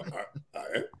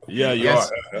 Yeah, you are.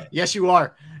 Yes, you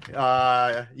are.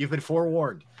 You've been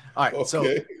forewarned. All right,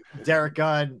 So Derrick,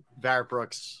 Gunn, Barrett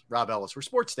Brooks, Rob Ellis. We're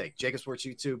Sports Take, Jacob Sports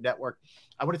YouTube Network.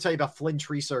 I want to tell you about Flynn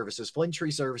Tree Services. Flynn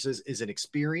Tree Services is an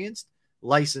experienced,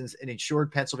 licensed, and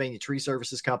insured Pennsylvania tree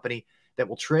services company that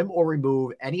will trim or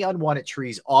remove any unwanted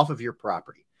trees off of your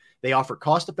property. They offer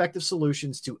cost-effective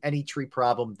solutions to any tree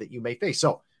problem that you may face.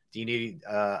 So, do you need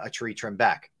a tree trimmed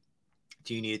back?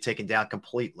 Do you need it taken down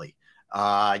completely?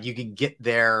 You can get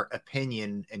their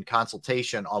opinion and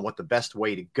consultation on what the best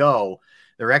way to go.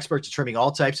 They're experts at trimming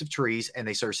all types of trees, and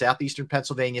they serve southeastern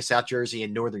Pennsylvania, South Jersey,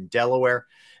 and northern Delaware.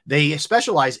 They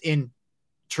specialize in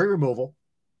tree removal,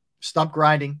 stump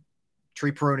grinding,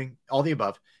 tree pruning, all the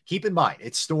above. Keep in mind,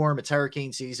 it's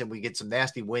hurricane season. We get some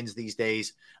nasty winds these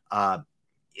days.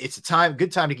 It's a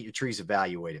good time to get your trees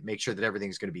evaluated. Make sure that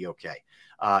everything's going to be okay.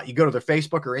 You go to their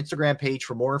Facebook or Instagram page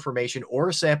for more information or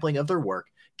a sampling of their work.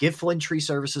 Give Flynn Tree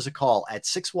Services a call at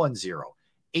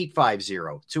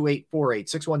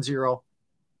 610-850-2848,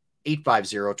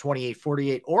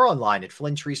 610-850-2848, or online at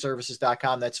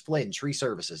flynntreeservices.com. That's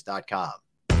flynntreeservices.com.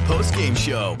 Post-game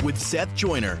show with Seth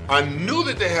Joyner. I knew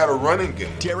that they had a running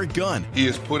game. Derrick Gunn. He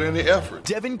has put in the effort.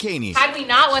 Devin Caney. Had we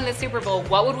not won the Super Bowl,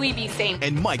 what would we be saying?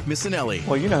 And Mike Missinelli.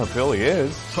 Well, you know who Philly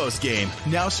is. Post-game,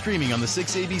 now streaming on the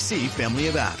 6ABC family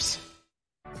of apps.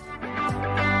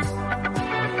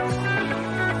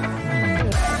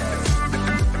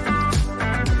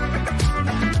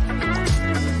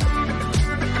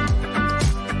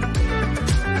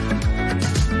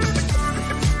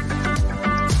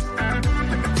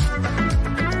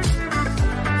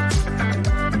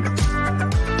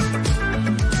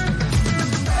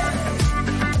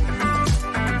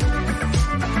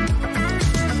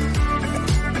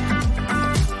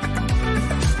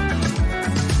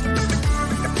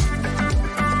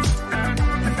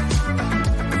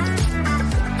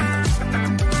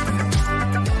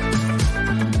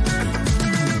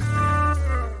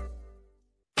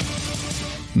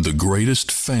 The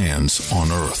greatest fans on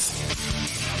earth.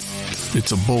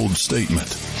 It's a bold statement,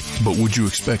 but would you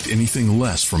expect anything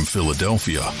less from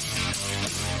Philadelphia?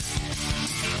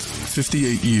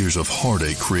 58 years of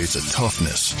heartache creates a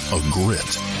toughness, a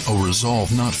grit, a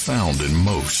resolve not found in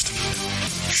most.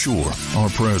 Sure, our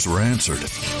prayers were answered,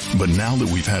 but now that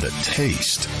we've had a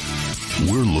taste,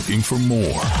 we're looking for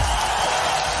more.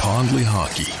 Pondley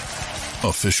Hockey,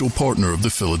 official partner of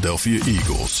the Philadelphia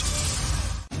Eagles.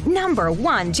 Number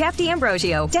 1, Jeff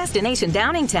D'Ambrosio. Destination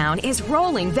Downingtown is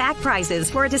rolling back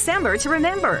prices for a December to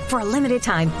remember. For a limited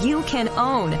time, you can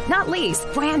own, not lease,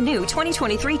 brand new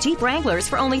 2023 Jeep Wranglers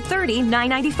for only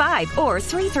 $30,995 or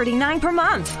 $339 per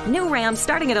month. New Rams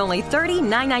starting at only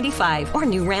 $30,995 or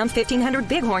new Ram 1500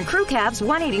 Bighorn Crew Cabs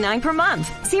 $189 per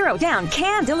month. Zero down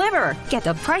can deliver. Get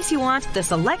the price you want, the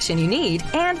selection you need,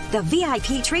 and the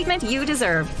VIP treatment you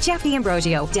deserve. Jeff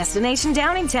D'Ambrosio, Destination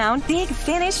Downingtown, Big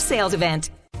Finish Sales Event.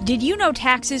 Did you know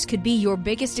taxes could be your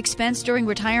biggest expense during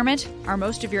retirement? Are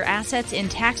most of your assets in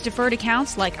tax-deferred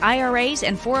accounts like IRAs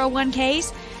and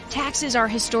 401ks? Taxes are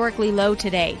historically low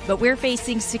today, but we're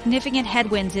facing significant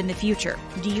headwinds in the future.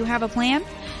 Do you have a plan?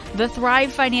 The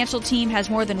Thrive Financial Team has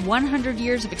more than 100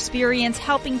 years of experience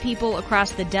helping people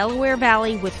across the Delaware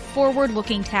Valley with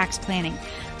forward-looking tax planning.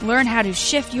 Learn how to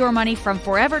shift your money from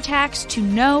forever tax to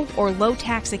no or low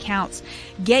tax accounts.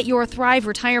 Get your Thrive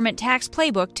Retirement Tax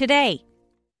Playbook today.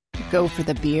 Go for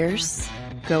the beers,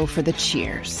 go for the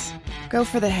cheers, go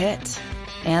for the hit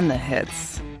and the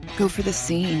hits, go for the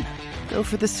scene, go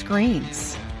for the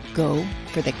screens, go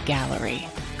for the gallery,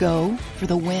 go for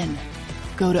the win,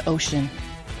 go to Ocean.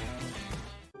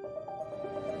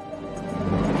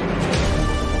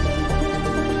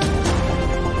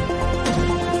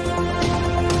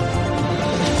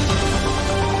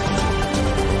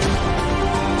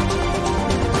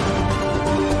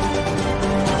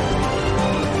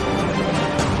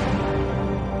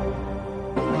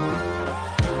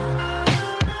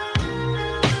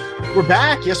 We're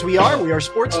back. Yes, we are. We are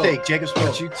Sports Take, Jacob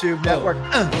Sports YouTube Network.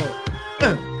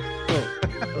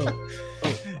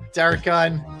 Derrick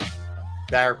Gunn,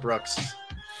 Barrett Brooks,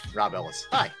 Rob Ellis.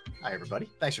 Hi, everybody.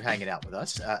 Thanks for hanging out with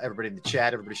us. Everybody in the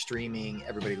chat, everybody streaming,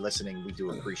 everybody listening. We do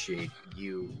appreciate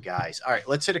you guys. All right,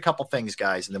 let's hit a couple things,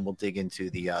 guys, and then we'll dig into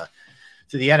the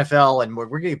NFL, and we're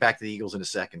going to get back to the Eagles in a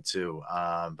second too.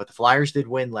 But the Flyers did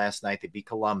win last night. They beat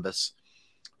Columbus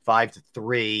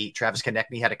 5-3. Travis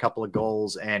Konechny had a couple of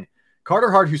goals, and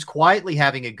Carter Hart, who's quietly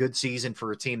having a good season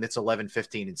for a team that's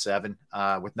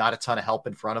 11-15-7, with not a ton of help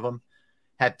in front of him,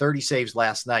 had 30 saves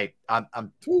last night.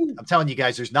 I'm telling you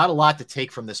guys, there's not a lot to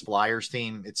take from this Flyers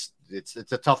team. It's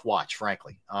a tough watch,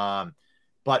 frankly.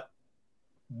 But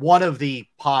one of the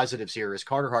positives here is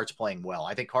Carter Hart's playing well.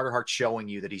 I think Carter Hart's showing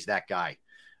you that he's that guy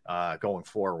going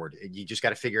forward. You just got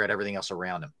to figure out everything else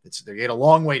around him. They get a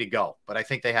long way to go, but I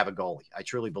think they have a goalie. I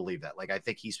truly believe that. Like, I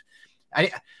think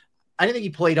I didn't think he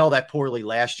played all that poorly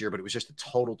last year, but it was just a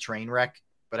total train wreck.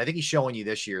 But I think he's showing you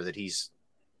this year that he's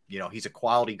a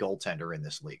quality goaltender in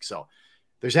this league. So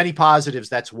if there's any positives,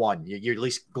 that's one. You're at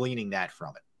least gleaning that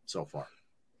from it so far.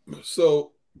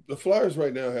 So the Flyers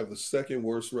right now have the second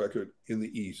worst record in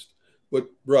the East. But,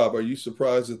 Rob, are you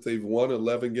surprised that they've won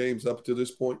 11 games up to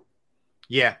this point?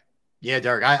 Yeah,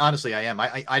 Derrick. Honestly, I am.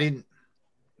 I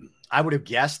would have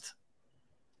guessed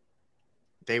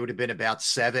they would have been about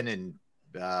 7-19-7.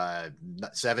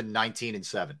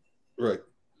 Right.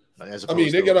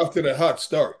 They got off to that hot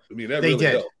start. That really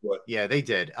did. helped. But... Yeah, they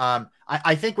did.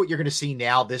 I think what you're going to see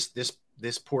now,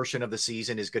 this portion of the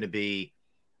season is going to be,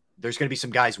 there's going to be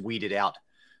some guys weeded out.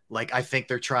 Like, I think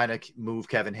they're trying to move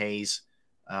Kevin Hayes,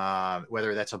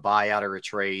 whether that's a buyout or a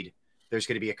trade. There's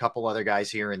going to be a couple other guys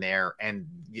here and there, and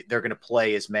they're going to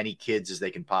play as many kids as they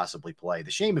can possibly play.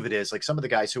 The shame of it is, like, some of the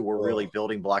guys who were really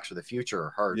building blocks for the future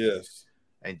are hurt. Yes.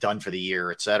 And done for the year,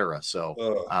 et cetera.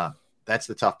 So that's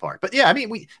the tough part. But yeah,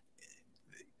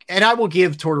 I will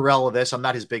give Tortorella this. I'm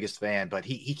not his biggest fan, but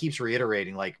he keeps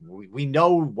reiterating, like, we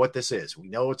know what this is. We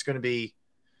know it's going to be.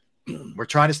 We're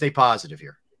trying to stay positive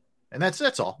here, and that's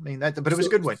all. But it was a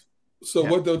good win. So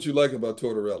what don't you like about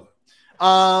Tortorella?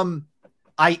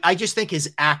 I just think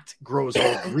his act grows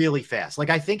old really fast. Like,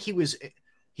 I think he was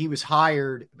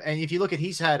hired, and if you look at,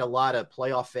 he's had a lot of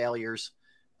playoff failures.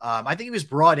 I think he was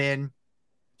brought in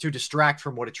to distract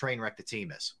from what a train wreck the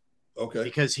team is. Okay.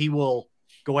 Because he will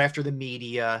go after the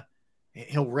media.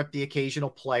 He'll rip the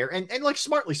occasional player, and like,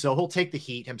 smartly so. He'll take the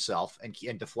heat himself and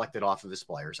deflect it off of his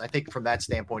players. I think from that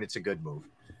standpoint, it's a good move.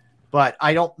 But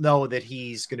I don't know that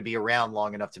he's going to be around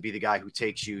long enough to be the guy who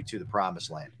takes you to the promised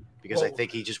land, because I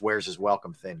think he just wears his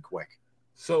welcome thin quick.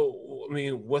 So,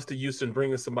 what's the use in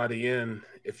bringing somebody in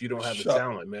if you don't have the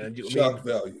talent, man?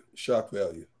 Shock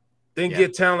value. Then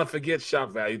get talent, forget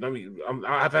shock value.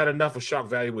 I've had enough of shock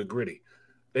value with Gritty.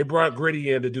 They brought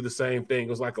Gritty in to do the same thing. It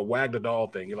was like a wag the doll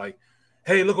thing. You're like,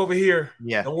 hey, look over here.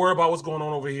 Yeah. Don't worry about what's going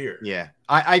on over here. Yeah.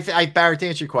 Barrett, to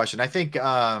answer your question, I think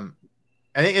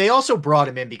they also brought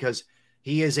him in because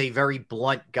he is a very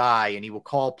blunt guy, and he will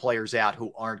call players out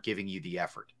who aren't giving you the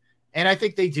effort. And I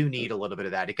think they do need a little bit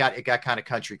of that. It got kind of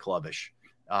country clubbish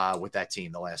with that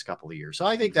team the last couple of years. So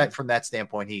I think that from that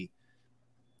standpoint,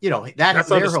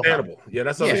 that's understandable. Yeah,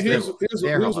 that's understandable.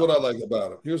 Here's what I like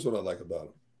about him. Here's what I like about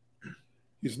him.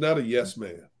 He's not a yes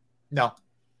man. No.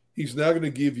 He's not going to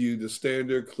give you the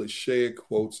standard cliche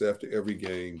quotes after every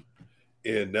game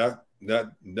and not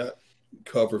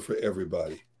cover for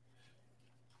everybody.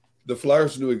 The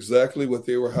Flyers knew exactly what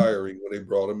they were hiring when they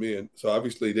brought him in. So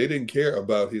obviously they didn't care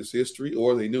about his history,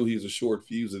 or they knew he's a short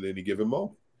fuse at any given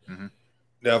moment. Mm-hmm.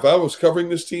 Now, if I was covering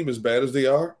this team as bad as they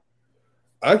are,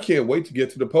 I can't wait to get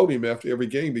to the podium after every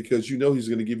game, because he's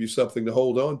going to give you something to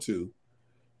hold on to.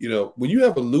 When you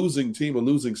have a losing team, a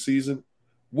losing season,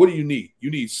 what do you need? You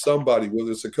need somebody,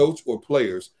 whether it's a coach or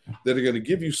players, that are going to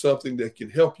give you something that can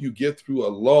help you get through a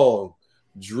long,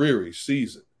 dreary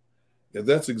season. And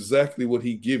that's exactly what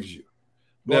he gives you.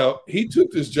 Now, he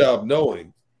took this job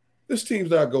knowing this team's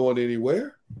not going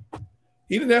anywhere.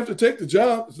 He didn't have to take the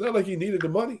job. It's not like he needed the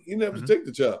money. He didn't have to take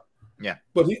the job. Yeah.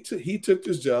 But he took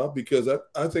this job because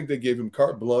I think they gave him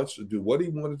carte blanche to do what he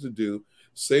wanted to do,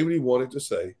 say what he wanted to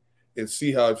say, and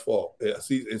see how it fall,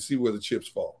 and see where the chips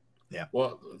fall. Yeah.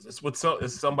 Well,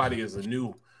 it's somebody is a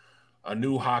new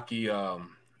hockey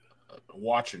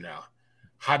watcher now.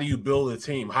 How do you build a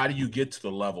team? How do you get to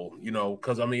the level?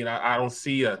 Because I don't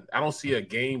see a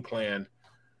game plan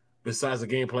besides the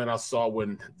game plan I saw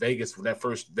when that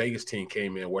first Vegas team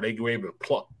came in, where they were able to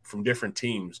pluck from different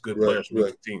teams, good players from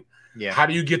different teams. Yeah. How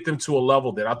do you get them to a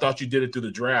level that I thought you did it through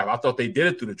the draft? I thought they did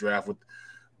it through the draft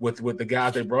with the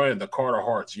guys they brought in, the Carter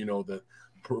Harts, the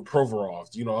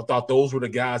Provorovs. I thought those were the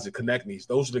guys that connect me.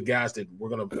 Those are the guys that were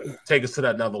going to take us to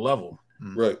that another level.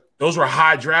 Right. Those were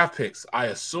high draft picks. I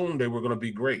assumed they were going to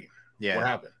be great. Yeah. What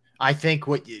happened? I think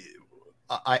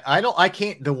I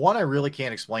can't. The one I really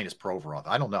can't explain is Provorov.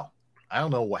 I don't know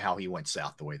how he went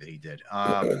south the way that he did.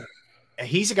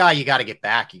 He's a guy you got to get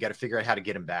back. You got to figure out how to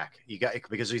get him back.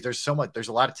 Because there's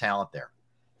a lot of talent there.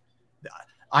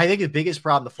 I think the biggest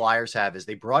problem the Flyers have is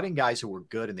they brought in guys who were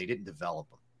good and they didn't develop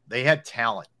them. They had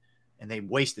talent and they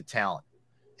wasted talent,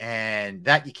 and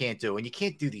that you can't do. And you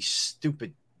can't do these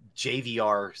stupid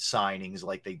JVR signings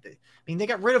like they did. They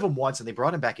got rid of him once and they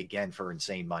brought him back again for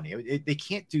insane money. They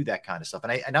can't do that kind of stuff.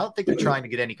 And I don't think they're trying to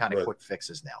get any kind of quick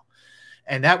fixes now.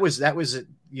 And that was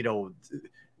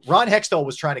Ron Hextall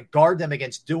was trying to guard them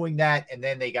against doing that. And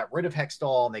then they got rid of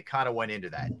Hextall and they kind of went into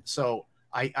that. So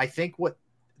I think the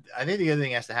other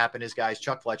thing has to happen is, guys,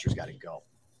 Chuck Fletcher's got to go.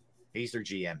 He's their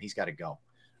GM. He's got to go.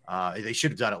 They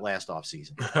should have done it last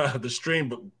offseason. The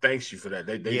stream thanks you for that.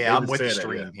 I'm with the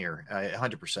stream here,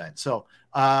 100%. So,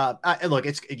 look,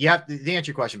 you have to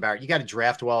answer your question, Barrett. You got to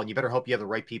draft well, and you better hope you have the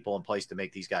right people in place to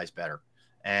make these guys better.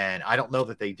 And I don't know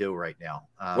that they do right now.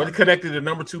 What connected the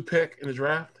number 2 pick in the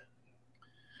draft?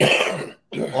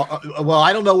 Well,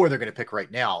 I don't know where they're going to pick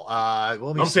right now.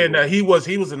 I'm saying that he was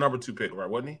the number 2 pick, right?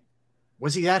 Wasn't he?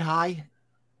 Was he that high?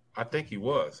 I think he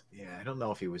was. Yeah, I don't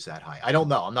know if he was that high. I don't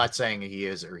know. I'm not saying he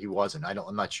is or he wasn't.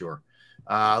 I'm not sure.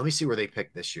 Let me see where they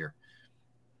picked this year.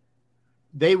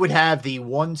 They would have the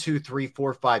 1, 2, 3,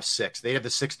 4, 5, 6. They have the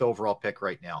 6th overall pick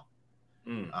right now.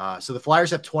 So the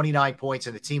Flyers have 29 points,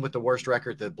 and the team with the worst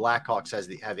record, the Blackhawks,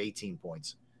 have 18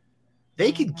 points.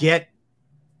 They could get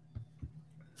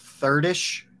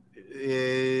third-ish,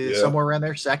 somewhere around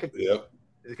there, second. Yep.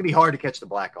 It's gonna be hard to catch the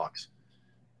Blackhawks,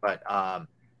 but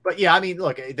yeah,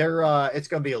 look, they're it's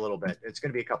gonna be a little bit. It's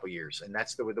gonna be a couple years, and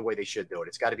that's the way they should do it.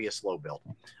 It's got to be a slow build.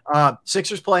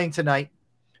 Sixers playing tonight.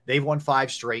 They've won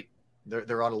 5 straight.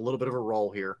 They're on a little bit of a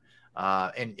roll here,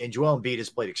 and Joel Embiid has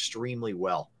played extremely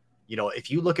well.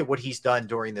 If you look at what he's done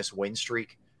during this win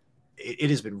streak, it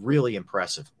has been really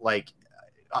impressive. Like,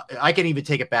 I can even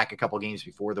take it back a couple games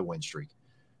before the win streak.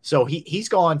 So he's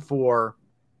gone for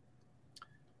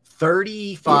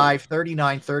 35,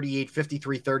 39, 38,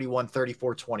 53, 31,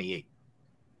 34, 28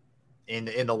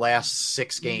 in the last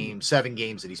 7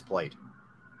 games that he's played.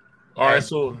 All right,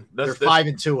 so they're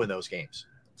 5-2 in those games.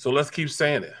 So let's keep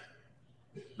saying it.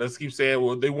 Let's keep saying,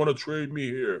 well, they want to trade me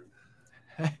here.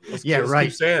 Let's right.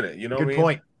 Keep saying it. You know, good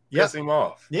point. Piss him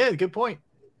off. Yeah, good point.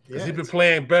 Because he's been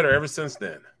playing better ever since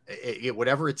then.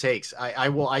 Whatever it takes.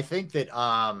 I think that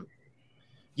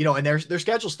and their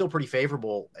schedule's still pretty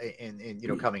favorable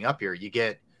in coming up here. You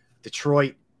get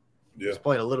Detroit, who's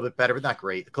playing a little bit better, but not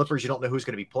great. The Clippers, you don't know who's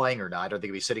going to be playing or not. I don't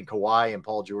think they'll be sitting Kawhi and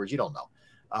Paul George. You don't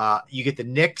know. You get the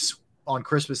Knicks on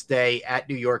Christmas Day at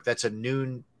New York. That's a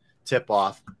noon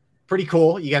tip-off. Pretty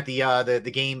cool. You got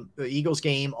the game, the Eagles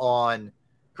game on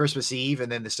Christmas Eve,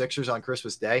 and then the Sixers on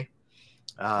Christmas Day.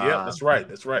 That's right.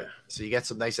 So you get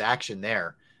some nice action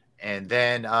there. And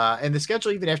then and the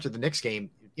schedule, even after the Knicks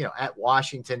game, at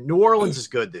Washington, New Orleans is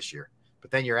good this year,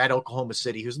 but then you're at Oklahoma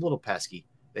City, who's a little pesky.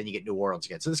 Then you get New Orleans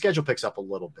again. So the schedule picks up a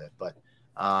little bit, but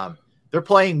They're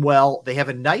playing well. They have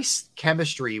a nice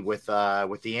chemistry with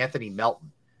the Anthony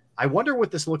Melton. I wonder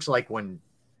what this looks like when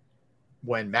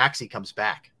Maxey comes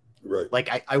back. Right.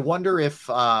 Like I wonder if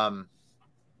he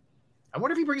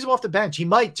brings him off the bench. He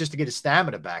might just to get his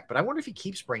stamina back, but I wonder if he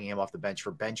keeps bringing him off the bench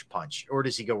for bench punch, or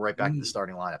does he go right back to the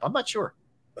starting lineup? I'm not sure.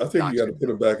 I think you got to put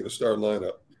him back in the starting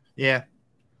lineup. Yeah.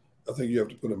 I think you have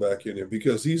to put him back in there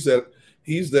because he's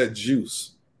that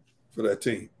juice for that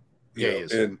team. Yeah, he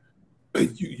is. And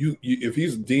you if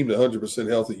he's deemed 100%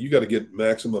 healthy, you got to get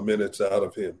maximum minutes out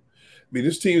of him. I mean,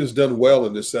 this team has done well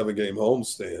in this 7-game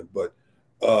homestand, but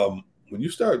when you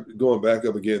start going back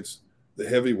up against the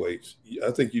heavyweights,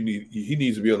 I think he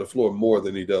needs to be on the floor more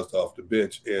than he does off the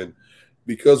bench. And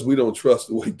because we don't trust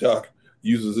the way Doc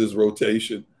uses his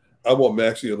rotation, I want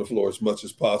Maxey on the floor as much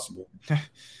as possible.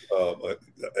 I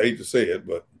hate to say it,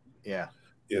 but yeah,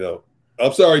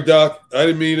 I'm sorry, Doc. I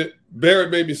didn't mean it.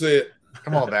 Barrett made me say it.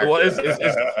 Come on, Barrett. Well,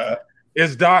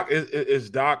 is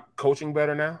Doc coaching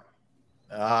better now?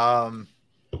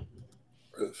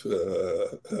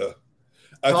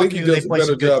 I think he does a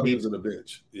better job using the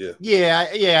bench.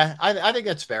 Yeah. I think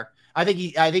that's fair. I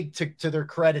think to their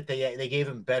credit, they gave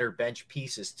him better bench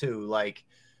pieces too. Like,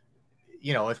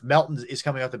 if Melton is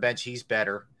coming off the bench, he's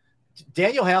better.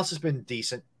 Daniel House has been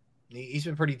decent. He's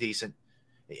been pretty decent.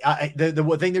 The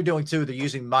one thing they're doing too, they're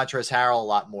using Montrezl Harrell a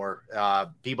lot more.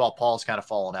 B-Ball Paul's kind of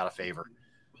fallen out of favor.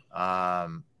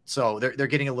 So they're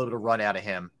getting a little bit of run out of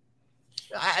him.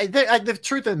 The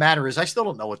truth of the matter is, I still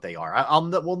don't know what they are.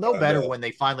 We'll know better when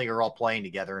they finally are all playing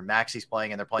together and Maxey's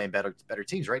playing and they're playing better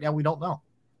teams. Right now, we don't know.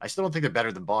 I still don't think they're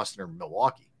better than Boston or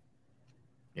Milwaukee,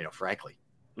 frankly.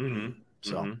 Mm-hmm.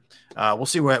 So we'll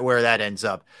see where that ends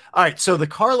up. All right. So the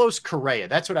Carlos Correa,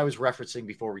 that's what I was referencing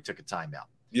before we took a timeout.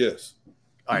 Yes.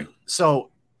 All right. So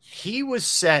he was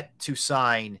set to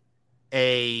sign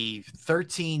a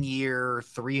 13-year,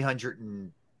 300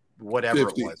 and whatever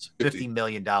it was, $50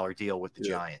 million deal with the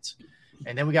Giants.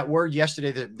 And then we got word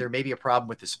yesterday that there may be a problem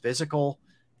with his physical,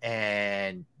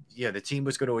 and the team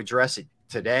was going to address it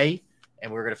today,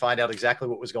 and we were going to find out exactly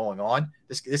what was going on.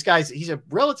 This guy's he's a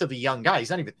relatively young guy. He's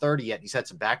not even 30 yet. And he's had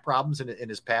some back problems in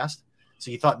his past.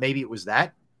 So you thought maybe it was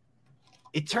that.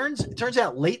 It turns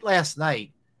out late last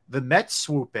night, the Mets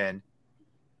swoop in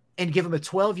and give him a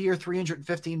 12-year,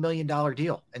 $315 million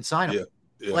deal and sign him.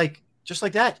 Yeah. Just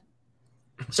like that.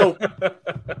 So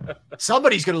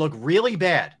somebody's going to look really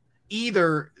bad.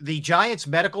 Either the Giants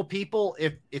medical people,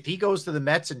 if he goes to the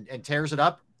Mets and tears it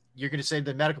up, you're going to say to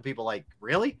the medical people, like,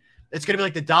 really? It's going to be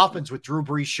like the Dolphins with Drew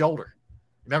Brees' shoulder.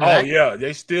 Remember that? Oh, yeah.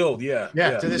 They still, to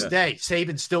this day,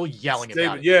 Saban's still yelling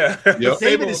about it. Yeah. Yep.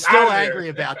 Saban is still angry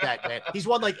about that, man. He's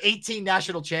won like 18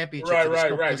 national championships.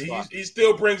 Right. He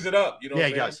still brings it up. He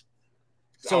does.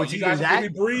 So it's you either guys that.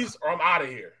 Give me Brees or I'm out of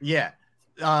here. Yeah.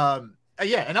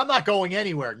 And I'm not going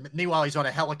anywhere. Meanwhile, he's on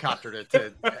a helicopter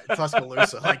to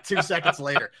Tuscaloosa like 2 seconds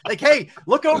later. Like, hey,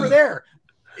 look over there.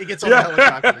 He gets on the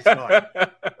helicopter. He's gone.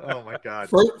 Oh, my God.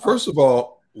 First of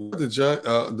all,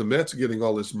 the Mets are getting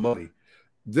all this money.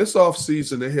 This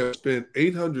offseason, they have spent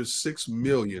 $806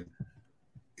 million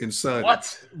in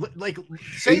signings. What? Like,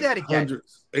 say that again.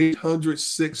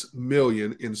 $806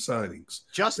 million in signings.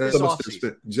 Just this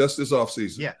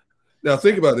offseason. Yeah. Now,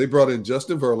 think about it. They brought in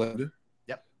Justin Verlander.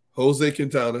 Yep. Jose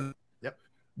Quintana. Yep.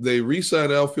 They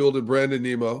re-signed outfielder Brandon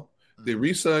Nemo. They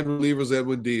re-signed relievers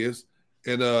Edwin Diaz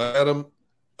and Adam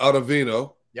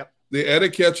Ottavino. Yep. They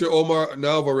added catcher Omar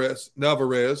Narvaez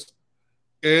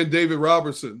and David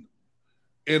Robertson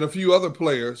and a few other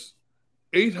players.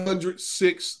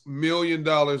 $806 million in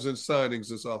signings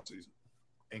this offseason.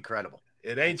 Incredible.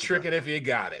 It ain't tricking if you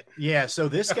got it. Yeah. So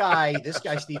this guy,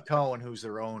 Steve Cohen, who's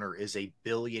their owner, is a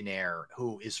billionaire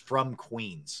who is from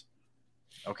Queens.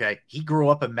 Okay. He grew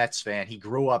up a Mets fan. He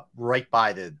grew up right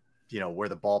by where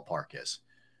the ballpark is.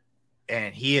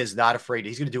 And he is not afraid.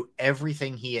 He's going to do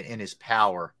everything in his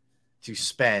power to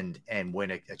spend and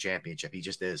win a championship. He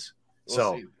just is.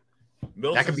 We'll see.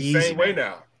 That could be the easy. Same way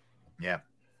now. Yeah.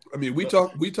 I mean, we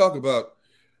talk about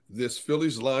this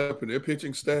Phillies lineup and their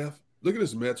pitching staff. Look at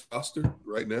this Mets roster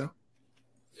right now.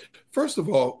 First of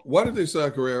all, why did they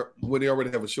sign Correa when they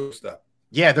already have a shortstop?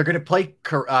 Yeah, they're going to play.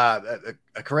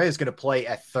 Correa is going to play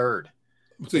at third.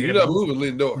 So you're not moving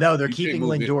Lindor. No, they're keeping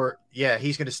Lindor. Yeah,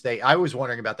 he's going to stay. I was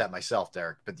wondering about that myself,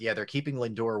 Derrick. But yeah, they're keeping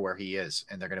Lindor where he is,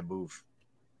 and they're going to move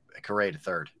Correa to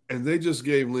third. And they just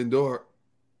gave Lindor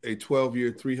a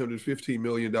 12-year, $315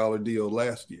 million deal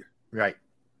last year. Right.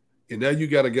 And now you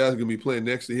got a guy who's going to be playing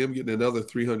next to him getting another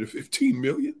 $315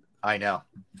 million. I know.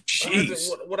 Jeez.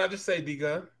 What I just say,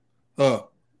 D-Gun?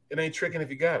 It ain't tricking if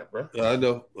you got it, bro. I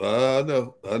know,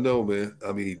 man.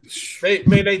 I mean,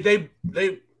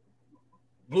 they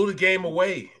blew the game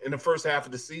away in the first half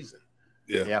of the season.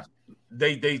 Yeah.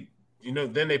 They then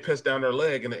they pissed down their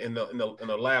leg in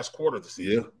the last quarter of the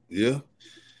season. Yeah.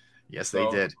 Yes, they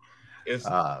did. It's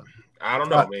I don't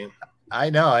know, man. I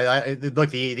know. I look,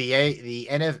 the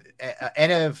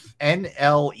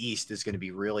NL East is going to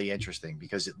be really interesting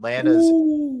because Atlanta's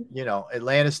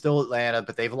still Atlanta,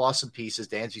 but they've lost some pieces.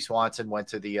 Dansby Swanson went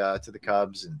to the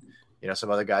Cubs, and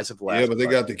some other guys have left. Yeah, but they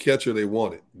got the catcher they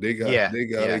wanted. They got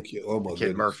oh my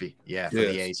Kid Murphy. Yeah, for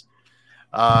the A's.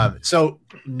 So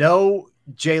no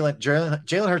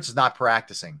Jalen Hurts is not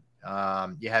practicing.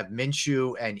 You have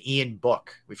Minshew and Ian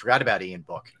Book. We forgot about Ian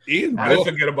Book. I didn't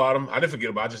forget about him. I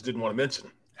just didn't want to mention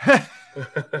him. I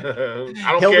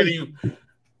don't care if you.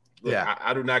 Look,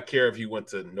 I do not care if you went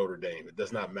to Notre Dame. It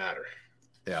does not matter.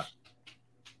 Yeah.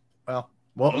 Well,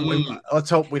 let's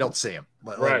hope we don't see him.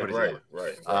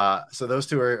 Right. So those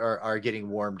two are getting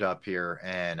warmed up here,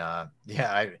 and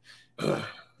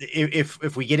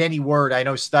if we get any word, I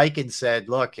know Steichen said,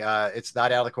 "Look, it's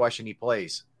not out of the question he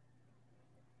plays."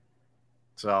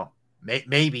 So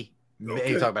maybe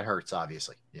talk about Hurts,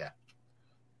 obviously. Yeah.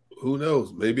 Who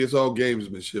knows? Maybe it's all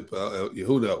gamesmanship.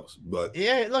 Who knows? But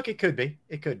yeah, look, it could be.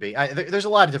 It could be. There's a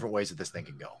lot of different ways that this thing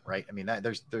can go, right? I mean,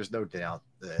 there's no doubt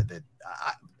that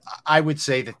I would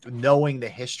say that knowing the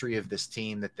history of this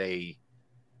team, that they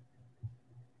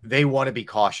want to be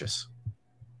cautious,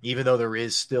 even though there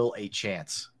is still a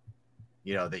chance,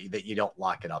 that you don't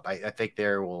lock it up. I think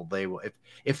they will.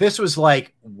 If this was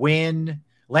like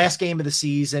last game of the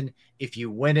season, if you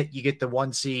win it, you get the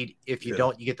 1 seed. If you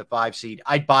don't, you get the 5 seed.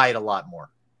 I'd buy it a lot more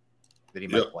that he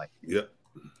might play. Yeah.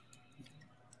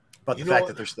 But the fact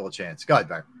that there's still a chance. Go ahead,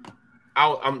 Barrett.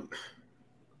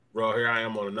 Here I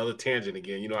am on another tangent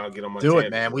again. I'll get on my Do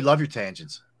it, man. We love your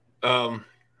tangents. I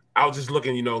was just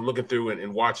looking through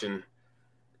and watching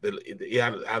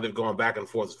how they've gone back and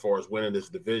forth as far as winning this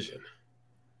division.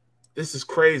 This is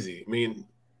crazy. I mean,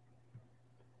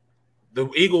 the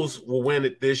Eagles will win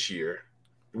it this year,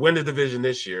 win the division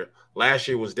this year. Last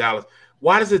year was Dallas.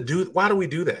 Why do we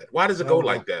do that? Why does it go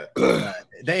like that?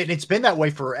 It's been that way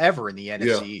forever in the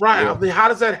NFC. Right. Yeah. I mean, how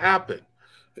does that happen?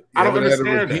 I don't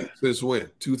understand that. Since when?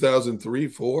 2003,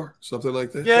 4, something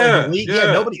like that. Yeah.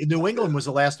 Nobody. New England was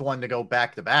the last one to go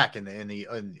back to back in the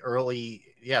early.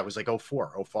 Yeah, it was like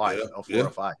 04, 05,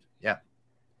 05. Yeah.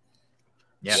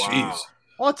 Yeah. Wow.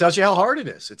 Well, it tells you how hard it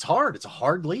is. It's hard. It's a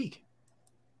hard league.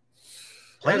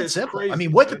 Plain and simple. Crazy, I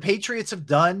mean, what the Patriots have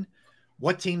done,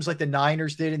 what teams like the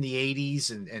Niners did in the 80s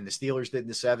and the Steelers did in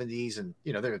the 70s, and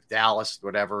they're Dallas,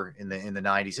 whatever, in the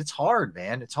 90s. It's hard,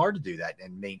 man. It's hard to do that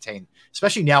and maintain,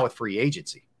 especially now with free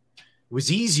agency. It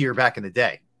was easier back in the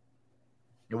day.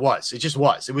 It was. It just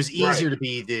was. It was easier to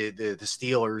be the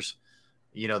Steelers.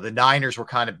 The Niners were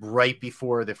kind of right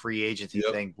before the free agency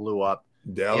thing blew up.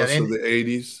 Dallas in the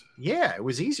 80s. Yeah, it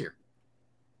was easier.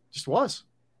 Just was.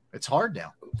 It's hard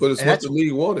now. But it's what the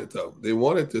league wanted, though. They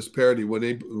wanted this parity when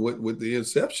they went with the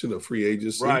inception of free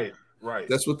agency. Right.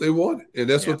 That's what they wanted, and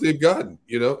that's what they've gotten,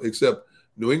 except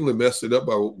New England messed it up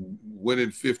by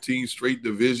winning 15 straight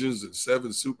divisions and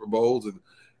 7 Super Bowls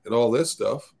and all that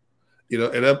stuff.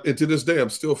 And to this day, I'm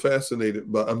still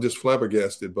fascinated, but I'm just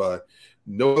flabbergasted by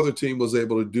no other team was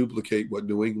able to duplicate what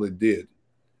New England did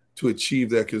to achieve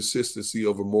that consistency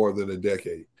over more than a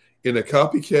decade. In a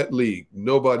copycat league,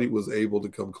 nobody was able to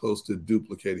come close to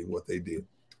duplicating what they did.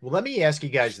 Well, let me ask you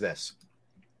guys this.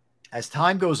 As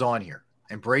time goes on here,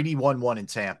 and Brady won 1 in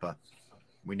Tampa,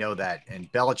 we know that,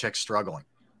 and Belichick's struggling.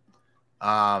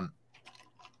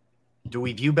 Do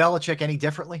we view Belichick any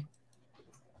differently?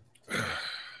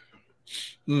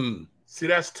 See,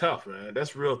 that's tough, man.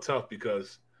 That's real tough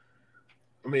because,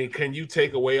 I mean, can you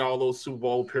take away all those Super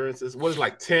Bowl appearances? What is it,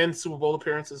 like 10 Super Bowl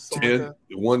appearances? 10, like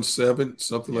 1, 7,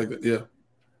 something like that. Yeah.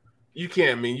 You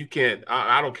can't. I mean, you can't.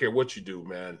 I don't care what you do,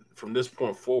 man. From this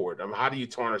point forward, I mean, how do you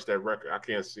tarnish that record? I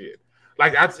can't see it.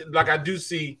 I do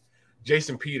see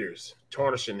Jason Peters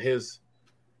tarnishing his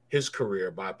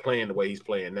career by playing the way he's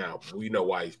playing now. We know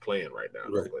why he's playing right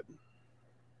now, right. But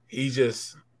he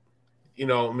just,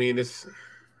 I mean, it's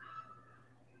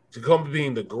to come to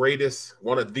being the greatest,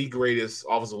 one of the greatest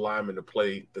offensive linemen to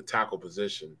play the tackle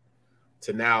position,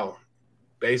 to now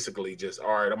basically just,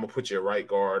 all right, I'm going to put you at right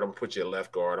guard, I'm going to put you at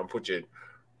left guard, I'm going to put you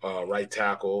at right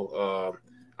tackle,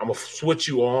 I'm going to switch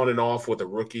you on and off with a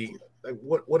rookie. Like,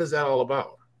 what is that all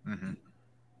about? Mm-hmm.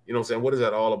 You know what I'm saying? What is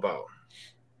that all about?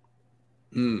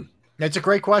 It's a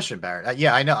great question, Barrett.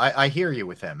 Yeah, I know. I hear you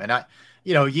with him. And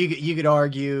you could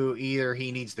argue either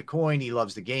he needs the coin, he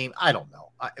loves the game. I don't know.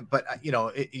 But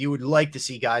you would like to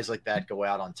see guys like that go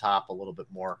out on top a little bit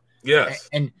more. Yes.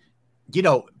 And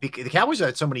the Cowboys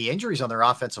had so many injuries on their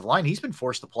offensive line. He's been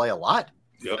forced to play a lot.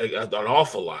 An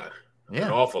awful lot. Yeah.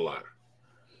 An awful lot.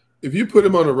 If you put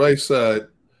him on the right side,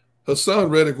 Hassan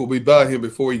Reddick will be by him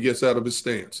before he gets out of his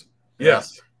stance.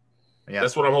 Yes. Yeah.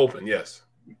 That's what I'm hoping. Yes.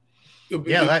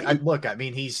 Yeah. Look, I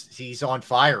mean, he's on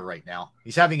fire right now.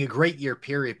 He's having a great year,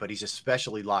 period, but he's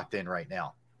especially locked in right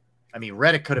now. I mean,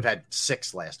 Reddick could have had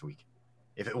 6 last week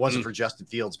if it wasn't for Justin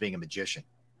Fields being a magician.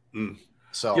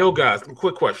 So, yo, guys,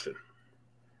 quick question.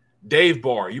 Dave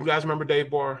Barr. You guys remember Dave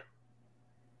Barr?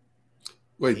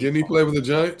 Wait, didn't he play with the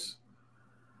Giants?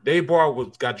 Dave Barr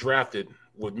got drafted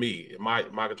with me in my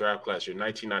draft class year,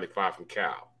 1995 from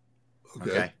Cal.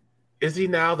 Okay. Is he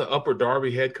now the Upper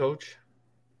Darby head coach?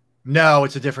 No,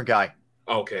 it's a different guy.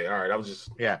 Okay, all right. I was just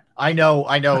I know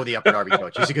the Upper Darby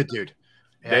coach. He's a good dude.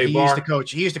 Dave he Barr?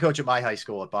 used to coach at my high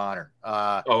school at Bonner.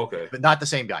 Okay. But not the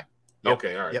same guy. Yep.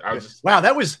 Okay, all right. Yep. Wow,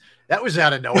 that was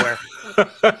out of nowhere.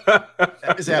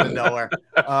 That was out of nowhere.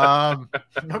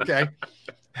 Okay.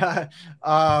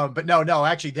 But no,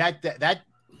 actually that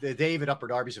the David Upper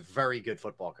Darby's a very good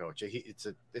football coach. It's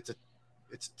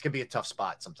can be a tough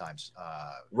spot sometimes.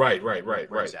 Right.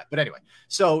 But anyway,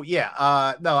 so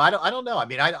yeah, no, I don't know. I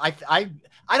mean,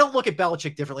 I don't look at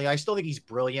Belichick differently. I still think he's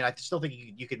brilliant. I still think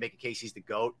you could make a case he's the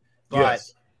GOAT. But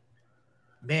yes.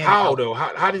 Man, how though?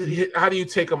 How do you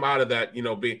take him out of that?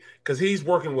 Because he's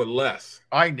working with less.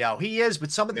 I know he is,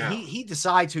 but he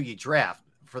decides who you draft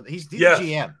he's the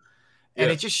GM. And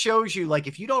it just shows you, like,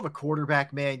 if you don't have a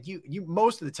quarterback, man, you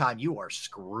most of the time you are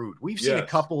screwed. We've seen a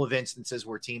couple of instances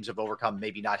where teams have overcome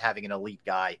maybe not having an elite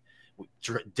guy,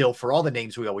 for all the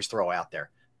names we always throw out there.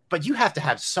 But you have to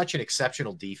have such an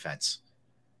exceptional defense,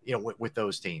 with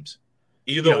those teams.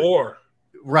 Either or.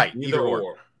 Right. Either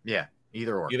or. Yeah.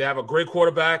 Either or. You'd have a great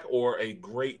quarterback or a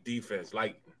great defense.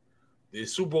 Like the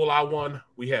Super Bowl I won,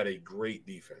 we had a great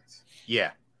defense.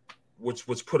 Yeah. Which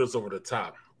put us over the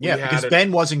top. Yeah, because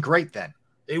Ben wasn't great then.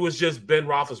 It was just Ben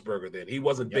Roethlisberger then. He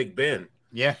wasn't Big Ben.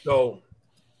 Yeah. So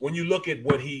when you look at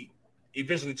what he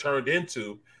eventually turned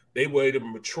into, they were able to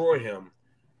mature him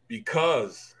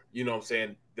because, the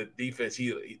defense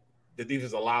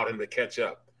allowed him to catch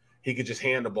up. He could just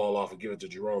hand the ball off and give it to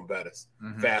Jerome Bettis,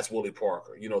 Fast Willie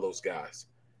Parker, those guys.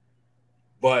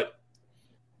 But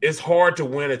it's hard to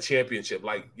win a championship.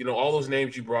 Like, all those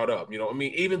names you brought up,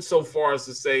 even so far as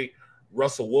to say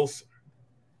Russell Wilson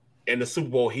and the Super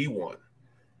Bowl he won.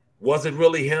 Was it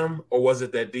really him or was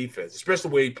it that defense? Especially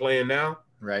the way he's playing now.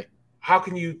 Right. How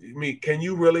can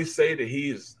you really say that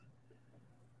he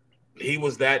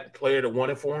was that player that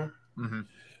won it for him? Mm-hmm.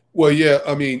 Well, yeah,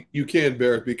 I mean, you can,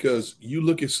 Barrett, because you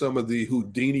look at some of the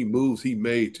Houdini moves he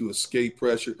made to escape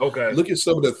pressure. Okay. Look at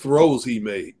some of the throws he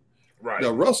made. Right.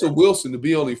 Now, Russell Wilson, to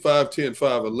be only 5'10",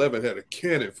 5'11", had a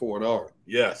cannon for an arm.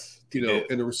 Yes.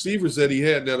 And the receivers that he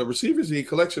had,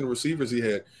 collection of receivers he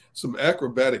had, some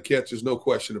acrobatic catches, no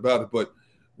question about it. But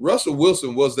Russell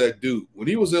Wilson was that dude. When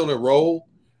he was on a roll,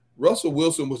 Russell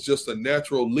Wilson was just a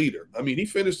natural leader. I mean, he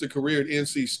finished a career at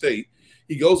NC State.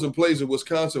 He goes and plays in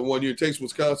Wisconsin one year, takes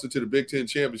Wisconsin to the Big Ten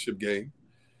championship game.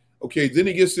 Okay, then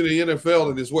he gets to the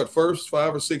NFL in his, first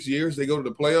 5 or 6 years, they go to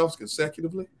the playoffs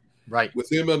consecutively. Right.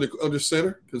 With him under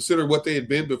center, consider what they had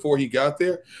been before he got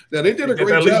there. Now, they did a great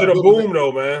job. Legion of Boom,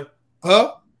 though, man.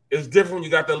 Huh? It's different when you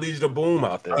got that Legion of Boom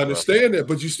out there. I understand that,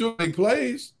 but you still make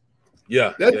plays.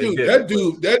 Yeah. That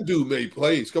dude made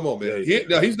plays. Come on, man.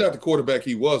 Yeah, he's not the quarterback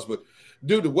he was, but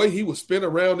dude, the way he would spin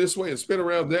around this way and spin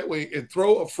around that way and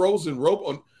throw a frozen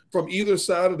rope from either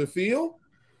side of the field.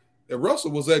 And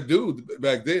Russell was that dude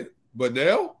back then. But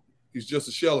now he's just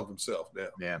a shell of himself now.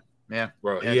 Yeah. Yeah.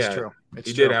 Bro, it's true.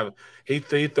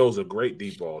 He throws a great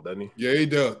deep ball, doesn't he? Yeah, he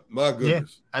does. My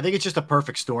goodness. Yeah. I think it's just a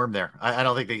perfect storm there. I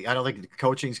don't think the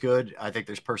coaching's good. I think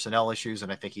there's personnel issues,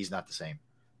 and I think he's not the same.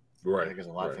 Right. I think there's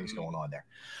a lot of things going on there.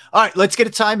 All right, let's get a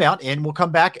timeout, and we'll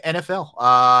come back.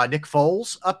 NFL. Nick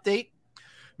Foles update.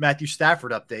 Matthew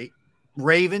Stafford update.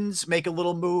 Ravens make a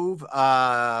little move.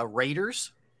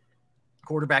 Raiders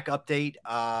quarterback update.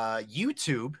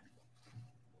 YouTube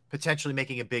potentially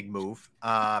making a big move.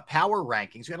 Power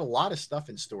rankings. We got a lot of stuff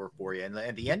in store for you. And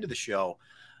at the end of the show,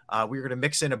 we're going to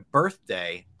mix in a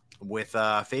birthday with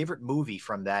a favorite movie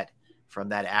from that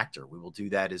actor. We will do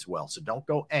that as well. So don't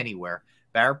go anywhere.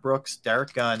 Barrett Brooks,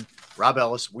 Derrick Gunn, Rob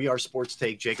Ellis. We are Sports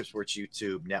Take, Jacob Sports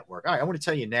YouTube Network. All right, I want to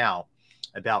tell you now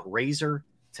about Razor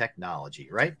Technology,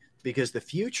 right? Because the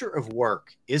future of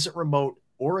work isn't remote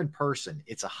or in person.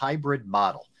 It's a hybrid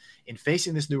model. In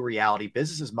facing this new reality,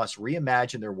 businesses must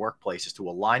reimagine their workplaces to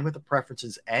align with the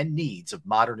preferences and needs of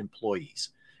modern employees.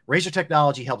 Razor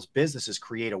Technology helps businesses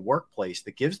create a workplace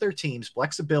that gives their teams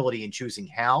flexibility in choosing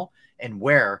how and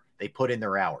where they put in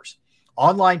their hours.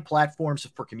 Online platforms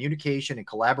for communication and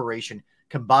collaboration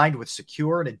combined with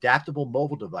secure and adaptable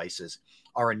mobile devices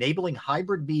are enabling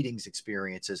hybrid meetings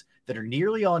experiences that are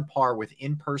nearly on par with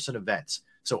in-person events,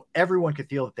 so everyone can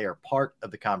feel that they are part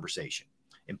of the conversation.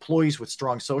 Employees with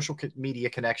strong social media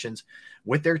connections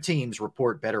with their teams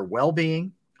report better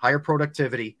well-being, higher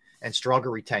productivity, and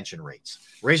stronger retention rates.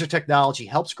 Razor Technology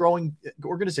helps growing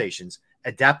organizations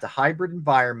adapt to hybrid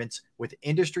environments with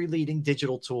industry-leading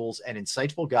digital tools and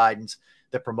insightful guidance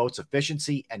that promotes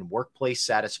efficiency and workplace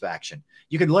satisfaction.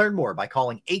 You can learn more by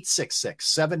calling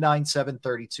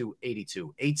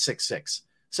 866-797-3282,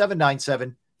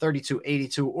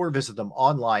 866-797-3282, or visit them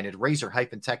online at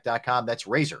razor-tech.com. That's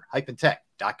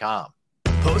razor-tech.com.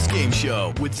 Post-game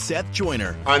show with Seth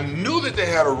Joyner. I knew that they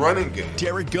had a running game.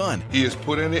 Derrick Gunn. He has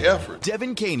put in the effort.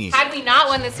 Devin Caney. Had we not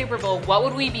won the Super Bowl, what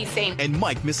would we be saying? And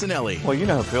Mike Missanelli. Well, you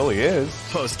know who Philly is.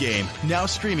 Post-game, now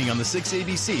streaming on the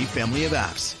 6ABC family of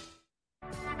apps.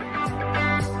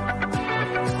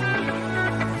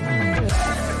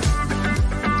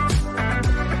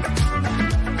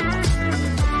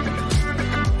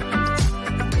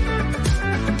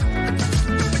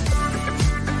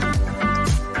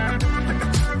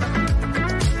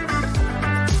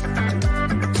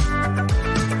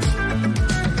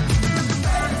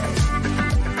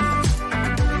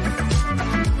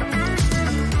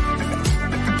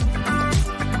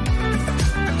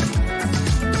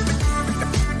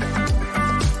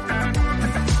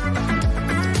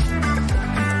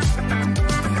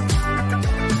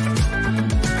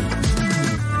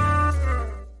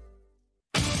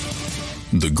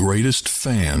 The greatest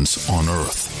fans on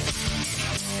earth.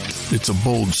 It's a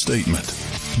bold statement,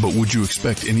 but would you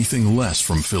expect anything less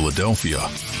from Philadelphia?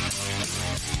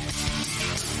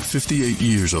 58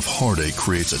 years of heartache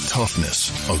creates a toughness,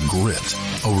 a grit,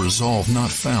 a resolve not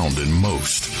found in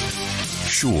most.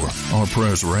 Sure, our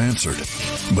prayers were answered,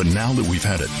 but now that we've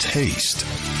had a taste,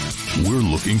 we're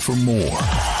looking for more.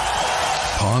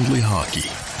 Pondley Hockey,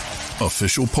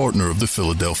 official partner of the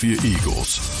Philadelphia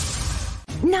Eagles.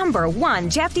 Number 1,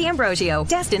 Jeff D'Ambrosio.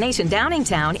 Destination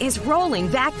Downingtown is rolling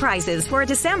back prices for a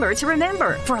December to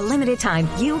remember. For a limited time,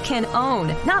 you can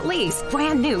own, not lease,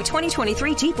 brand new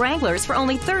 2023 Jeep Wranglers for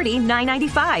only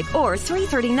 $30,995 or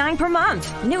 $339 per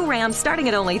month. New Ram starting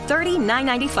at only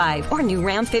 $30,995 or new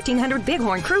Ram 1500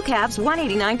 Bighorn Crew Cabs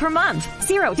 $189 per month.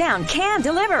 Zero down can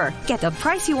deliver. Get the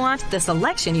price you want, the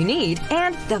selection you need,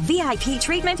 and the VIP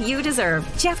treatment you deserve.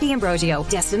 Jeff D'Ambrosio,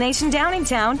 Destination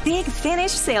Downingtown, Big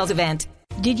Finish Sales Event.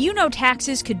 Did you know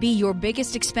taxes could be your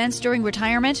biggest expense during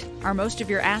retirement? Are most of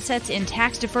your assets in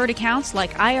tax-deferred accounts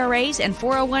like IRAs and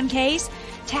 401ks?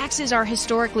 Taxes are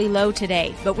historically low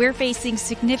today, but we're facing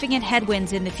significant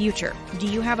headwinds in the future. Do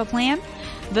you have a plan?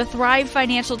 The Thrive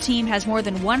Financial Team has more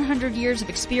than 100 years of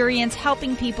experience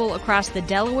helping people across the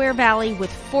Delaware Valley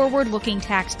with forward-looking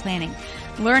tax planning.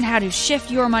 Learn how to shift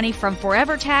your money from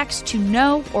forever tax to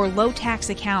no or low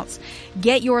tax accounts.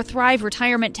 Get your Thrive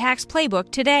Retirement Tax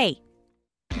Playbook today.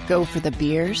 Go for the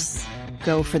beers,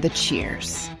 go for the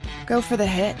cheers, go for the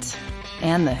hit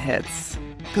and the hits,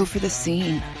 go for the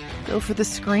scene, go for the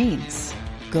screens,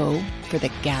 go for the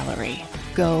gallery,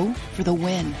 go for the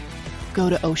win, go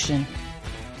to Ocean.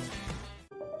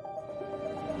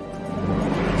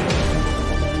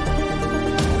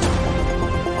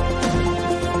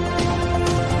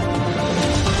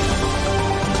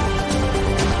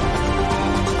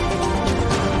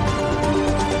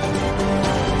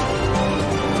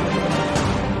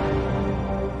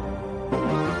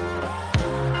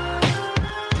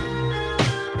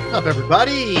 What's up,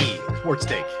 everybody? Sports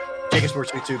Take, Jacob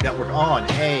Sports YouTube Network on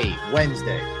a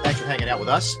Wednesday. Thanks for hanging out with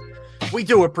us. We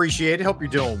do appreciate it. Hope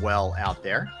you're doing well out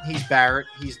there. He's Barrett.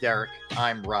 He's Derrick.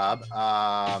 I'm Rob.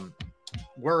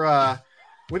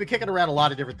 We've been kicking around a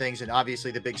lot of different things, and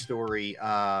obviously the big story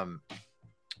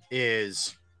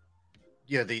is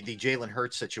the Jalen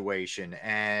Hurts situation.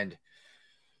 And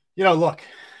look,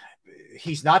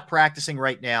 he's not practicing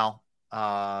right now.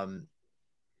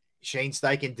 Shane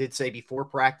Steichen did say before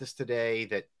practice today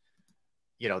that,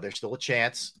 there's still a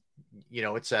chance,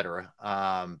 et cetera.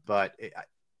 But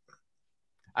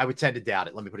I would tend to doubt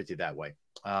it. Let me put it to you that way.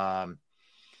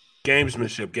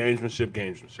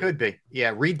 Gamesmanship. Could be.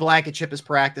 Yeah. Reed Blankenship is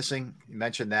practicing. You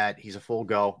mentioned that. He's a full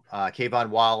go. Kayvon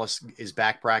Wallace is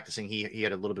back practicing. He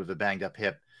had a little bit of a banged up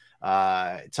hip.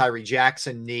 Tyree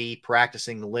Jackson knee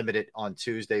practicing limited on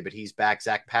Tuesday, but he's back.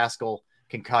 Zach Pascal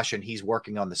concussion. He's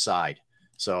working on the side.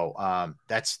 So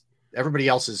that's everybody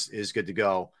else is good to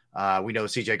go. We know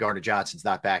CJ Gardner-Johnson's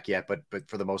not back yet, but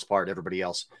for the most part, everybody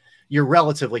else, you're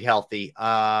relatively healthy.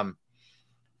 Barrett,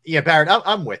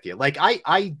 I'm with you. Like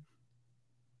I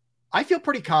feel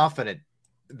pretty confident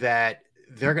that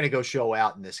they're going to go show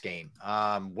out in this game.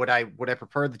 Would I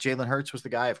prefer that Jalen Hurts was the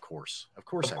guy? Of course,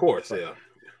 yeah.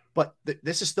 But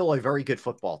this is still a very good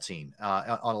football team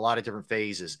on a lot of different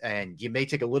phases, and you may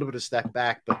take a little bit of step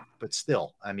back, but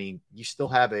still, I mean, you still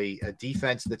have a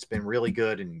defense that's been really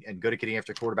good and good at getting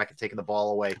after quarterback and taking the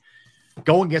ball away,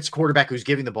 going against a quarterback who's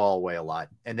giving the ball away a lot,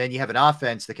 and then you have an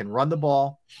offense that can run the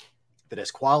ball, that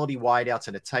has quality wideouts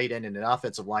and a tight end and an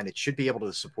offensive line that should be able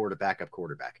to support a backup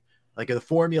quarterback. Like the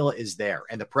formula is there,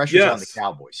 and the pressure's on the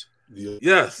Cowboys.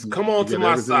 Yes, come on to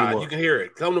my side. You can hear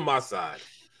it. Come to my side.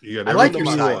 I like your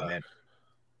side, man.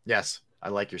 Yes, I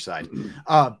like your side.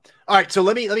 All right, so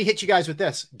let me hit you guys with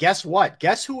this. Guess what?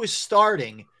 Guess who is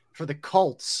starting for the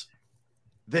Colts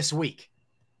this week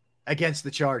against the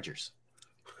Chargers?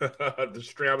 I'm looking at the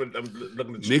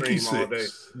stream all day.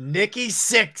 Nicky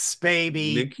Six,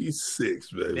 baby. Nick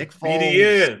Foles.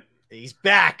 BDN. He's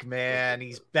back, man.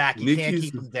 He's back. You can't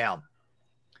keep him down.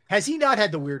 Has he not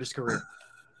had the weirdest career?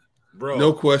 Bro.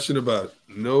 No question about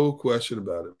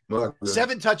it.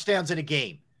 7 touchdowns in a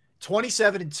game,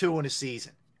 27-2 in a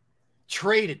season.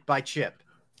 Traded by Chip.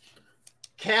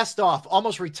 Cast off,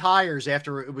 almost retires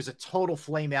after it was a total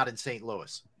flame out in St.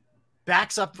 Louis.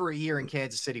 Backs up for a year in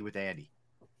Kansas City with Andy.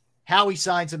 Howie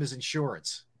signs him as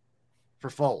insurance for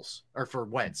Foles or for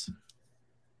Wentz.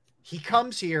 He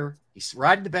comes here. He's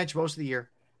riding the bench most of the year.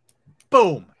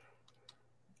 Boom.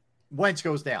 Wentz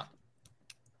goes down.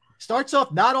 Starts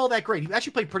off not all that great. He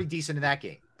actually played pretty decent in that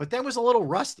game, but then was a little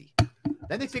rusty.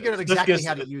 Then they figured out exactly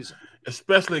how to use him.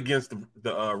 Especially against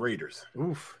the Raiders.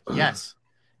 Oof. Yes.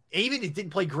 Even it didn't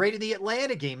play great in the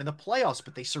Atlanta game in the playoffs,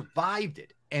 but they survived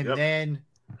it. And then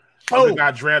the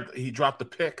guy he dropped the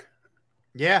pick.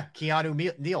 Yeah,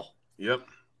 Keanu Neal. Yep.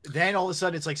 Then all of a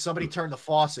sudden it's like somebody turned the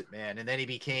faucet, man, and then he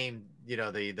became,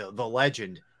 the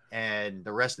legend, and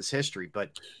the rest is history.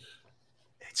 But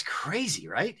it's crazy,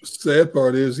 right? Sad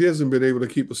part is he hasn't been able to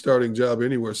keep a starting job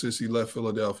anywhere since he left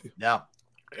Philadelphia. No.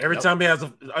 Every time he has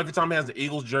the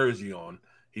Eagles jersey on,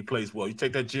 he plays well. You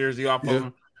take that jersey off of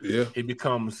him, he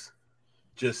becomes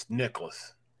just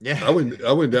Nicholas. Yeah. I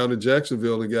went down to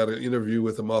Jacksonville and got an interview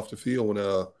with him off the field when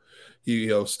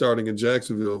he starting in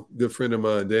Jacksonville. Good friend of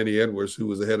mine, Danny Edwards, who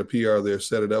was the head of PR there,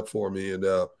 set it up for me. And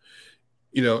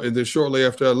and then shortly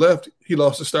after I left, he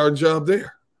lost the starting job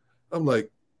there. I'm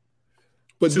like,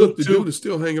 but look, the dude is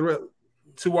still hanging around.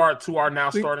 To our now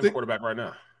starting quarterback right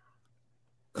now.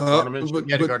 Gardner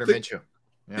Minshew.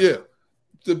 Yeah.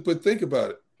 But think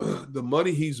about it. The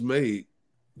money he's made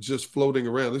just floating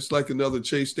around. It's like another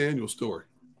Chase Daniel story.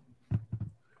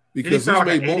 Because he's made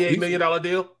like $88 million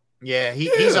deal. Yeah,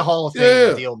 he's a Hall of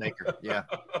Fame deal maker. Yeah.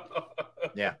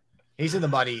 Yeah. He's in the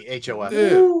money, HOF.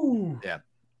 Yeah.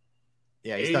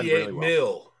 Yeah, he's done really well.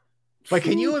 Mil. But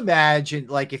can you imagine,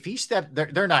 like, if he stepped,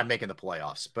 they're not making the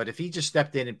playoffs, but if he just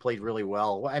stepped in and played really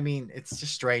well, I mean, it's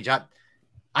just strange. I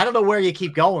don't know where you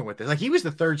keep going with this. Like, he was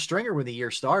the third stringer when the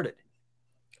year started.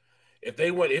 If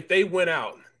they went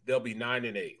out, they'll be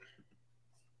 9-8.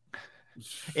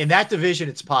 In that division,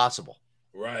 it's possible.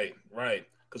 Right.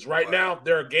 Because now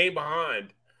they're a game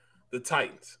behind the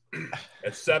Titans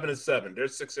at 7-7. They're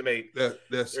 6-8. That's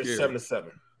they're scary.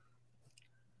 7-7.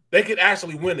 They could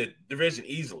actually win the division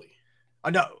easily.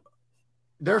 No,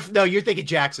 you're thinking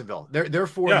Jacksonville. They're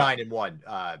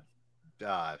 4-9-1.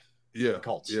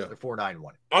 Colts. Yeah, they're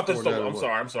 4-9-1. I'm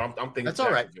sorry. I'm thinking. That's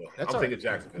all right. I'm thinking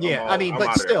Jacksonville. Yeah, they're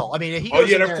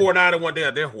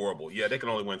 4-9-1. They're horrible. Yeah, they can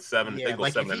only win 7. Yeah, they go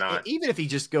 7-9. Even if he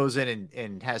just goes in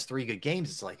and has 3 good games,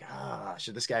 it's like,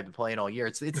 should this guy be playing all year?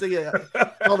 It's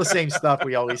all the same stuff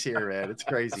we always hear, man. It's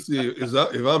crazy. See,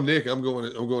 if I'm Nick, I'm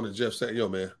going to Jeff saying, yo,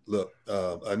 man, look,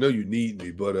 I know you need me,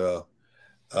 but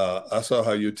I saw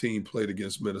how your team played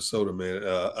against Minnesota, man.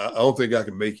 I don't think I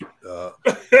can make it.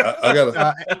 I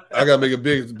gotta make a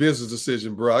big business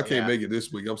decision, bro. I can't make it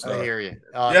this week. I'm sorry. I hear you.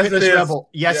 Yes, it is. Rebel.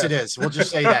 Yes, it is. We'll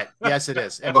just say that. Yes, it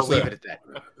is, and we'll leave it at that.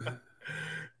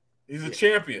 He's a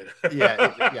champion.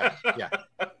 Yeah.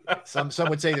 Some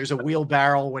would say there's a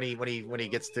wheelbarrow when he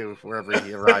gets to wherever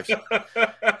he arrives.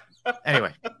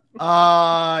 Anyway,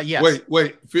 yes.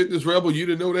 Wait, Fitness Rebel, you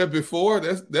didn't know that before?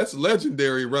 That's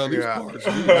legendary around these parts.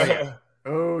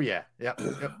 Oh yeah. Yep.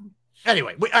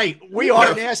 Anyway, we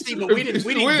are nasty, but we didn't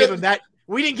give him that.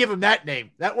 We didn't give him that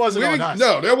name. That wasn't on us.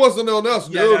 No, that wasn't on us.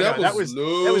 No, that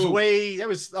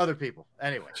was other people.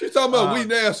 Anyway, she's talking about we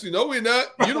nasty. No, we're not.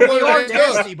 You don't want to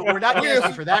nasty, but we're not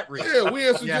nasty for that reason. Yeah, we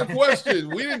answered your question.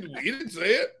 We didn't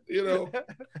say it.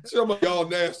 Some of y'all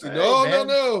nasty.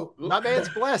 No. My man's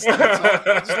blessed.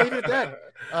 Just leave it at that.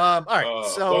 All right.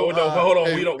 Hold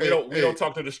on. We don't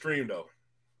talk to the stream though.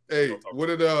 Hey,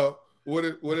 what's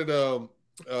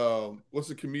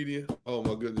the comedian? Oh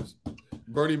my goodness.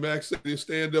 Bernie Mac said he'd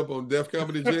stand up on Def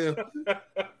Comedy Jam.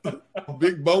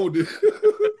 Big Bone did.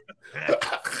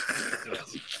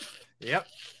 Yep.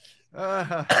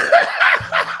 I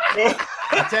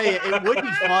tell you, it would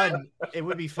be fun. It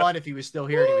would be fun if he was still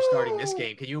here and he was starting this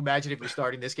game. Can you imagine if he was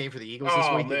starting this game for the Eagles this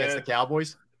week against the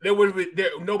Cowboys?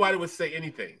 Nobody would say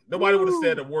anything. Nobody would have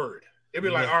said a word. It'd be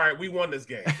like, all right, we won this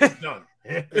game. It's done.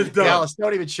 It's done. Dallas,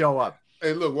 don't even show up.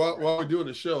 Hey, look, while we're doing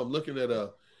the show, I'm looking at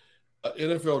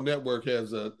NFL Network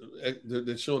has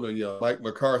they're showing a Mike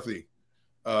McCarthy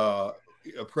a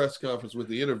press conference with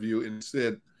the interview, and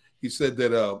he said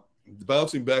that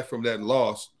bouncing back from that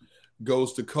loss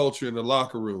goes to culture in the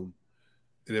locker room.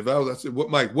 And if I said,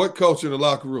 what culture in the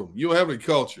locker room? You don't have any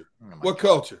culture. What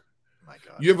culture? My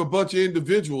God. You have a bunch of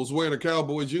individuals wearing a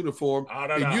Cowboys uniform,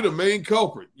 and you're the main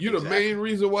culprit. You're the main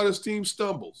reason why this team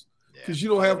stumbles because you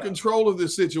don't have control of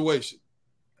this situation.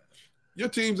 Your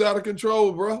team's out of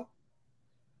control, bro.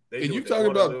 And you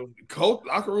talking about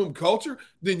locker room culture?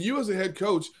 Then you as a head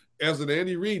coach, as an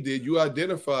Andy Reid did, you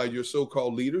identify your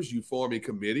so-called leaders, you form a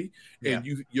committee, and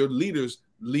your leaders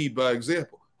lead by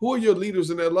example. Who are your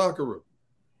leaders in that locker room?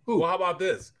 Who? Well, how about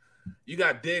this? You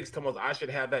got Diggs telling us I should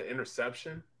have that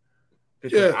interception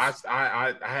because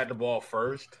I had the ball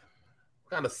first.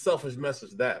 What kind of selfish mess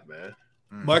is that, man?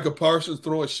 Micah Parsons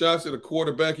throwing shots at a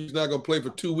quarterback he's not going to play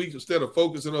for 2 weeks instead of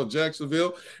focusing on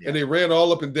Jacksonville, and they ran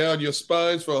all up and down your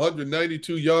spines for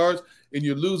 192 yards, and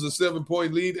you lose a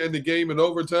 7-point lead and the game in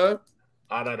overtime.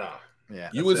 Yeah,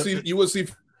 you would see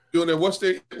doing that. What's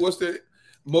the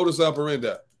modus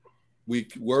operandi? We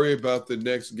worry about the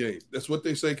next game. That's what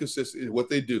they say consistently. What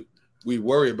they do, we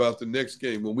worry about the next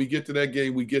game. When we get to that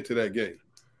game, we get to that game.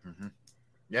 Mm-hmm.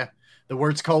 Yeah. The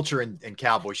words culture and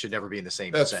Cowboys should never be in the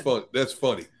same sentence. Fun. That's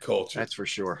funny. Culture. That's for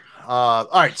sure. All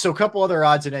right. So a couple other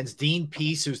odds and ends. Dean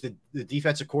Pease, who's the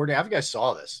defensive coordinator. I think you guys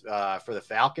saw this for the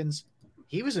Falcons.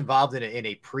 He was involved in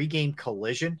a pregame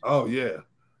collision. Oh, yeah.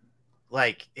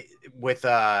 Like with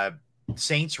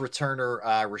Saints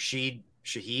returner Rashid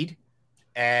Shaheed.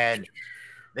 And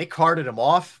they carted him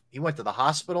off. He went to the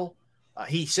hospital.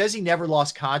 He says he never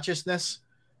lost consciousness.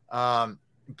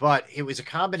 But it was a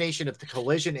combination of the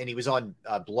collision and he was on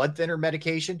blood thinner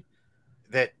medication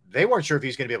that they weren't sure if he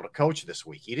was going to be able to coach this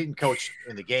week. He didn't coach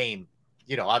in the game,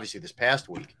 obviously this past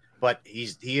week, but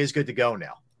he is good to go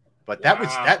now. But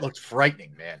that looked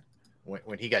frightening, man,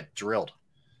 when he got drilled.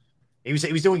 He was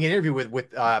doing an interview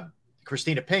with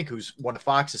Christina Pink, who's one of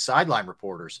Fox's sideline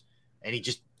reporters, and he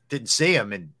just didn't see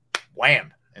him and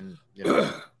wham. And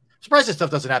surprised that stuff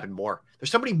doesn't happen more.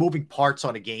 There's so many moving parts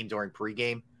on a game during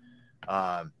pregame.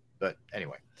 But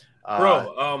anyway,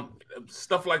 bro,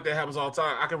 stuff like that happens all the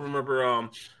time. I can remember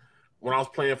when I was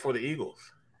playing for the Eagles,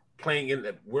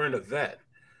 we're in the vet.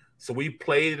 So we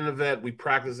played in the vet, we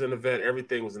practiced in the vet,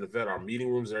 everything was in the vet, our meeting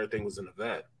rooms, everything was in the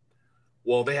vet.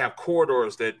 Well, they have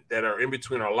corridors that are in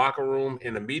between our locker room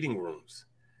and the meeting rooms.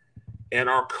 And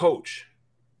our coach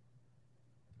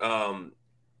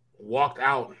walked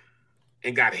out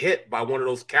and got hit by one of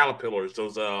those caterpillars.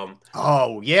 Those Juan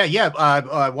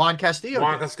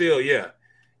Castillo. Yeah.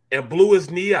 And blew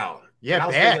his knee out. Yeah,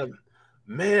 bad. Thinking,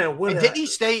 man, what? And didn't he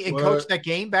stay and coach that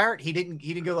game, Barrett? He didn't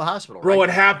go to the hospital. Bro,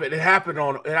 right? It happened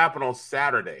on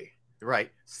Saturday.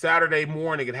 Right. Saturday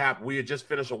morning it happened. We had just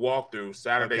finished a walkthrough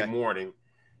Saturday morning.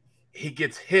 He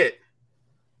gets hit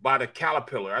by the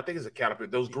caterpillar. I think it's a caterpillar.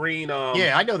 Those green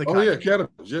I know the kind. Oh yeah,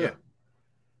 caterpillars, yeah.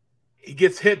 He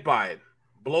gets hit by it.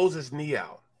 Blows his knee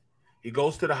out. He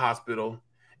goes to the hospital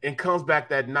and comes back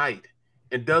that night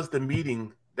and does the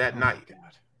meeting that night. God.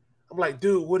 I'm like,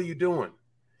 dude, what are you doing?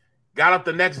 Got up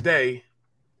the next day,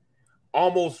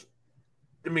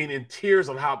 in tears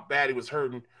on how bad he was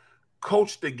hurting.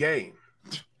 Coached the game.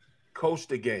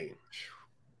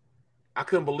 I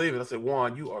couldn't believe it. I said,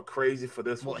 Juan, you are crazy for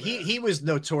this one. He was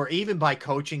notorious, even by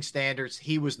coaching standards,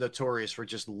 he was notorious for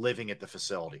just living at the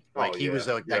facility. Like he was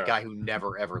that guy who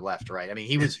never ever left, right? I mean,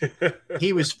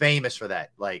 he was famous for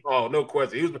that. Like, oh, no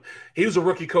question. He was a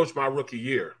rookie coach my rookie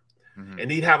year. Mm-hmm.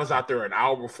 And he'd have us out there an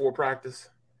hour before practice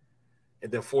and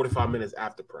then 45 minutes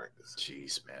after practice.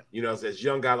 Jeez, man. As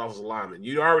young guys, I was a lineman.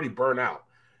 You already burn out.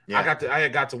 Yeah. I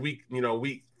had got to week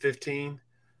 15.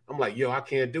 I'm like, yo, I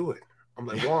can't do it. I'm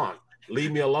like, Juan,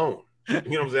 leave me alone. You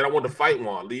know what I'm saying? I want to fight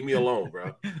Juan. Leave me alone,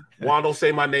 bro. Juan, don't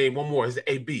say my name one more. It's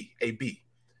AB.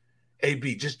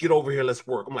 Just get over here. Let's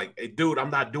work. I'm like, hey, dude, I'm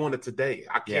not doing it today.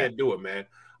 I can't do it, man.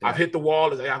 Yeah. I've hit the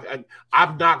wall.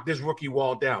 I've knocked this rookie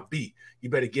wall down. B, you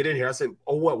better get in here. I said,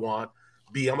 oh, what, Juan?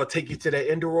 B, I'm going to take you to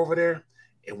that indoor over there,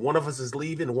 and one of us is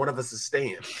leaving and one of us is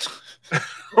staying.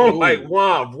 I'm like,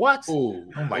 Juan, what? Oh,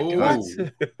 my God.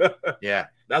 Yeah.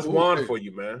 That's Juan for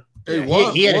you, man.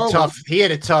 Hey, he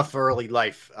had a tough early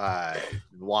life.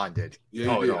 Juan did.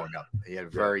 Growing up, he had a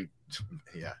very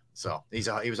So he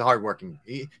was a hardworking.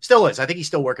 He still is. I think he's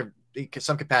still working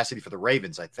some capacity for the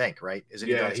Ravens. I think, right? Isn't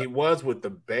he? Yeah, he was with the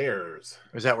Bears.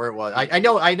 Was that where it was? I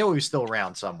know he was still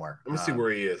around somewhere. Let me see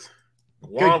where he is.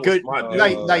 Good,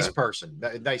 nice person,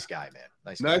 nice guy,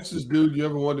 man. Nicest dude you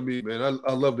ever wanted to meet, man.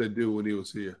 I love that dude when he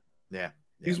was here. Yeah,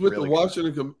 he's with really the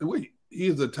Washington. Wait, he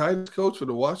is the Titans coach for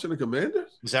the Washington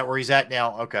Commanders. Is that where he's at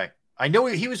now? Okay, I know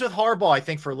he was with Harbaugh. I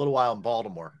think for a little while in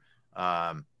Baltimore,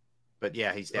 but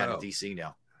yeah, he's down in DC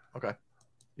now. Okay,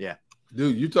 yeah,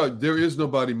 dude, there is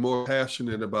nobody more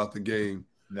passionate about the game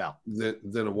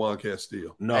than a Juan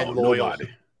Castillo. No, nobody.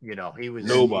 You know, he was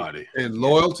nobody. And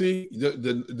loyalty,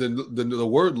 the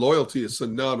word loyalty is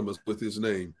synonymous with his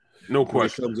name. No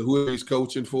question. When it comes to who he's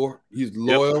coaching for, he's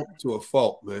loyal to a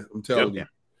fault, man. I'm telling you.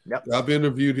 Yep. I've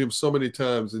interviewed him so many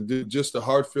times and did just the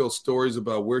heartfelt stories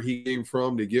about where he came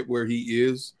from to get where he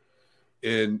is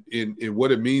and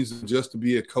what it means just to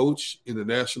be a coach in the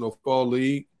National Football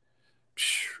League.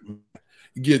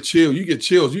 You get chills.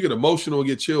 You get emotional and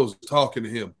get chills talking to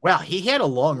him. Wow, he had a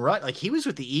long run. Like he was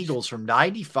with the Eagles from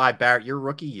 95, Barrett, your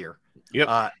rookie year,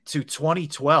 to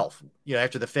 2012. You know,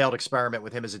 after the failed experiment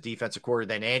with him as a defensive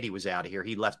coordinator, then Andy was out of here.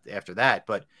 He left after that,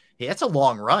 but that's a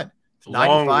long run.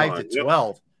 95 to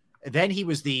 12. Yep. And then he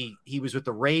was with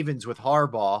the Ravens with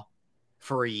Harbaugh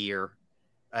for a year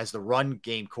as the run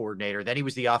game coordinator. Then he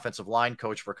was the offensive line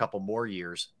coach for a couple more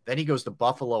years. Then he goes to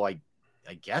Buffalo, I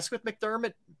guess with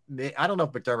McDermott. I don't know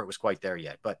if McDermott was quite there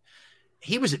yet, but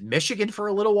he was at Michigan for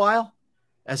a little while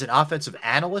as an offensive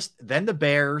analyst, then the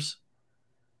Bears,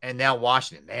 and now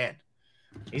Washington. Man,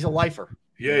 he's a lifer.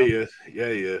 Yeah, he is. Yeah,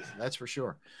 he is. That's for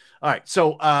sure. All right,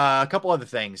 so a couple other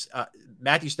things.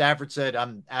 Matthew Stafford said,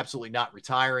 I'm absolutely not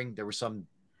retiring. There was some,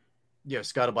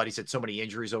 scuttlebutt. He said so many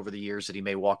injuries over the years that he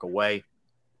may walk away.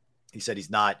 He said he's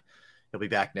not. He'll be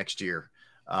back next year.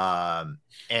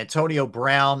 Antonio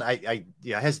Brown, I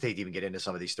hesitate to even get into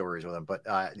some of these stories with him, but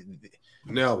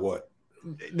now what?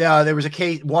 No, there was a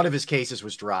case. One of his cases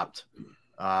was dropped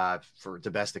for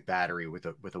domestic battery with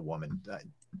a woman.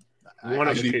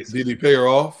 Did he pay her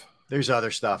off? There's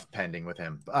other stuff pending with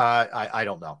him. I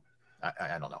don't know.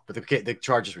 I don't know, but the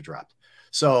charges were dropped.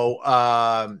 So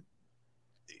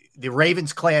the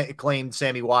Ravens claimed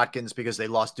Sammy Watkins because they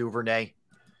lost Duvernay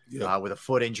with a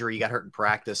foot injury. He got hurt in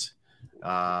practice.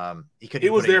 He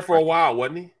was there for a while,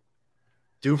 wasn't he?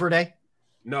 Duvernay?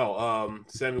 No,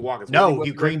 Sammy Watkins. No,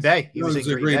 Green Bay. He was in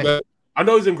Green Bay. I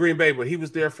know he's in Green Bay, but he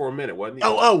was there for a minute, wasn't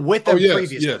he? With them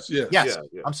previously. Yes. Yeah.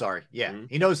 I'm sorry. Yeah,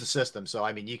 He knows the system, so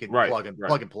I mean, you can plug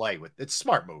and play with. It's a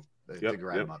smart move to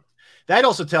grab him up. That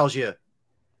also tells you,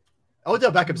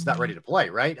 Odell Beckham's not ready to play,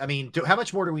 right? I mean, how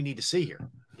much more do we need to see here?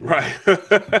 Right.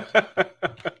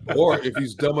 Or if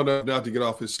he's dumb enough not to get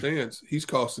off his stance, he's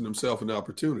costing himself an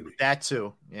opportunity. That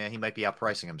too. Yeah, he might be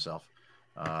outpricing himself.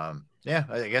 Yeah,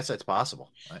 I guess that's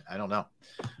possible. I don't know.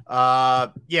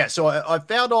 So I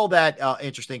found all that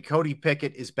interesting. Cody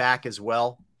Pickett is back as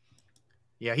well.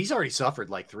 Yeah, he's already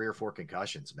suffered like 3 or 4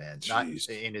 concussions, man.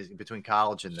 Jeez. Not between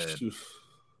college and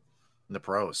the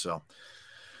pros. So,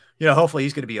 hopefully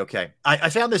he's going to be okay. I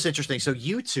found this interesting. So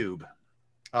YouTube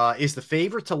is the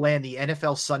favorite to land the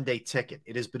NFL Sunday Ticket.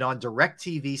 It has been on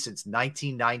DirecTV since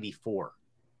 1994.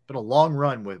 Been a long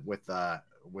run with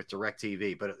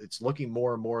DirecTV, but it's looking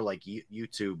more and more like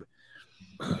YouTube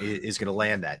is going to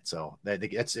land that. So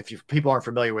that's if people aren't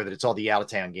familiar with it, it's all the out of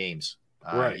town games.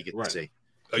 You get to see.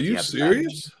 Are you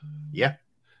serious? Yeah.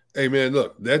 Hey man,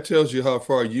 look, that tells you how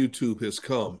far YouTube has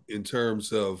come in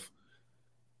terms of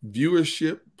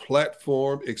viewership,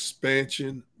 platform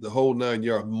expansion, the whole 9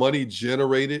 yards, money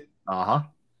generated. I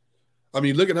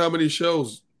mean, look at how many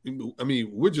shows. I mean,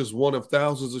 we're just one of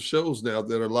thousands of shows now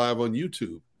that are live on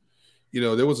YouTube.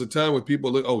 There was a time when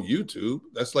people look, YouTube,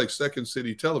 that's like Second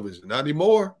City Television. Not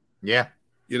anymore. Yeah.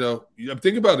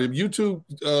 Think about it. YouTube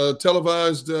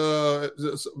televised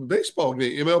baseball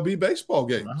game, MLB baseball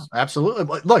games. Absolutely.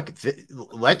 Look,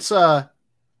 let's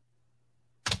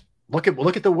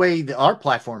look at the way our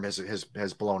platform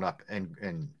has blown up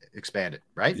and expanded,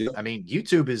 right? Yeah. I mean,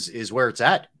 YouTube is where it's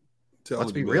at.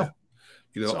 Let's be real.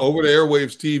 Over the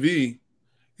airwaves TV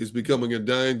is becoming a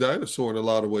dying dinosaur in a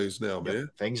lot of ways now, man.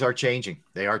 Things are changing.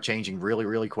 They are changing really,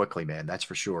 really quickly, man. That's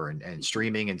for sure. And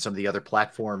streaming and some of the other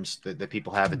platforms that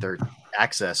people have at their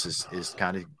access is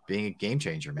kind of being a game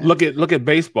changer, man. Look at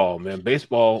baseball, man.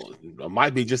 Baseball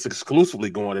might be just exclusively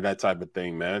going to that type of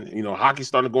thing, man. Hockey's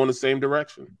starting to go in the same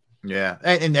direction. Yeah,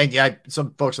 and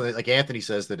some folks like Anthony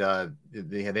says that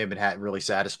they haven't been really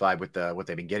satisfied with what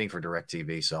they've been getting for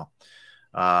DirecTV. So,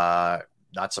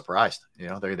 not surprised.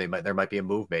 There might be a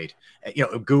move made.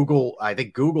 Google. I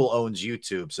think Google owns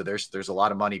YouTube, so there's a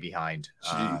lot of money behind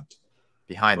them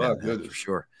for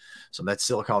sure. So that's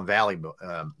Silicon Valley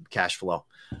cash flow.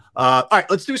 All right,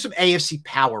 let's do some AFC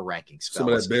power rankings. Some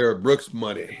of that Barrett Brooks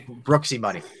money. Brooksy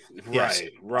money. Yes.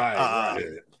 Right.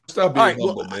 Stop being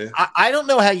humble, man. I don't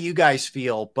know how you guys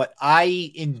feel, but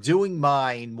in doing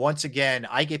mine, once again,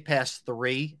 I get past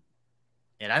 3,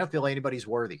 and I don't feel anybody's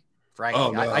worthy. Frankly,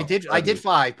 Oh, no. I did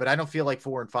 5, but I don't feel like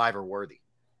 4 and 5 are worthy.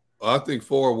 I think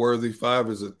 4 are worthy. 5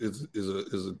 is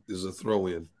a throw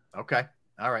in. Okay.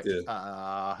 All right.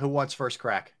 Yeah. Who wants first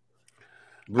crack?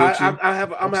 I'm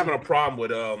having a problem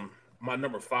with my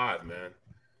number 5, man.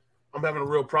 I'm having a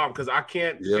real problem because I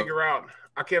can't figure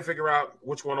out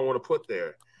which one I want to put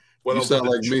there. You sound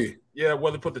like me. Yeah,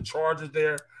 whether put the Chargers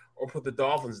there or put the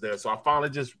Dolphins there. So I finally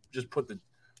just put the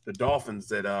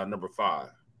Dolphins at number 5.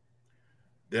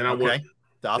 Then I went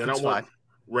Dolphins 5.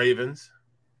 Ravens.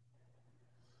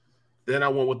 Then I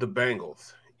went with the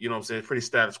Bengals. You know what I'm saying? Pretty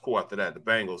status quo after that, the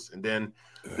Bengals. And then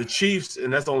the Chiefs,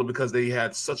 and that's only because they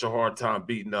had such a hard time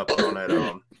beating up on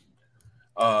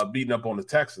the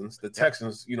Texans. The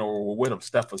Texans, were with them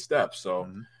step for step. So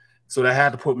so that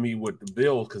had to put me with the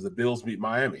Bills because the Bills beat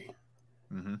Miami.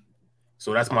 Mm-hmm.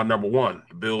 So that's my number 1.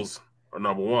 The Bills are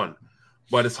number 1.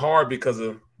 But it's hard because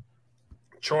the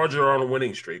Chargers are on a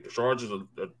winning streak. The Chargers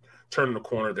are turning the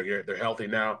corner. They're healthy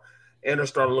now. And they're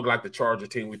starting to look like the Charger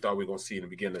team we thought we were going to see in the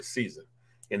beginning of the season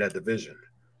in that division.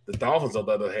 The Dolphins, on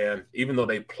the other hand, even though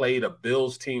they played a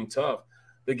Bills team tough,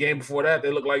 the game before that,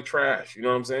 they look like trash. You know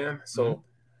what I'm saying? So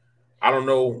I don't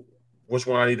know which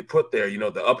one I need to put there.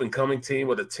 The up-and-coming team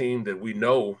or the team that we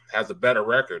know has a better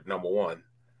record, number 1.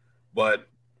 But,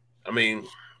 I mean,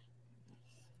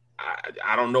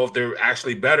 I don't know if they're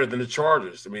actually better than the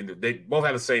Chargers. I mean, they both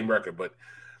have the same record, but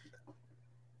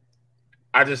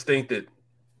I just think that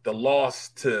the loss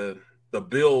to the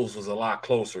Bills was a lot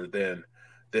closer than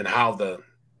how the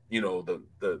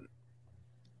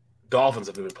Dolphins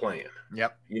have been playing.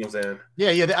 Yep. You know what I'm saying?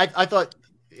 Yeah. I thought,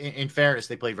 in fairness,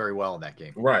 they played very well in that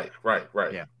game. Right.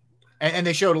 Yeah. And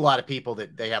they showed a lot of people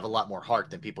that they have a lot more heart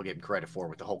than people getting credit for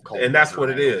with the whole culture. And that's what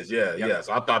it is. Yeah. Yep. Yeah.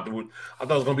 So I thought it was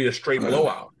going to be a straight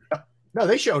blowout. No,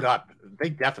 they showed up. They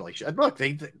definitely should. Look,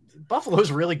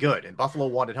 Buffalo's really good, and Buffalo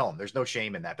won at home. There's no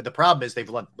shame in that. But the problem is they've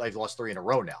lost 3 in a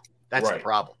row now. That's the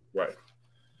problem. Right.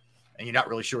 And you're not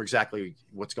really sure exactly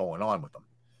what's going on with them.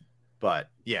 But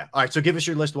yeah. All right. So give us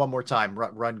your list one more time.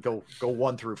 Go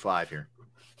 1 through 5 here.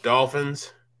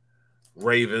 Dolphins,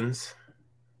 Ravens,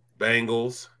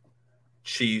 Bengals,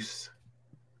 Chiefs,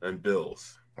 and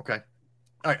Bills. Okay.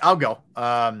 All right. I'll go.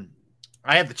 I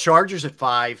have the Chargers at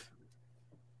 5.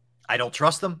 I don't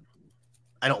trust them.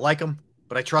 I don't like them,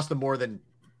 but I trust them more than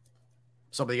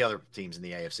some of the other teams in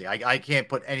the AFC. I can't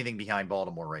put anything behind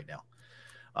Baltimore right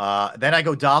now. Then I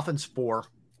go Dolphins 4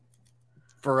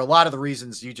 for a lot of the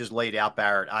reasons you just laid out,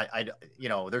 Barrett.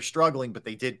 They're struggling, but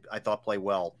they did, I thought, play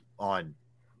well on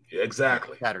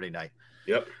Saturday night.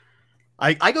 Yep.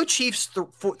 I go Chiefs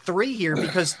 3 here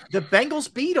because the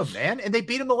Bengals beat them, man, and they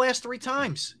beat them the last 3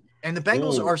 times. And the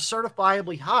Bengals are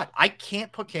certifiably hot. I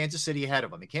can't put Kansas City ahead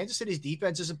of them. And Kansas City's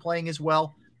defense isn't playing as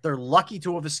well. They're lucky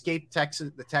to have escaped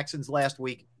the Texans last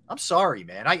week. I'm sorry,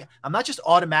 man. I'm not just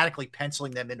automatically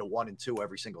penciling them into 1 and 2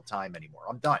 every single time anymore.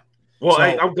 I'm done. Well,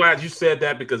 I'm glad you said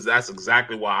that because that's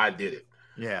exactly why I did it.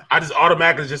 Yeah. I just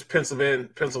automatically just pencil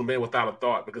them in without a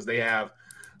thought because they have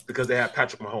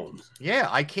Patrick Mahomes. Yeah,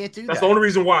 I can't do that. That's the only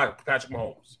reason why Patrick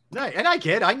Mahomes. Right, and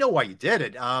I know why you did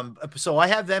it. So I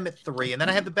have them at 3, and then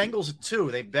I have the Bengals at 2.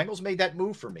 Bengals made that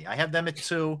move for me. I have them at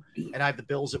 2, and I have the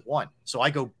Bills at 1. So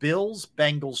I go Bills,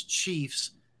 Bengals,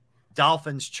 Chiefs,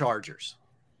 Dolphins, Chargers.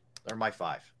 They're my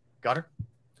 5. Gunner?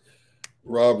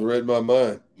 Rob read my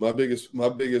mind. My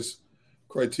biggest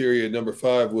criteria at number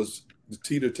 5 was the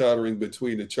teeter-tottering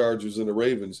between the Chargers and the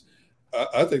Ravens.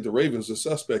 I think the Ravens are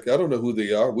suspect. I don't know who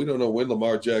they are. We don't know when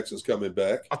Lamar Jackson's coming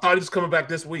back. I thought he was coming back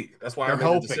this week. That's why I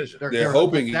made the decision. They're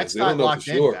hoping he is. They don't know for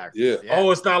sure. Yeah.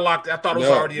 Oh, it's not locked. I thought it was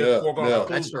already a foregone conclusion.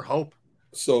 That's their hope.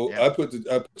 So I put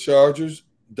Chargers,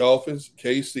 Dolphins,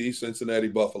 KC, Cincinnati,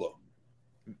 Buffalo.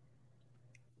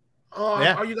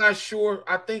 Are you guys sure?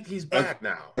 I think he's back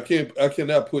now. I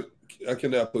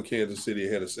cannot put Kansas City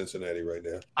ahead of Cincinnati right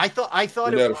now. I thought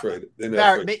they're not afraid. They're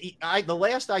not afraid. The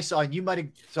last I saw, and you might have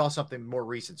saw something more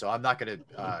recent, so I'm not going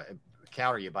to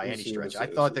counter you by any stretch. I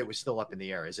thought that was still up in the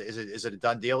air. Is it a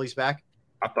done deal? He's back.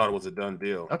 I thought it was a done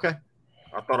deal. Okay.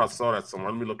 I thought I saw that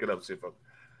somewhere. Let me look it up. See if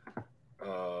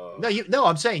No,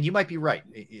 I'm saying you might be right.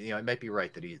 It might be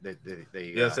right that they.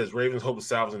 It says Ravens hope to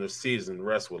salvage their season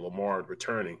rest with Lamar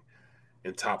returning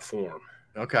in top form.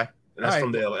 Okay. And that's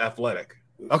from the Athletic.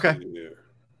 Okay.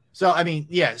 So, I mean,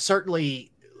 yeah,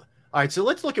 certainly. All right, so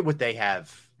let's look at what they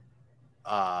have.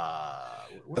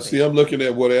 I'm looking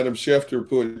at what Adam Schefter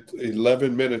put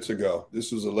 11 minutes ago.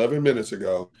 This was 11 minutes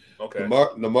ago. Okay.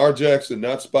 Lamar Jackson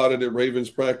not spotted at Ravens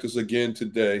practice again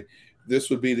today. This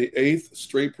would be the 8th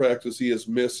straight practice he has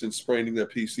missed since spraining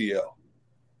that PCL.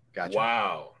 Gotcha.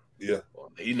 Wow. Yeah.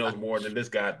 Well, he knows more than this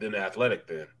guy, than Athletic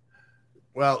then.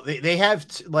 Well, they have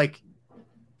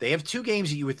they have 2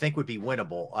 games that you would think would be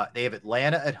winnable. They have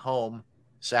Atlanta at home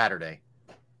Saturday,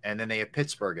 and then they have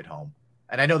Pittsburgh at home.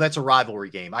 And I know that's a rivalry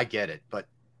game. I get it. But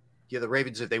the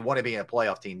Ravens, if they want to be in a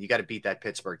playoff team, you got to beat that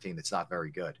Pittsburgh team that's not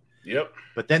very good. Yep.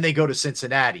 But then they go to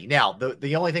Cincinnati. Now,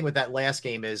 the only thing with that last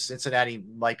game is Cincinnati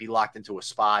might be locked into a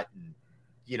spot, and,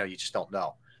 you just don't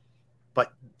know.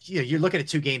 But, you're looking at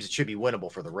 2 games that should be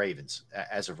winnable for the Ravens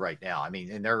as of right now. I mean,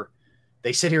 and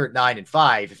they sit here at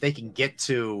 9-5. If they can get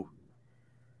to,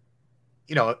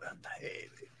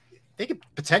 they could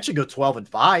potentially go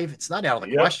 12-5. It's not out of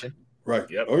the question. Right.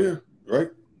 Yep. Oh, yeah. Right.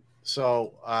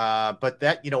 So, but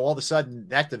that, all of a sudden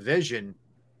that division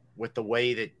with the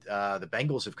way that the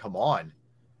Bengals have come on,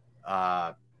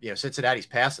 Cincinnati's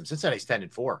passed them. Cincinnati's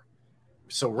 10-4.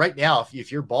 So right now, if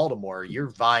you're Baltimore, you're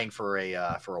vying for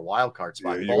a wild card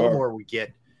spot. Yeah,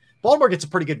 Baltimore gets a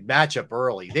pretty good matchup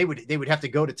early. They would have to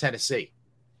go to Tennessee.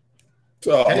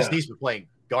 Tennessee's been playing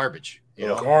garbage.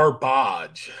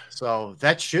 Garbage. So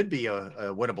that should be a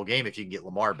winnable game if you can get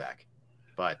Lamar back.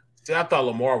 But see, I thought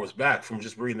Lamar was back from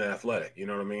just reading the Athletic. You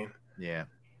know what I mean? Yeah.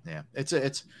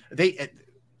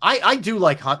 I do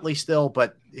like Huntley still,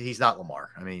 but he's not Lamar.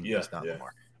 I mean, he's not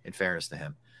Lamar. In fairness to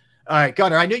him. All right,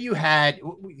 Gunner. I know you had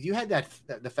that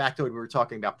the factoid we were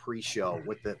talking about pre-show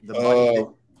with the money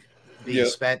being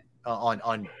spent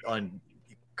on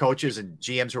coaches and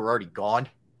GMs who are already gone.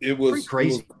 It was pretty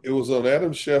crazy. It was on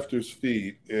Adam Schefter's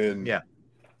feed, and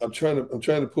I'm trying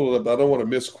to pull it up. I don't want to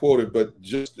misquote it, but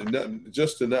just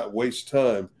to not waste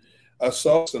time, I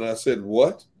saw it and I said,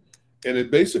 "What?" And it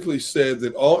basically said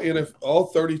that all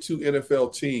 32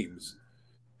 NFL teams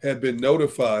had been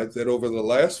notified that over the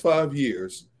last 5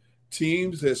 years,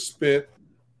 teams have spent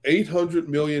 $800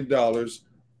 million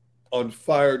on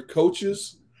fired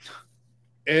coaches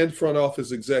and front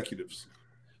office executives.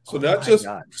 So not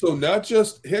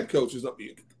just head coaches,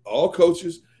 all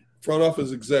coaches, front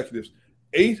office executives.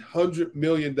 $800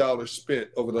 million spent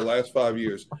over the last 5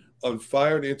 years on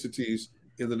fired entities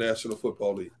in the National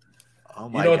Football League. Oh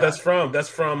my God. What that's from? That's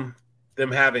from them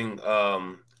having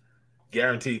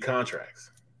guaranteed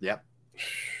contracts. Yep.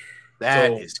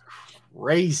 That is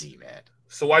crazy, man.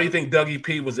 So why do you think Dougie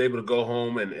P was able to go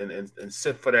home and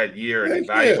sit for that year and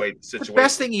evaluate the situation? The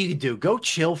best thing you could do, go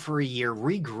chill for a year,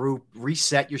 regroup,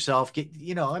 reset yourself.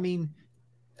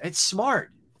 It's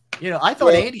smart. I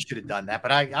thought Andy should have done that,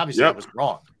 but I was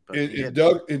wrong. But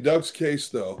in Doug's case,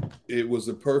 though, it was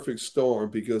a perfect storm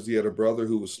because he had a brother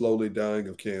who was slowly dying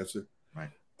of cancer. Right.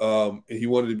 And he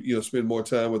wanted to, spend more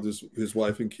time with his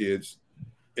wife and kids,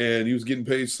 and he was getting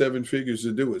paid 7 figures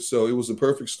to do it. So it was a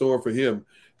perfect storm for him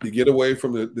to get away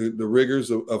from the rigors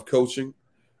of coaching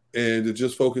and to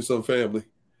just focus on family.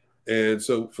 And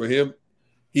so for him,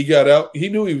 he got out. He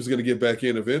knew he was going to get back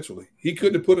in eventually. He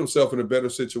couldn't have put himself in a better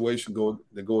situation going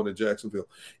to Jacksonville.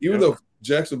 Even though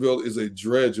Jacksonville is a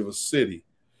dredge of a city,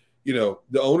 the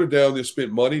owner down there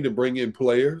spent money to bring in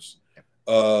players.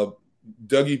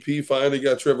 Dougie P finally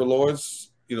got Trevor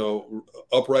Lawrence,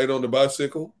 upright on the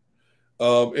bicycle.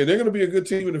 And they're going to be a good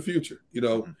team in the future.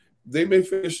 They may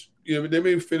finish, they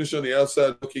may finish on the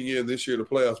outside looking in this year to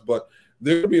playoffs, but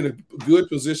they're going to be in a good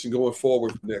position going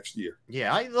forward next year.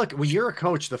 Yeah, look, when you're a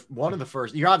coach, one of the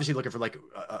first, you're obviously looking for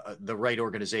the right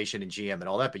organization and GM and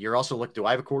all that, but you're also looking, do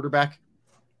I have a quarterback?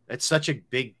 That's such a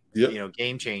big,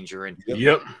 game changer. And we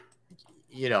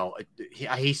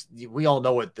all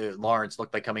know what the Lawrence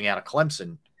looked like coming out of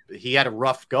Clemson. He had a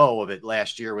rough go of it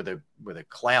last year with a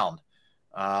clown.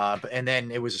 And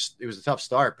then it was a tough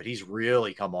start, but he's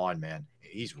really come on, man.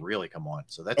 He's really come on.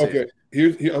 So that's okay.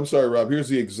 Here, I'm sorry, Rob. Here's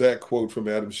the exact quote from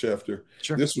Adam Schefter.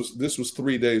 Sure. This was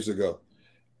 3 days ago.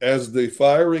 As the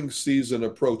firing season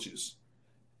approaches,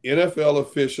 NFL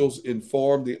officials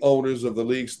informed the owners of the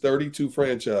league's 32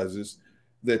 franchises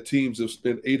that teams have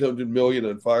spent $800 million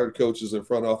on fired coaches and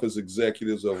front office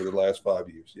executives over the last 5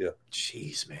 years. Yeah.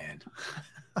 Jeez, man.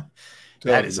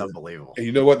 That is unbelievable. And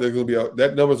you know what?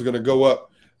 That number's going to go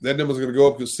up. That number's going to go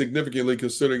up significantly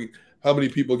considering how many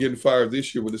people are getting fired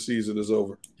this year when the season is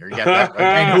over. You got that right.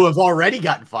 And who have already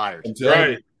gotten fired.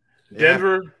 Right. You.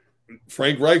 Denver.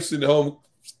 Frank Reich's in the home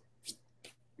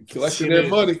collecting that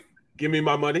money. Give me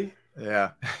my money.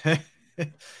 Yeah.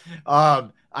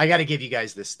 I got to give you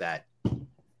guys this stat.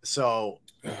 So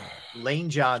Lane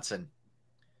Johnson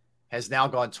has now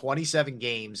gone 27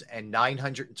 games and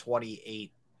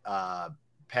 928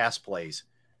 pass plays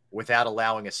without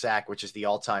allowing a sack, which is the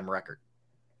all-time record.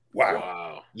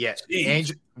 Wow. Yeah.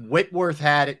 Andrew Whitworth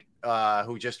had it,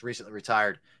 who just recently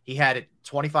retired. He had it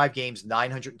 25 games,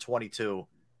 922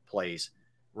 plays.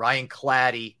 Ryan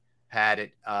Claddy had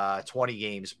it 20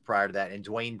 games prior to that, and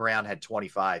Dwayne Brown had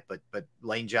 25. But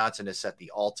Lane Johnson has set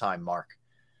the all-time mark.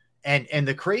 And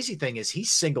the crazy thing is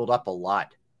he's singled up a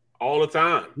lot. All the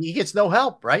time. He gets no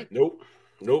help, right? Nope.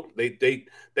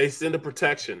 They send a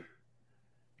protection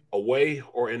away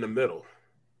or in the middle.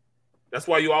 That's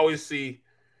why you always see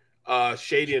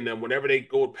Shady and them whenever they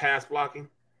go pass blocking.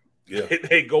 Yeah,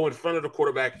 they go in front of the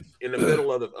quarterback in the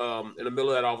middle of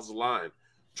that offensive line,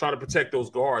 trying to protect those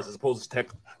guards as opposed to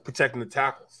protecting the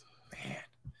tackles. Man,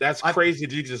 that's crazy.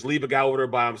 You just leave a guy over there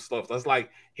by himself. That's like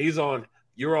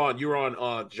you're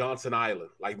on Johnson Island.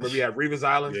 Like remember you had Reeves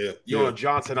Island? Yeah, you're on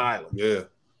Johnson Island. Yeah.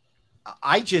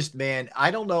 I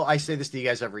don't know. I say this to you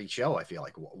guys every show. I feel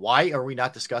like, why are we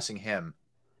not discussing him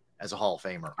as a Hall of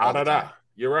Famer?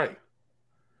 You're right.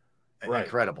 Right.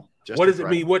 Incredible. What does it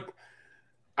mean?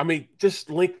 Just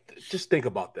think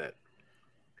about that.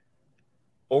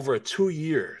 Over 2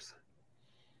 years,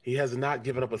 he has not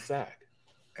given up a sack.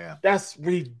 Yeah. That's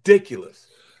ridiculous.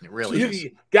 It really is.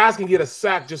 Guys can get a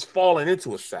sack just falling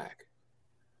into a sack.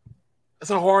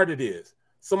 That's how hard it is.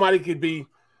 Somebody could be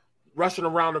rushing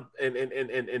around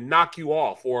and knock you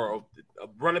off, or a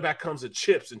running back comes and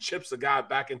chips a guy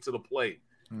back into the play,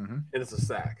 and it's a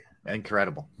sack.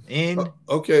 Incredible.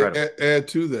 Okay, add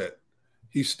to that.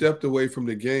 He stepped away from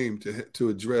the game to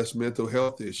address mental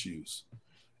health issues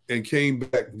and came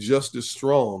back just as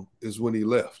strong as when he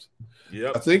left.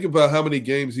 Yep. I think about how many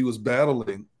games he was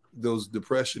battling those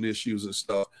depression issues and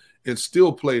stuff and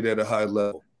still played at a high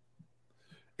level.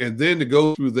 And then to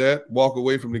go through that, walk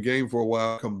away from the game for a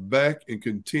while, come back and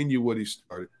continue what he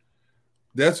started.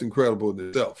 That's incredible in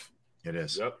itself. It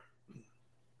is.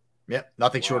 Yep.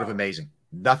 Nothing short of amazing.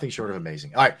 Nothing short of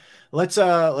amazing. All right, let's take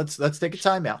a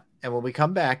timeout, and when we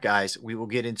come back, guys, we will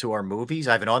get into our movies.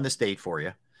 I have it on this date for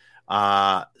you.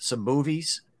 Some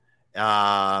movies,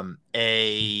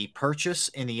 a purchase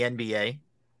in the NBA,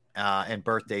 and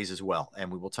birthdays as well. And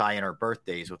we will tie in our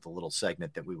birthdays with a little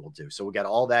segment that we will do. So we got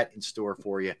all that in store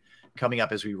for you coming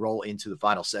up as we roll into the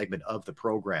final segment of the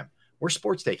program. We're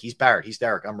Sports Take. He's Barrett. He's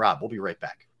Derrick. I'm Rob. We'll be right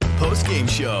back. Post-game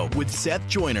show with Seth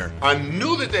Joyner. I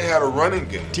knew that they had a running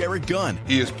game. Derrick Gunn.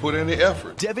 He has put in the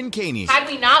effort. Devin Caney. Had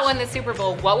we not won the Super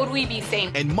Bowl, what would we be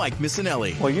saying? And Mike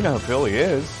Missinelli. Well, you know who Philly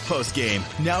is. Post-game,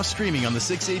 now streaming on the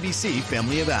 6ABC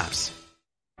family of apps.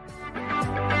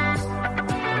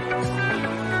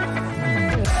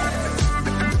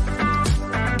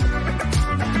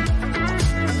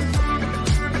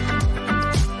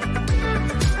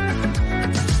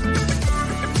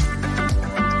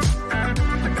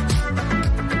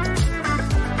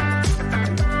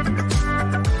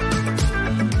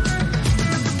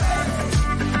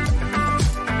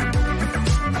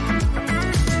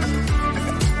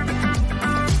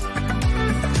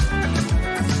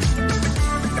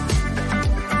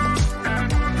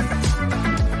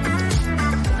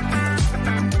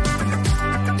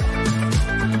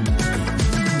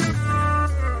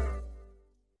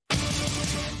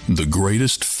 The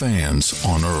greatest fans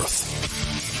on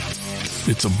earth.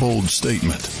 It's a bold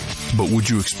statement, but would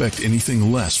you expect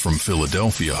anything less from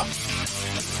Philadelphia?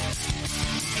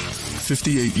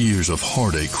 58 years of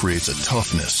heartache creates a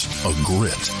toughness, a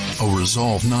grit, a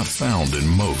resolve not found in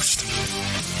most.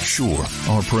 Sure,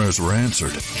 our prayers were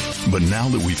answered, but now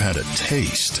that we've had a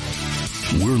taste,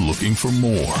 we're looking for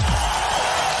more.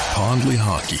 Pondley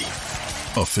Hockey,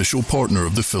 official partner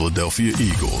of the Philadelphia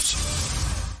Eagles.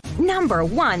 Number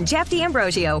 1, Jeff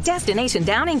D'Ambrosio. Destination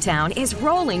Downingtown is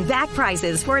rolling back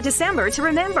prices for a December to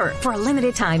remember. For a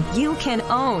limited time, you can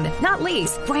own, not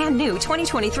lease, brand new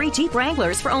 2023 Jeep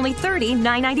Wranglers for only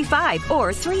 $30,995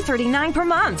 or $339 per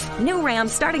month. New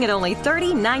Rams starting at only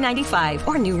 $30,995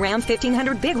 or new Ram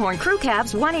 1500 Bighorn Crew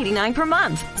Cabs $189 per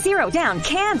month. Zero down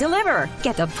can deliver.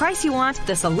 Get the price you want,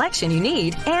 the selection you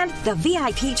need, and the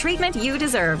VIP treatment you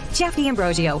deserve. Jeff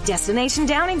D'Ambrosio, Destination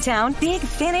Downingtown, Big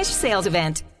Finish Sales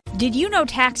Event. Did you know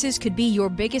taxes could be your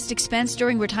biggest expense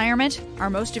during retirement? Are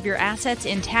most of your assets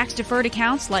in tax-deferred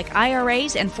accounts like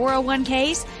IRAs and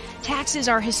 401ks? Taxes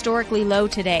are historically low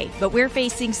today, but we're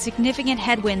facing significant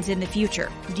headwinds in the future.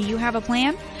 Do you have a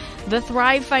plan? The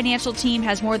Thrive Financial Team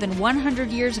has more than 100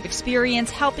 years of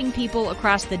experience helping people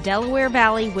across the Delaware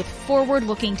Valley with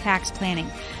forward-looking tax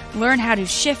planning. Learn how to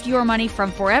shift your money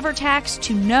from forever tax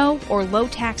to no or low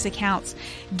tax accounts.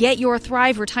 Get your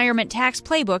Thrive Retirement Tax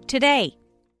Playbook today.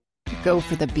 Go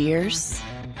for the beers.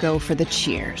 Go for the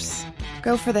cheers.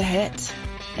 Go for the hit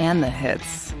and the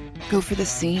hits. Go for the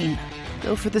scene.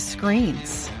 Go for the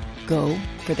screens. Go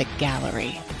for the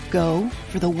gallery. Go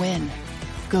for the win.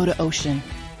 Go to Ocean.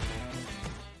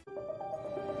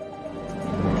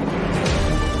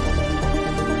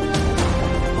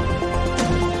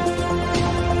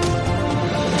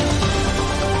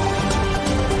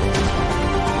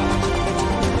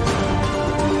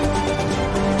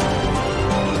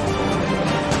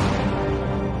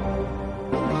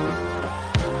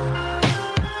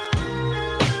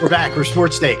 We're back. We're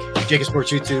Sports Take, Jacob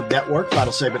Sports YouTube Network,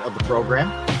 final segment of the program.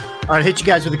 All right, hit you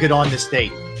guys with a good on this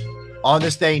date. On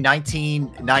this day,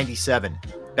 1997,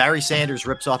 Barry Sanders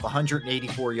rips off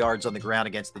 184 yards on the ground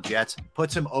against the Jets,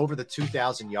 puts him over the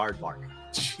 2,000-yard mark.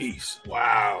 Jeez.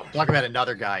 Wow. Talk about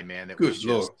another guy, man, that was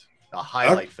just a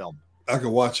highlight film. I could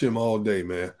watch him all day,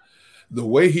 man. The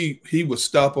way he would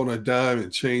stop on a dime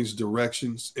and change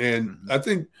directions. And I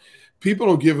think people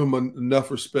don't give him enough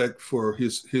respect for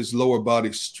his lower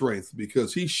body strength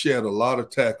because he shed a lot of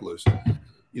tacklers.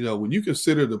 You know, when you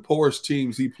consider the poorest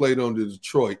teams he played on to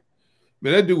Detroit,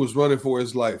 man, that dude was running for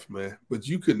his life, man. But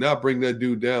you could not bring that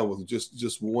dude down with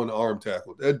just one arm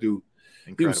tackle. That dude,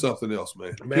 He was something else,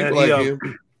 man. People like him.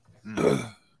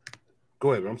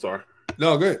 Go ahead, man. I'm sorry.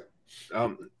 No, go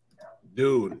ahead.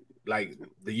 Dude, like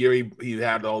the year he broke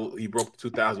the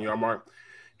 2,000-yard mark,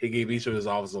 he gave each of his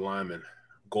offensive linemen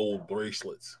gold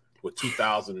bracelets with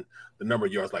 2,000, the number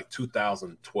of yards like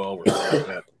 2012 or something like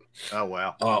that. Oh,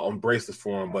 wow. On bracelets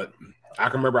for him. But I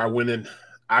can remember I went in,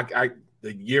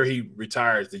 the year he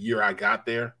retires, the year I got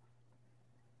there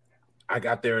and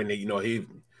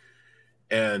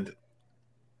and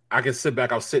I can sit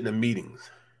back, I was sitting in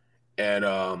meetings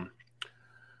and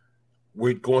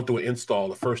we're going through an install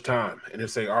the first time and they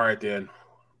say, all right, then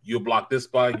you block this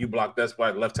block, you block that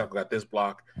block, left tackle got this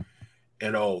block.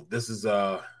 And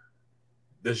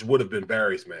this would have been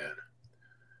Barry's man.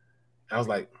 I was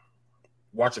like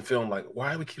watching film, like,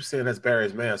 why do we keep saying that's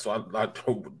Barry's man? So I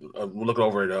look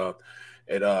over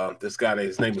at this guy.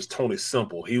 His name was Tony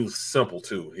Simple. He was simple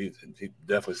too. He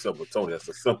definitely simple. Tony, that's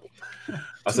a simple.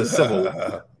 I said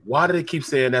simple. Why did they keep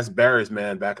saying that's Barry's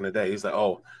man back in the day? He's like,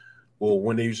 oh, well,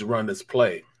 when they used to run this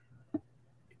play,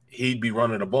 he'd be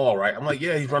running the ball, right? I'm like,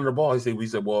 yeah, he's running the ball. He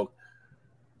said, well,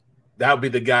 that would be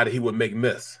the guy that he would make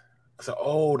miss. I said,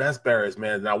 oh, that's Barry's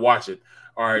man. And I watch it.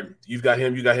 All right, you've got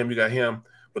him, you got him, you got him.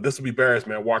 But this would be Barry's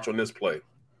man. Watch on this play.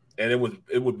 And it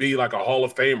would be like a Hall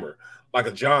of Famer, like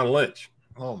a John Lynch.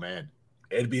 Oh, man.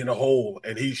 It'd be in a hole,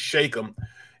 and he'd shake him.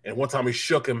 And one time he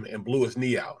shook him and blew his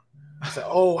knee out. I said,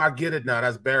 oh, I get it now.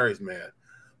 That's Barry's man.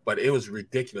 But it was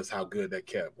ridiculous how good that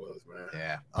cat was, man.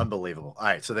 Yeah, unbelievable. All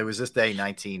right, so there was this day,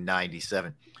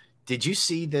 1997. Did you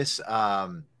see this,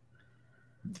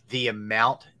 the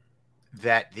amount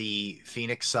that the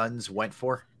Phoenix Suns went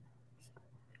for?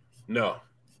 No.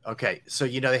 Okay, so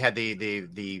they had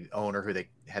the owner who they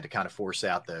had to kind of force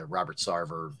out, the Robert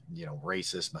Sarver,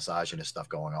 racist, misogynist stuff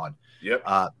going on. Yep.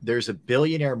 There's a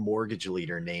billionaire mortgage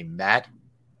leader named Matt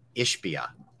Ishbia.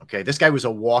 Okay, this guy was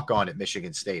a walk-on at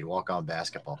Michigan State, walk-on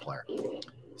basketball player.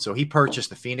 So he purchased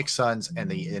the Phoenix Suns and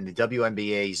the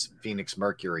WNBA's Phoenix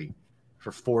Mercury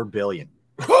for $4 billion.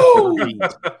 Oh,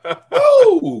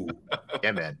 oh,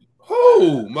 yeah, man.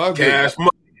 Oh, my cash God.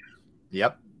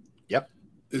 Yep.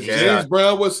 As James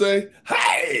Brown would say,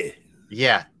 "Hey."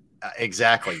 Yeah,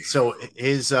 exactly. So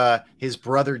his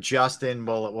brother Justin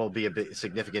will be a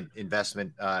significant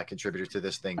investment contributor to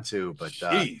this thing too. But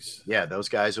yeah, those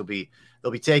guys they'll be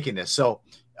taking this. So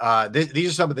these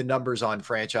are some of the numbers on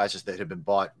franchises that have been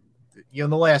bought, in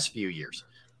the last few years.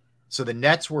 So the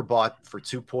Nets were bought for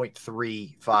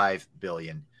 $2.35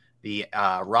 billion, the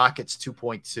Rockets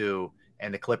 2.2,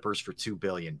 and the Clippers for $2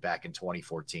 billion back in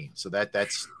 2014. So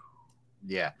that's.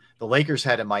 Yeah, the Lakers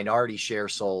had a minority share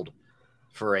sold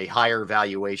for a higher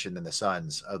valuation than the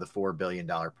Suns of the $4 billion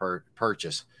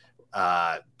purchase.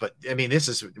 But I mean, it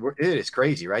is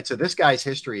crazy, right? So this guy's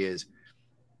history is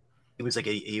he was a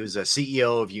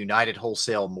CEO of United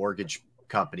Wholesale Mortgage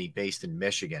Company based in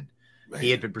Michigan. Man. He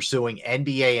had been pursuing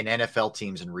NBA and NFL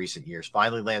teams in recent years,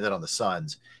 finally landed on the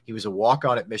Suns. He was a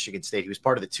walk-on at Michigan State. He was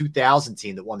part of the 2000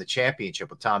 team that won the championship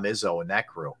with Tom Izzo and that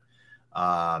crew.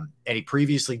 And he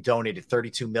previously donated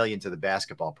 $32 million to the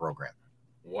basketball program.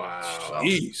 Wow.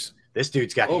 Jeez. This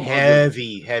dude's got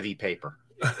heavy paper.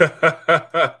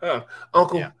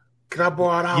 Uncle, yeah. Can I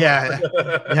borrow it out?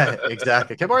 Yeah,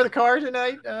 exactly. Can I borrow the car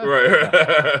tonight?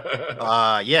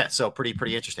 Right. Yeah, so pretty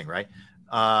interesting, right?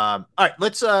 All right,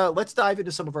 let's dive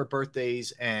into some of our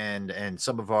birthdays and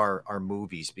some of our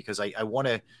movies, because I want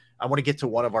to get to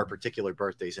one of our particular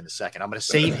birthdays in a second. I'm going to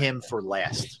save him for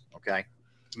last. Okay.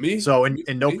 Me? So in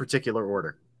no particular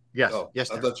order. Yes. Oh,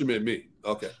 yes. I Derrick. thought you meant me.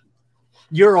 Okay.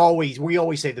 We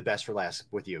always save the best for last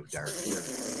with you, Derrick.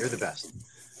 You're the best.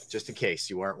 Just in case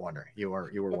you weren't wondering. You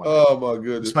were wondering. Oh my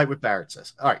goodness. Despite what Barrett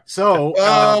says. All right. So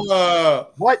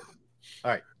what?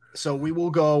 All right. So we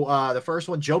will go the first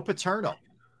one, Joe Paterno.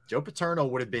 Joe Paterno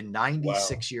would have been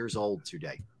 96 years old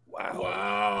today.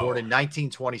 Wow. Born in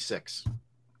 1926.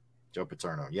 Joe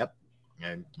Paterno. Yep.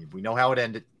 And we know how it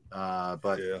ended.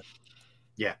 But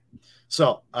yeah.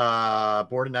 So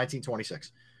born in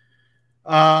 1926.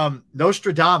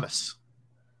 Nostradamus.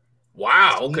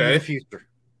 Wow. Okay. In the future.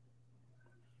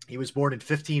 He was born in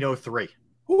 1503.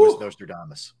 Was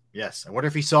Nostradamus. Yes. I wonder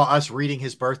if he saw us reading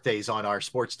his birthdays on our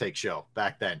sports take show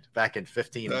back then, back in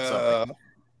 15 and something.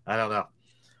 I don't know.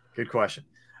 Good question.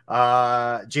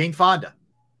 Jane Fonda,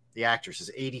 the actress,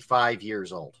 is 85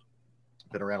 years old.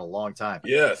 Been around a long time.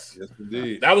 Yes. Yes,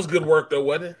 indeed. That was good work, though,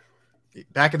 wasn't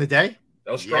it? Back in the day?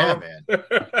 That was strong. Yeah,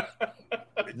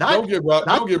 man. Don't get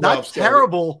Rob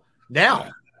terrible now.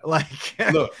 Like,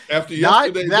 look, after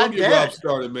yesterday, don't get Rob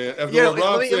started, man. After what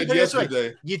Rob said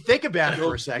yesterday. You think about it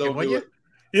for a second, will you?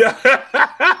 Yeah.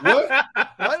 What?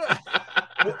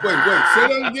 Wait.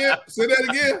 Say that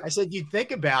again. I said you'd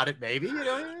think about it, maybe. You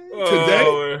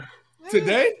know,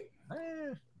 today.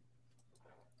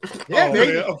 Yeah,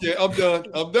 maybe. Man. Okay,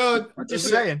 I'm done. I'm just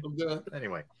saying. I'm done.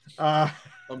 Anyway,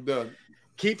 I'm done.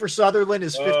 Kiefer Sutherland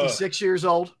is 56 years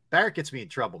old. Barrett gets me in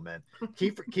trouble, man.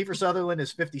 Kiefer Sutherland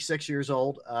is 56 years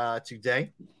old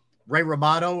today. Ray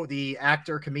Romano, the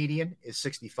actor, comedian, is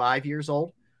 65 years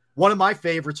old. One of my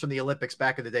favorites from the Olympics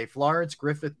back in the day, Florence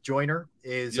Griffith Joyner,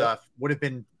 would have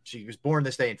been. She was born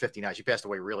this day in 1959. She passed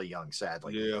away really young,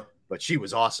 sadly. Yeah, but she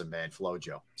was awesome, man.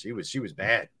 FloJo. She was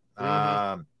bad.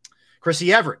 Mm-hmm.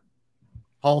 Chrissy Everett,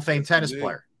 Hall of Fame tennis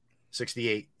player,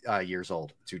 68 years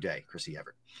old today. Chrissy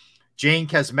Everett. Jane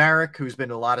Kaczmarek, who's been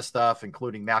in a lot of stuff,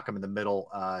 including Malcolm in the Middle.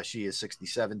 She is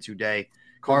 67 today.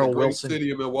 Carl Wilson.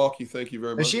 City of Milwaukee. Thank you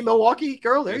very much. Is she a Milwaukee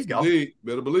girl? There you go. Indeed.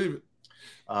 Better believe it.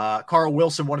 Carl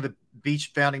Wilson, one of the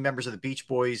founding members of the Beach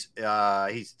Boys.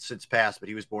 He's since passed, but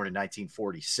he was born in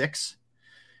 1946.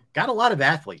 Got a lot of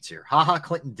athletes here. HaHa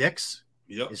Clinton Dix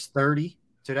is 30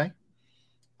 today.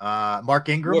 Mark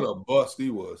Ingram. What a bust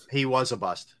he was. He was a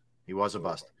bust.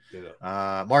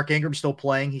 Yeah. Mark Ingram still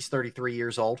playing. He's 33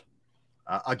 years old.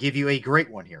 I'll give you a great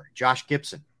one here. Josh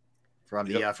Gibson from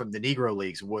the Negro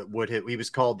Leagues. He was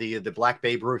called the Black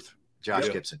Babe Ruth. Josh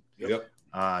Gibson. Yep.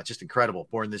 Just incredible.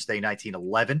 Born this day,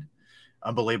 1911.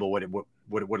 Unbelievable what it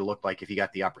would have looked like if he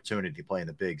got the opportunity to play in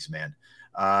the bigs, man.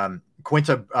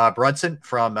 Quinta Brunson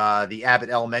from the Abbott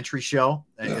Elementary show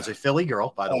is a Philly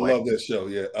girl, by the way. I love that show.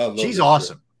 Yeah, she's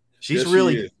awesome. Show.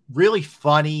 She's really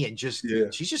funny and she's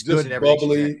just good in everything.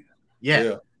 Bubbly.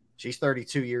 Yeah. She's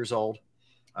 32 years old.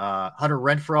 Hunter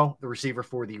Renfrow, the receiver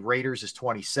for the Raiders, is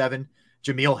 27.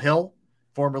 Jameel Hill,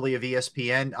 formerly of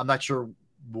ESPN. I'm not sure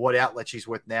what outlet she's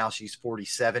with now. She's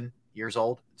 47 years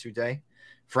old today.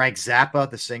 Frank Zappa,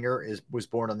 the singer, was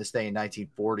born on this day in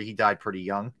 1940. He died pretty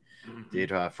young,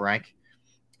 did Frank.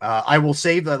 I will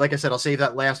save that. Like I said, I'll save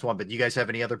that last one. But do you guys have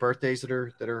any other birthdays that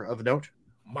are of note?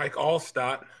 Mike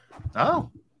Allstott. Oh.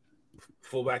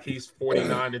 Fullback. He's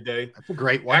 49 today. That's a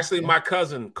great one. Actually, my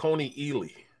cousin, Coney Ely.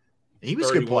 He was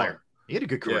 31. A good player. He had a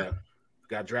good career. Yeah.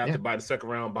 Got drafted by the second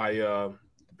round by the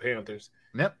Panthers.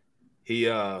 Yep. He's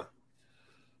a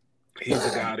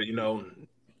guy that,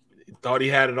 thought he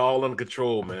had it all under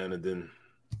control, man, and then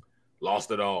lost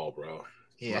it all, bro.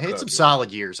 Yeah, he had some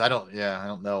solid years. I don't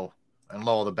know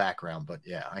all the background, but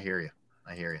yeah, I hear you.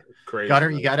 Crazy. Gunner,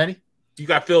 you got any? You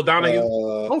got Phil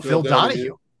Donahue? Phil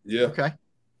Donahue. Yeah. Okay.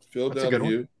 Phil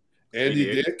Donahue.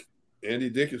 Andy Dick. Andy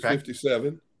Dick is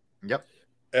 57. Yep.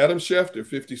 Adam Schefter,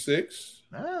 56.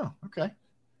 Oh, okay.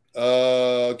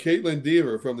 Caitlin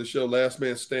Deaver from the show Last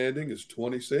Man Standing is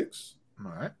 26.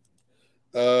 All right.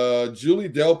 Julie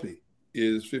Delpy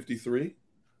is 53.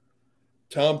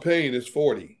 Tom Payne is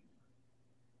 40.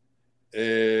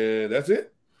 And that's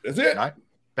it. All right.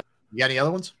 You got any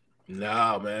other ones?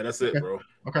 No, man. That's it, bro.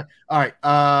 Okay. All right.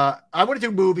 I want to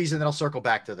do movies, and then I'll circle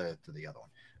back to the other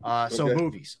one. So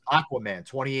movies. Aquaman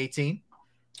 2018.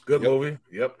 Good movie.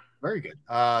 Yep. Very good.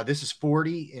 This is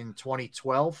 40 in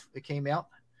 2012. It came out.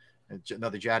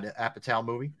 Another Judd Apatow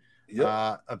movie.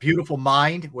 Yep. A Beautiful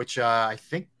Mind, which I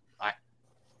think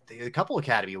a couple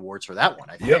Academy Awards for that one.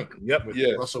 I think. Yep. With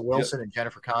Russell Wilson and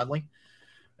Jennifer Connelly.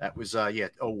 That was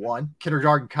 01.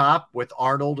 Kindergarten Cop with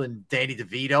Arnold and Danny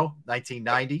DeVito,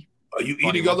 1990. Are you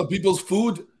eating other people's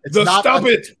food? Stop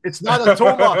it. It's not a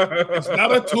tumor. It's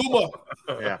not a tumor.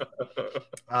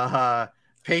 Yeah.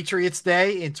 Patriots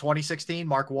Day in 2016.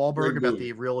 Mark Wahlberg about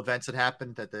the real events that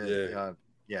happened at the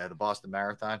the Boston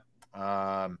Marathon.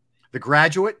 The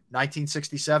Graduate,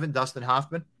 1967. Dustin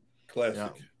Hoffman.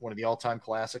 Classic. One of the all-time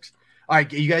classics. All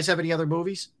right, you guys have any other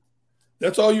movies?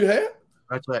 That's all you had?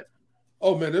 That's it.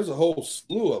 Oh man, there's a whole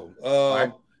slew of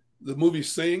them. The movie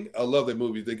Sing, I love that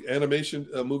movie. The animation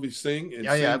movie Sing. And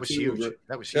Sing that was huge.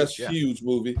 That's huge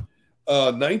movie.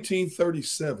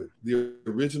 1937, the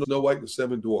original Snow White and the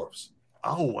Seven Dwarfs.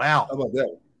 Oh wow! How about that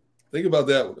one? Think about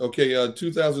that one. Okay,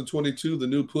 2022, the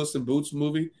new Puss in Boots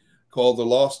movie called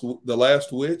The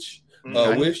Last Witch.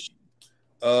 Wish.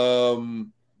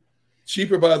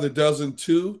 Cheaper by the Dozen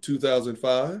 2,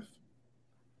 2005.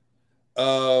 I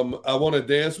Want to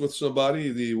Dance with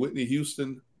Somebody, the Whitney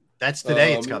Houston. That's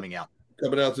today. It's coming out.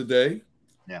 Coming out today.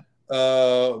 Yeah.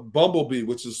 Bumblebee,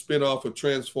 which is a spinoff of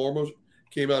Transformers,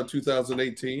 came out in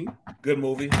 2018. Good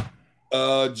movie.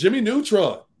 Jimmy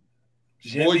Neutron.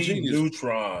 Jimmy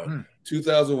Neutron.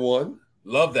 2001.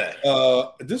 Love that.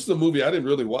 This is a movie I didn't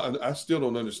really watch. I still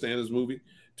don't understand this movie.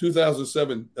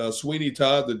 2007, Sweeney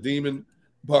Todd, the demon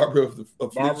barber of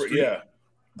Fleet Street. Yeah.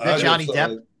 Is that Johnny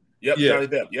Depp? Yep, yeah. Johnny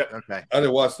Depp. Yep. Okay. I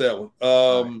didn't watch that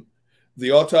one.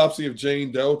 The Autopsy of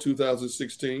Jane Doe,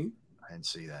 2016. I didn't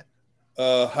see that.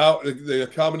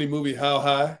 The comedy movie How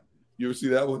High? You ever see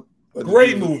that one?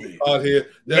 Great movie. Out here.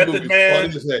 That movie Man,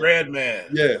 funny as heck. Red Man.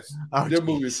 Yes. That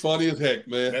movie is funny as heck,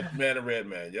 man. Method Man and Red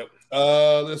Man. Yep.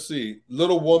 Let's see.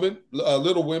 Little Women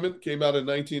came out in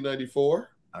 1994.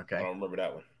 Okay. I don't remember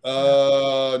that one.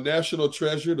 National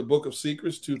Treasure, The Book of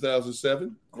Secrets,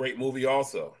 2007. Great movie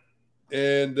also.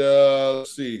 And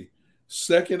let's see.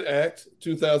 Second Act,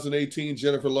 2018.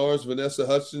 Jennifer Lawrence, Vanessa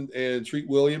Hudson, and Treat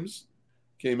Williams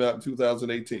came out in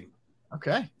 2018.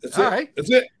 Okay. All right. That's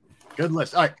it. Good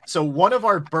list. All right. So one of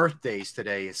our birthdays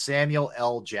today is Samuel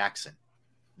L. Jackson,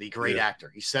 the great actor.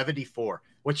 He's 74,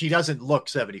 which he doesn't look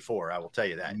 74. I will tell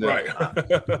you that.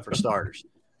 Right. For starters.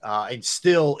 And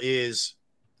still is,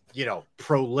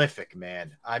 prolific,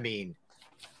 man. I mean,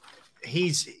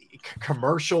 he's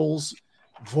commercials,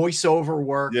 voiceover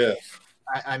work. Yeah.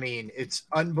 I mean, it's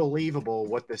unbelievable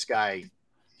what this guy,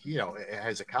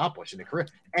 has accomplished in the career.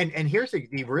 And here's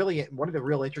one of the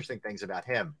real interesting things about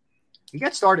him. He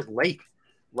got started late.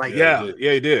 He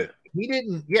did.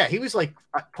 He was like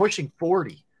pushing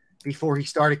 40 before he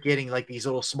started getting like these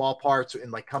little small parts in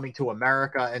like Coming to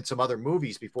America and some other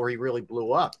movies before he really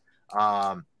blew up.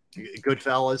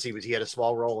 Goodfellas, he had a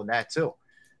small role in that too.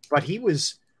 But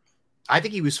I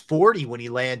think he was 40 when he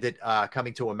landed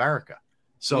Coming to America.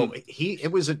 So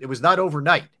it was not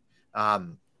overnight.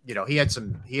 He had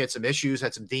some issues,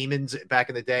 had some demons back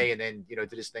in the day, and then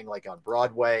did his thing like on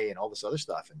Broadway and all this other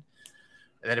stuff, and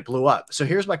then it blew up. So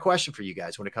here's my question for you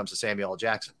guys when it comes to Samuel L.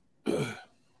 Jackson.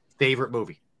 Favorite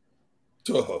movie?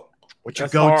 What's your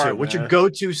go-to? What's your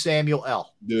go-to Samuel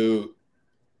L? Dude,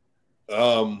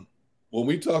 when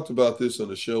we talked about this on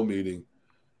the show meeting,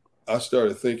 I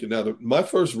started thinking. Now, my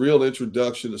first real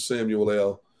introduction to Samuel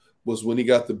L. was when he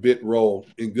got the bit role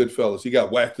in Goodfellas. He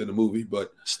got whacked in the movie,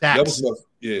 but Stacks. That was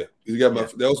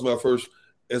that was my first.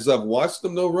 As I've watched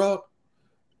him, though, Rob,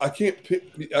 I can't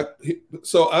pick.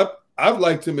 I've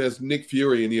liked him as Nick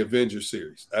Fury in the Avengers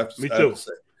series. Me too.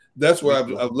 That's where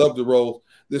I've loved the role.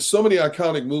 There's so many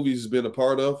iconic movies he's been a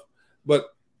part of, but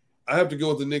I have to go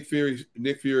with the Nick Fury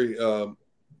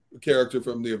character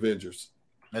from the Avengers.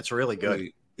 That's really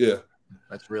good. Yeah,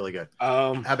 that's really good.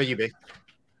 How about you, B?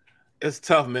 It's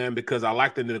tough, man, because I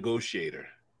like the Negotiator.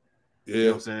 Yeah. You know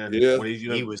what I'm saying?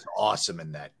 Yeah. He was awesome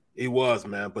in that. He was,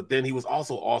 man. But then he was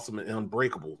also awesome in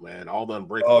Unbreakable, man. All the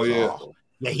Unbreakables. Oh, yeah. Awesome.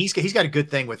 Yeah, he's got a good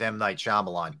thing with M. Night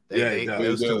Shyamalan.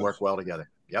 Those two work well together.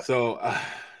 Yep. So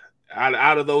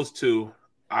out of those two,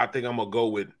 I think I'm gonna go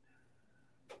with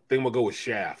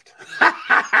Shaft.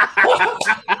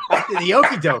 The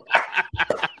okey doke.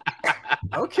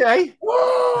 Okay.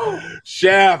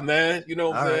 Shaft, man. You know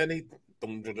what I'm saying?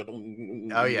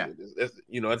 Oh yeah.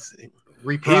 It's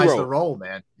reprise hero. The role,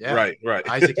 man. Yeah. Right.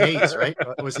 Isaac Hayes, right?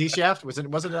 Was he Shaft?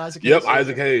 Wasn't it Isaac Hayes? Yep,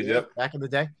 Isaac Hayes. Yep. Back in the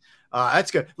day.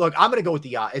 That's good. Look, I'm gonna go with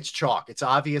it's chalk. It's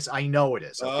obvious. I know it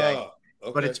is. Okay.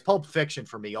 But it's Pulp Fiction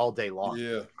for me all day long.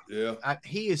 Yeah.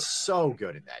 He is so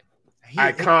good in that.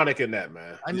 Iconic in that,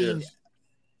 man. I mean,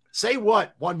 say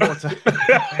what one more time.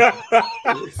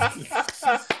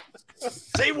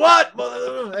 Say what?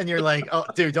 And you're like, oh,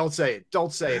 dude, don't say it.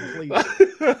 Don't say it, please.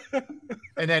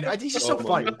 And then he's just so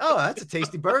funny. Oh, that's a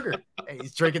tasty burger. And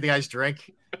he's drinking the guy's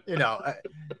drink. I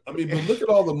mean, but look at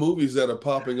all the movies that are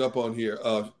popping up on here.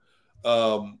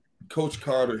 Coach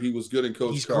Carter. He was good in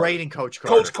Coach He's Carter. Great in Coach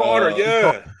Carter. Coach Carter,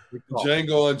 yeah.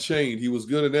 Django Unchained. He was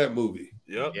good in that movie.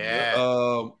 Yep.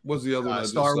 Yeah. What's the other one?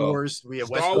 Star Wars. We have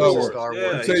Star Wars. Star Yeah,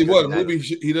 Wars. I'll tell you what, a movie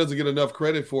he doesn't get enough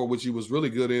credit for, which he was really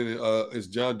good in, is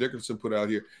John Dickerson put out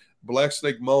here. Black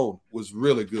Snake Moan was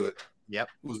really good. Yep.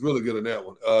 Was really good in that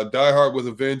one. Die Hard with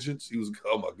a Vengeance. He was,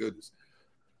 oh my goodness.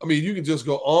 I mean, you can just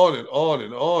go on and on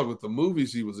and on with the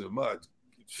movies he was in.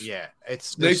 Yeah, it's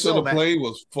Snakes on the Plane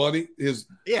was funny. His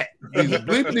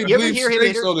bleepity you ever bleep hear him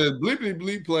snakes on the bleepity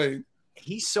bleep plane.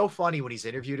 He's so funny when he's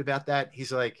interviewed about that.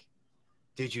 He's like,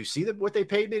 "Did you see what they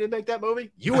paid me to make that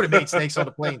movie? You would have made Snakes on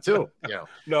the Plane too." You know.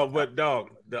 No, but dog,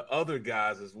 the other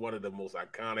guys is one of the most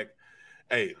iconic.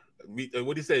 Hey,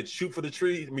 what he said, shoot for the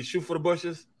trees, shoot for the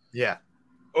bushes. Yeah.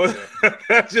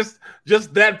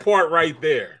 just that part right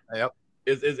there. Yep.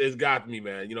 It's got me,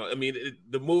 man. You know, I mean,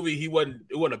 the movie, it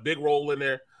wasn't a big role in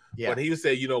there, but he would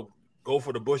say, you know, go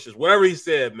for the bushes. Whatever he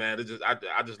said, man,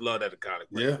 I just love that iconic.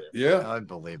 Right there.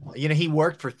 Unbelievable. You know, he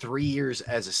worked for 3 years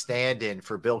as a stand-in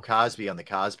for Bill Cosby on the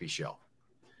Cosby Show.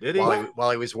 Did he?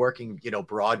 While he was working, you know,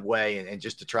 Broadway and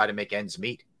just to try to make ends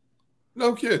meet.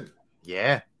 No kidding.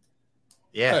 Yeah.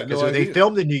 Yeah, because they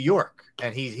filmed in New York,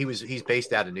 and he's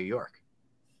based out of New York.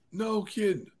 No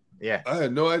kidding. Yeah, I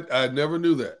never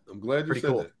knew that. I'm glad you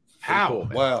said that. How? Cool,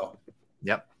 wow.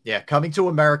 Yep. Yeah. Coming to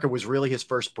America was really his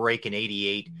first break in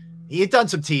 '88. He had done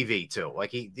some TV too.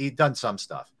 Like he'd done some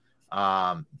stuff.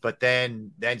 But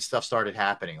then stuff started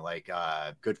happening. Like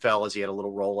Goodfellas, he had a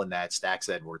little role in that. Stax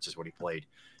Edwards is what he played.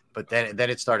 But then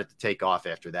it started to take off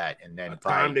after that. And then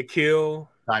Time to Kill.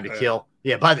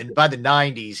 Yeah. By the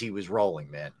 '90s, he was rolling,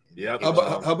 man. Yep.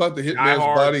 How about the Hitman's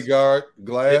Bodyguard,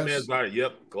 Glass? Hitman's Bodyguard,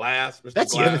 yep, Glass. Mr.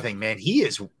 That's Glass. the other thing, man. He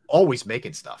is always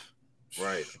making stuff.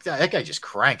 Right. That guy just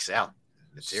cranks out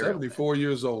material. 74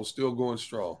 years old, still going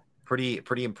strong. Pretty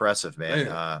impressive,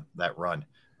 man. That run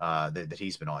that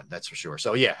he's been on, that's for sure.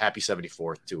 So yeah, happy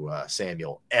 74th to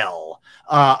Samuel L.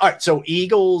 All right, so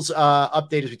Eagles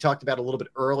update, as we talked about a little bit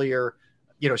earlier.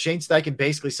 You know, Shane Steichen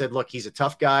basically said, look, he's a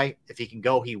tough guy. If he can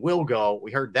go, he will go.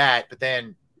 We heard that, but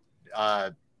then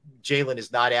Jalen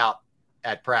is not out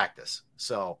at practice.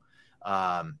 So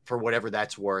for whatever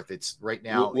that's worth, it's right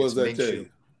now. What was that tell you?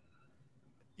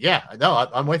 Yeah, no,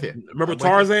 I'm with you. Remember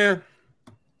Tarzan?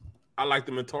 I liked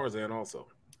him in Tarzan also.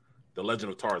 The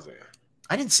Legend of Tarzan.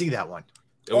 I didn't see that one.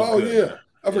 Oh, yeah.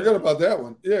 I forgot about that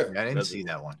one. Yeah. I didn't see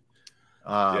that one.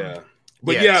 But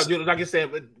like I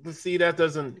said, but see, that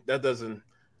doesn't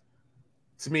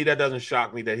to me, that doesn't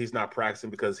shock me that he's not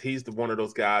practicing, because he's one of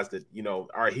those guys that, you know,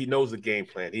 all right, he knows the game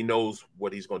plan. He knows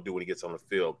what he's going to do when he gets on the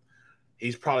field.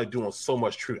 He's probably doing so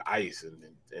much true ice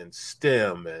and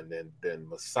stem and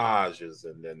massages.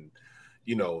 And then,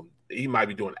 you know, he might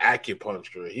be doing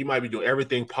acupuncture. He might be doing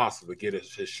everything possible to get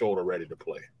his shoulder ready to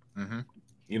play. Mm-hmm.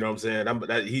 You know what I'm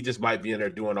saying? He just might be in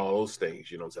there doing all those things.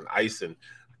 You know what I'm saying? Ice and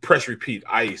press repeat,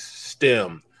 ice,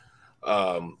 stem,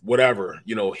 whatever,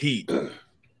 you know, heat.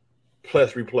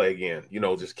 Plus replay again, you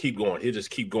know, just keep going. He'll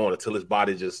just keep going until his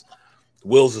body just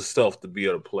wills itself to be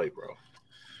able to play, bro.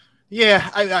 Yeah.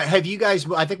 Have you guys,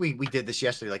 I think we did this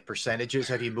yesterday, like percentages.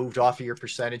 Have you moved off of your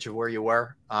percentage of where you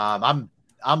were? I'm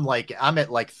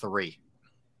at like 3.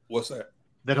 What's that?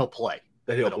 That he'll play.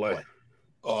 He'll play.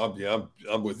 Oh, yeah,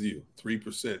 I'm with you.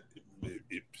 3%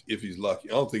 if he's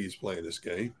lucky. I don't think he's playing this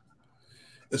game,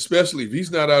 especially if he's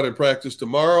not out in practice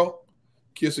tomorrow.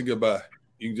 Kiss and goodbye.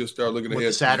 You can just start looking ahead.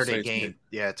 The Saturday game.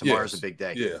 Yeah, tomorrow's a big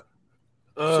day. Yeah.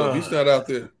 So if he's not out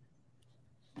there,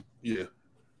 yeah.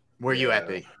 Where you at,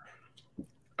 B?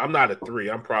 I'm not at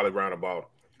 3. I'm probably around about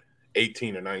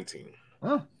 18 or 19.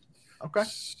 Oh, okay.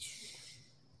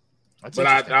 But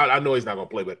I know he's not going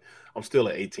to play, but I'm still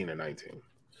at 18 or 19.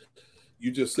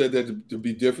 You just said that to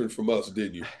be different from us,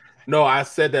 didn't you? No, I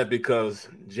said that because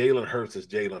Jalen Hurts is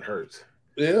Jalen Hurts.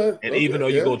 Yeah. And even though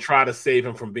you're going to try to save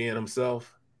him from being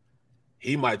himself,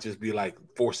 he might just be like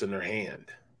forcing their hand.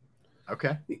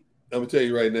 Okay. I'm going to tell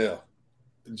you right now,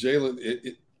 Jalen,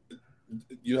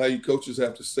 you know how you coaches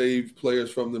have to save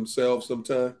players from themselves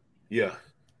sometime? Yeah.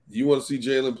 You want to see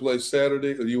Jalen play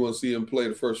Saturday, or do you want to see him play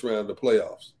the first round of the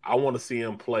playoffs? I want to see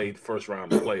him play the first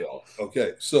round of the playoffs.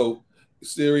 Okay. So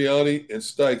Sirianni and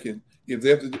Steichen, if they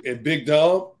have to, and Big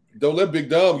Dom, don't let Big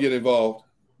Dom get involved.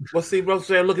 Well, see, bro,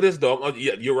 Sam, look at this, dog. Oh,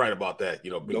 yeah, you're right about that.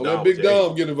 You know, don't let Big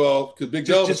Dom get involved, because Big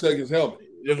Dom will take his helmet.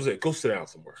 Go sit down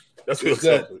somewhere. That's what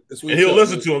exactly. he'll say. And he'll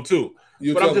listen to him too.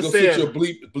 But I'm just saying, sit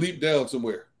your bleep down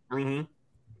somewhere. Mm-hmm.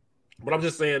 But I'm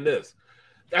just saying this.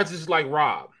 That's just like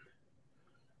Rob.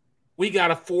 We got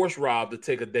to force Rob to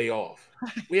take a day off.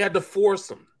 We had to force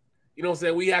him. You know what I'm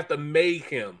saying? We have to make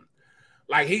him.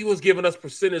 Like he was giving us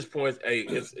percentage points. Hey,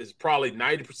 it's probably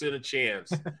 90% of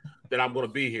chance that I'm going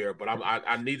to be here, but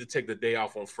I need to take the day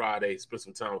off on Friday, spend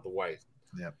some time with the wife.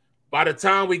 Yeah. By the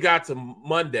time we got to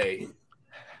Monday,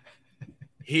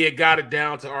 he had got it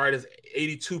down to, all right, it's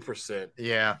 82%.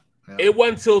 Yeah. It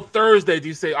wasn't until Thursday do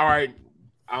you say, all right,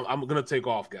 I'm going to take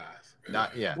off, guys.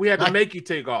 We had to make you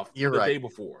take off the day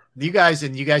before. You guys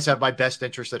have my best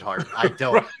interest at heart. I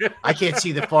don't. I can't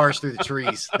see the forest through the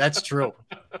trees. That's true.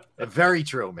 Very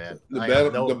true, man.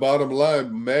 The bottom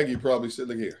line, Maggie probably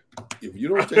sitting here. If you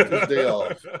don't take this day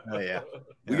off,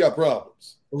 we got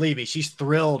problems. Believe me, she's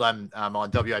thrilled. I'm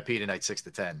on WIP tonight, 6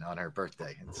 to 10 on her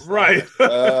birthday. Right.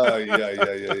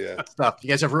 Yeah. Stuff. You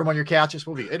guys have room on your couches?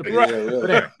 It'll be right.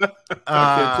 Really. I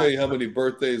can't tell you how many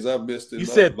birthdays I've missed. You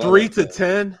said 3 to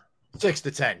 10? 6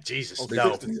 to 10. Jesus,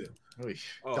 no.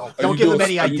 Don't give them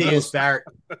any ideas, Barrett.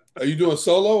 Are you doing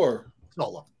solo or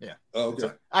solo? Yeah. Oh,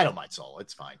 okay. I don't mind solo.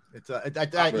 It's fine. It's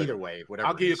either way, whatever.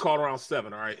 I'll give you a call around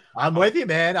 7. All right. I'm with you,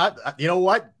 man. You know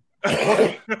what?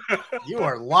 You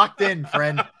are locked in,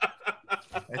 friend.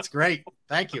 That's great.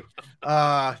 Thank you.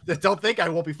 Don't think I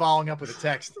won't be following up with a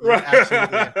text.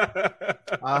 Absolutely.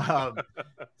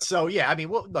 So yeah, I mean,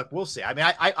 we'll see. I mean,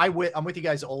 I'm with you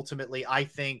guys. Ultimately, I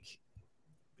think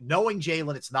knowing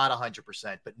Jalen, it's not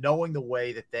 100%, but knowing the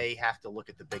way that they have to look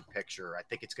at the big picture, I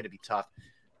think it's going to be tough.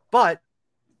 But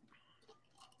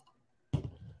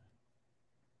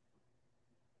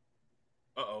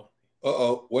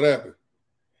what happened?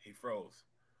 He froze.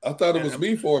 I thought it was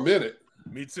me for a minute.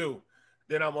 Me too.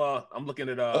 Then I'm looking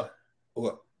at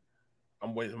what?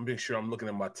 I'm waiting. I'm making sure I'm looking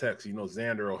at my text. You know,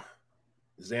 Xander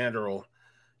will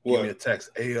give me a text.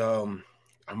 Hey, I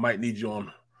might need you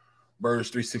on Birds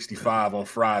 365 on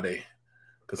Friday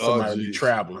because somebody will be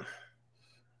traveling.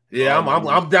 Yeah,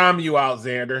 I'm diming you out,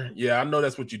 Xander. Yeah, I know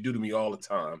that's what you do to me all the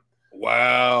time.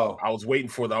 Wow. I was waiting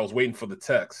for the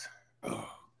text,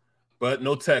 but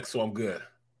no text, so I'm good.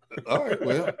 All right.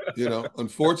 Well,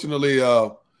 unfortunately,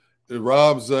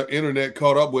 Rob's internet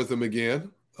caught up with him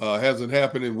again. Hasn't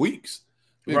happened in weeks.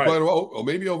 Quite or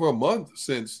maybe over a month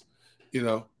since,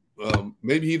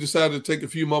 maybe he decided to take a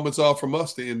few moments off from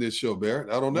us to end this show, Barrett.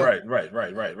 I don't know. Right.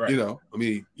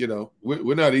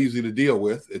 We're not easy to deal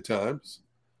with at times,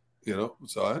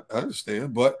 so I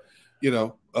understand. But,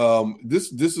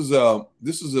 this is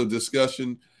a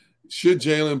discussion. Should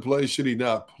Jalen play? Should he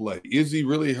not play? Is he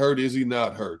really hurt? Is he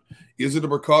not hurt? Is it a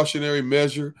precautionary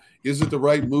measure? Is it the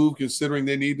right move considering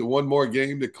they need the one more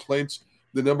game to clinch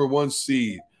the number 1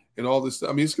 seed and all this?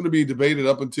 I mean, it's going to be debated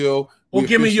up until. Well,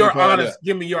 give me your honest.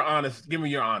 Give me your honest.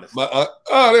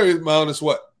 There is my honest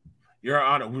what? Your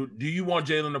honest. Do you want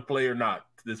Jalen to play or not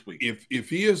this week? If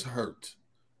he is hurt,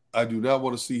 I do not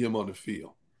want to see him on the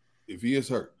field. If he is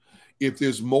hurt, if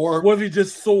there's more. What if he's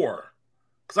just sore?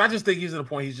 Because I just think he's at a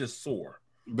point he's just sore.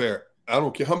 Barrett, I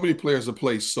don't care how many players have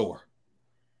played sore.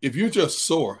 If you're just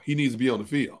sore, he needs to be on the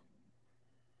field.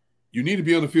 You need to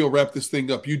be on the field, wrap this thing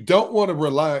up. You don't want to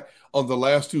rely on the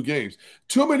last 2 games.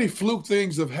 Too many fluke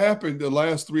things have happened the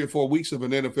last 3 or 4 weeks of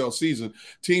an NFL season.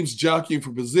 Teams jockeying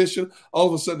for position. All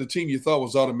of a sudden, the team you thought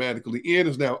was automatically in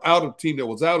is now out. A team that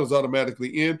was out is automatically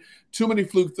in. Too many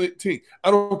fluke teams.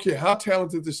 I don't care how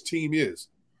talented this team is.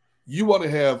 You want to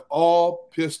have all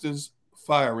pistons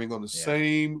firing on the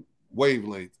same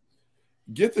wavelength.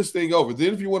 Get this thing over.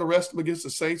 Then if you want to rest them against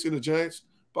the Saints and the Giants,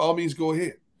 by all means, go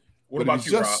ahead. What about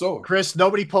you, Rob? Chris,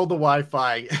 nobody pulled the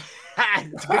Wi-Fi.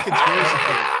 It's a good conspiracy.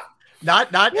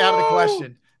 Not out of the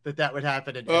question that would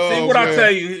happen. See what I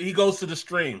tell you, he goes to the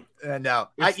stream. No.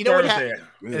 You know what happened?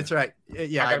 That's right.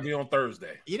 Yeah. I got to be on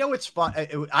Thursday. You know what's fun?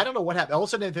 I don't know what happened. All of a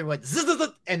sudden, everything went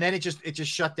and then it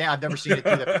just shut down. I've never seen it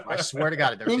do that. I swear to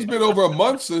God, I've never seen it. It's been over a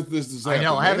month since this has happened. I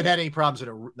know. I haven't had any problems with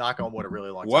a knock on wood a really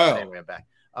long time. Wow. Anyway, I'm back.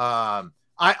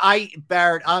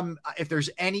 Barrett, if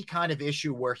there's any kind of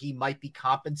issue where he might be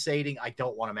compensating, I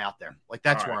don't want him out there. Like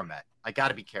that's where I'm at. I got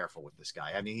to be careful with this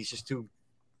guy. I mean, he's just too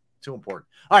important.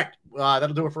 All right.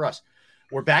 That'll do it for us.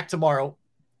 We're back tomorrow.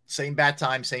 Same bat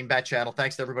time, same bat channel.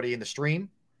 Thanks to everybody in the stream,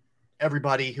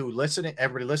 everybody listening,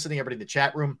 everybody in the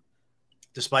chat room.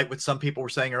 Despite what some people were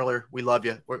saying earlier, we love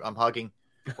you. I'm hugging.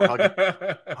 We're hugging.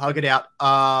 Hug it out.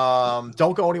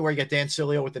 Don't go anywhere. You get Dan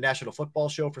Cilio with the National Football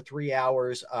Show for 3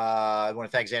 hours. I want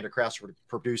to thank Xander Krause for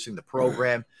producing the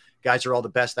program. Guys are all the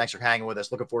best. Thanks for hanging with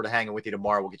us. Looking forward to hanging with you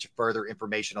tomorrow. We'll get you further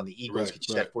information on the Eagles, get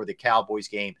you set for the Cowboys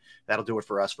game. That'll do it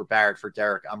for us. For Barrett, for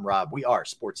Derrick, I'm Rob. We are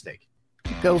Sports Take.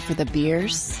 Go for the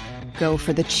beers. Go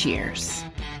for the cheers.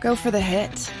 Go for the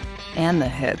hit and the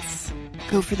hits.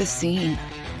 Go for the scene.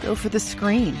 Go for the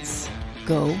screens.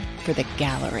 Go for the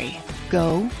gallery.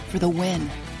 Go for the win.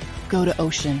 Go to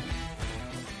Ocean.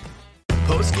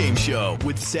 post-game show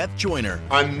with Seth Joyner.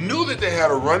 I knew that they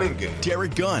had a running game.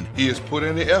 Derrick Gunn. He has put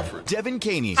in the effort. Devin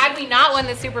Caney. Had we not won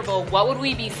the Super Bowl, what would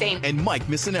we be saying? And Mike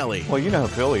Missinelli. Well, you know who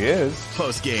Philly is.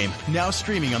 Post-game, now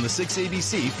streaming on the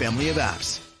 6ABC family of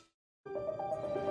apps.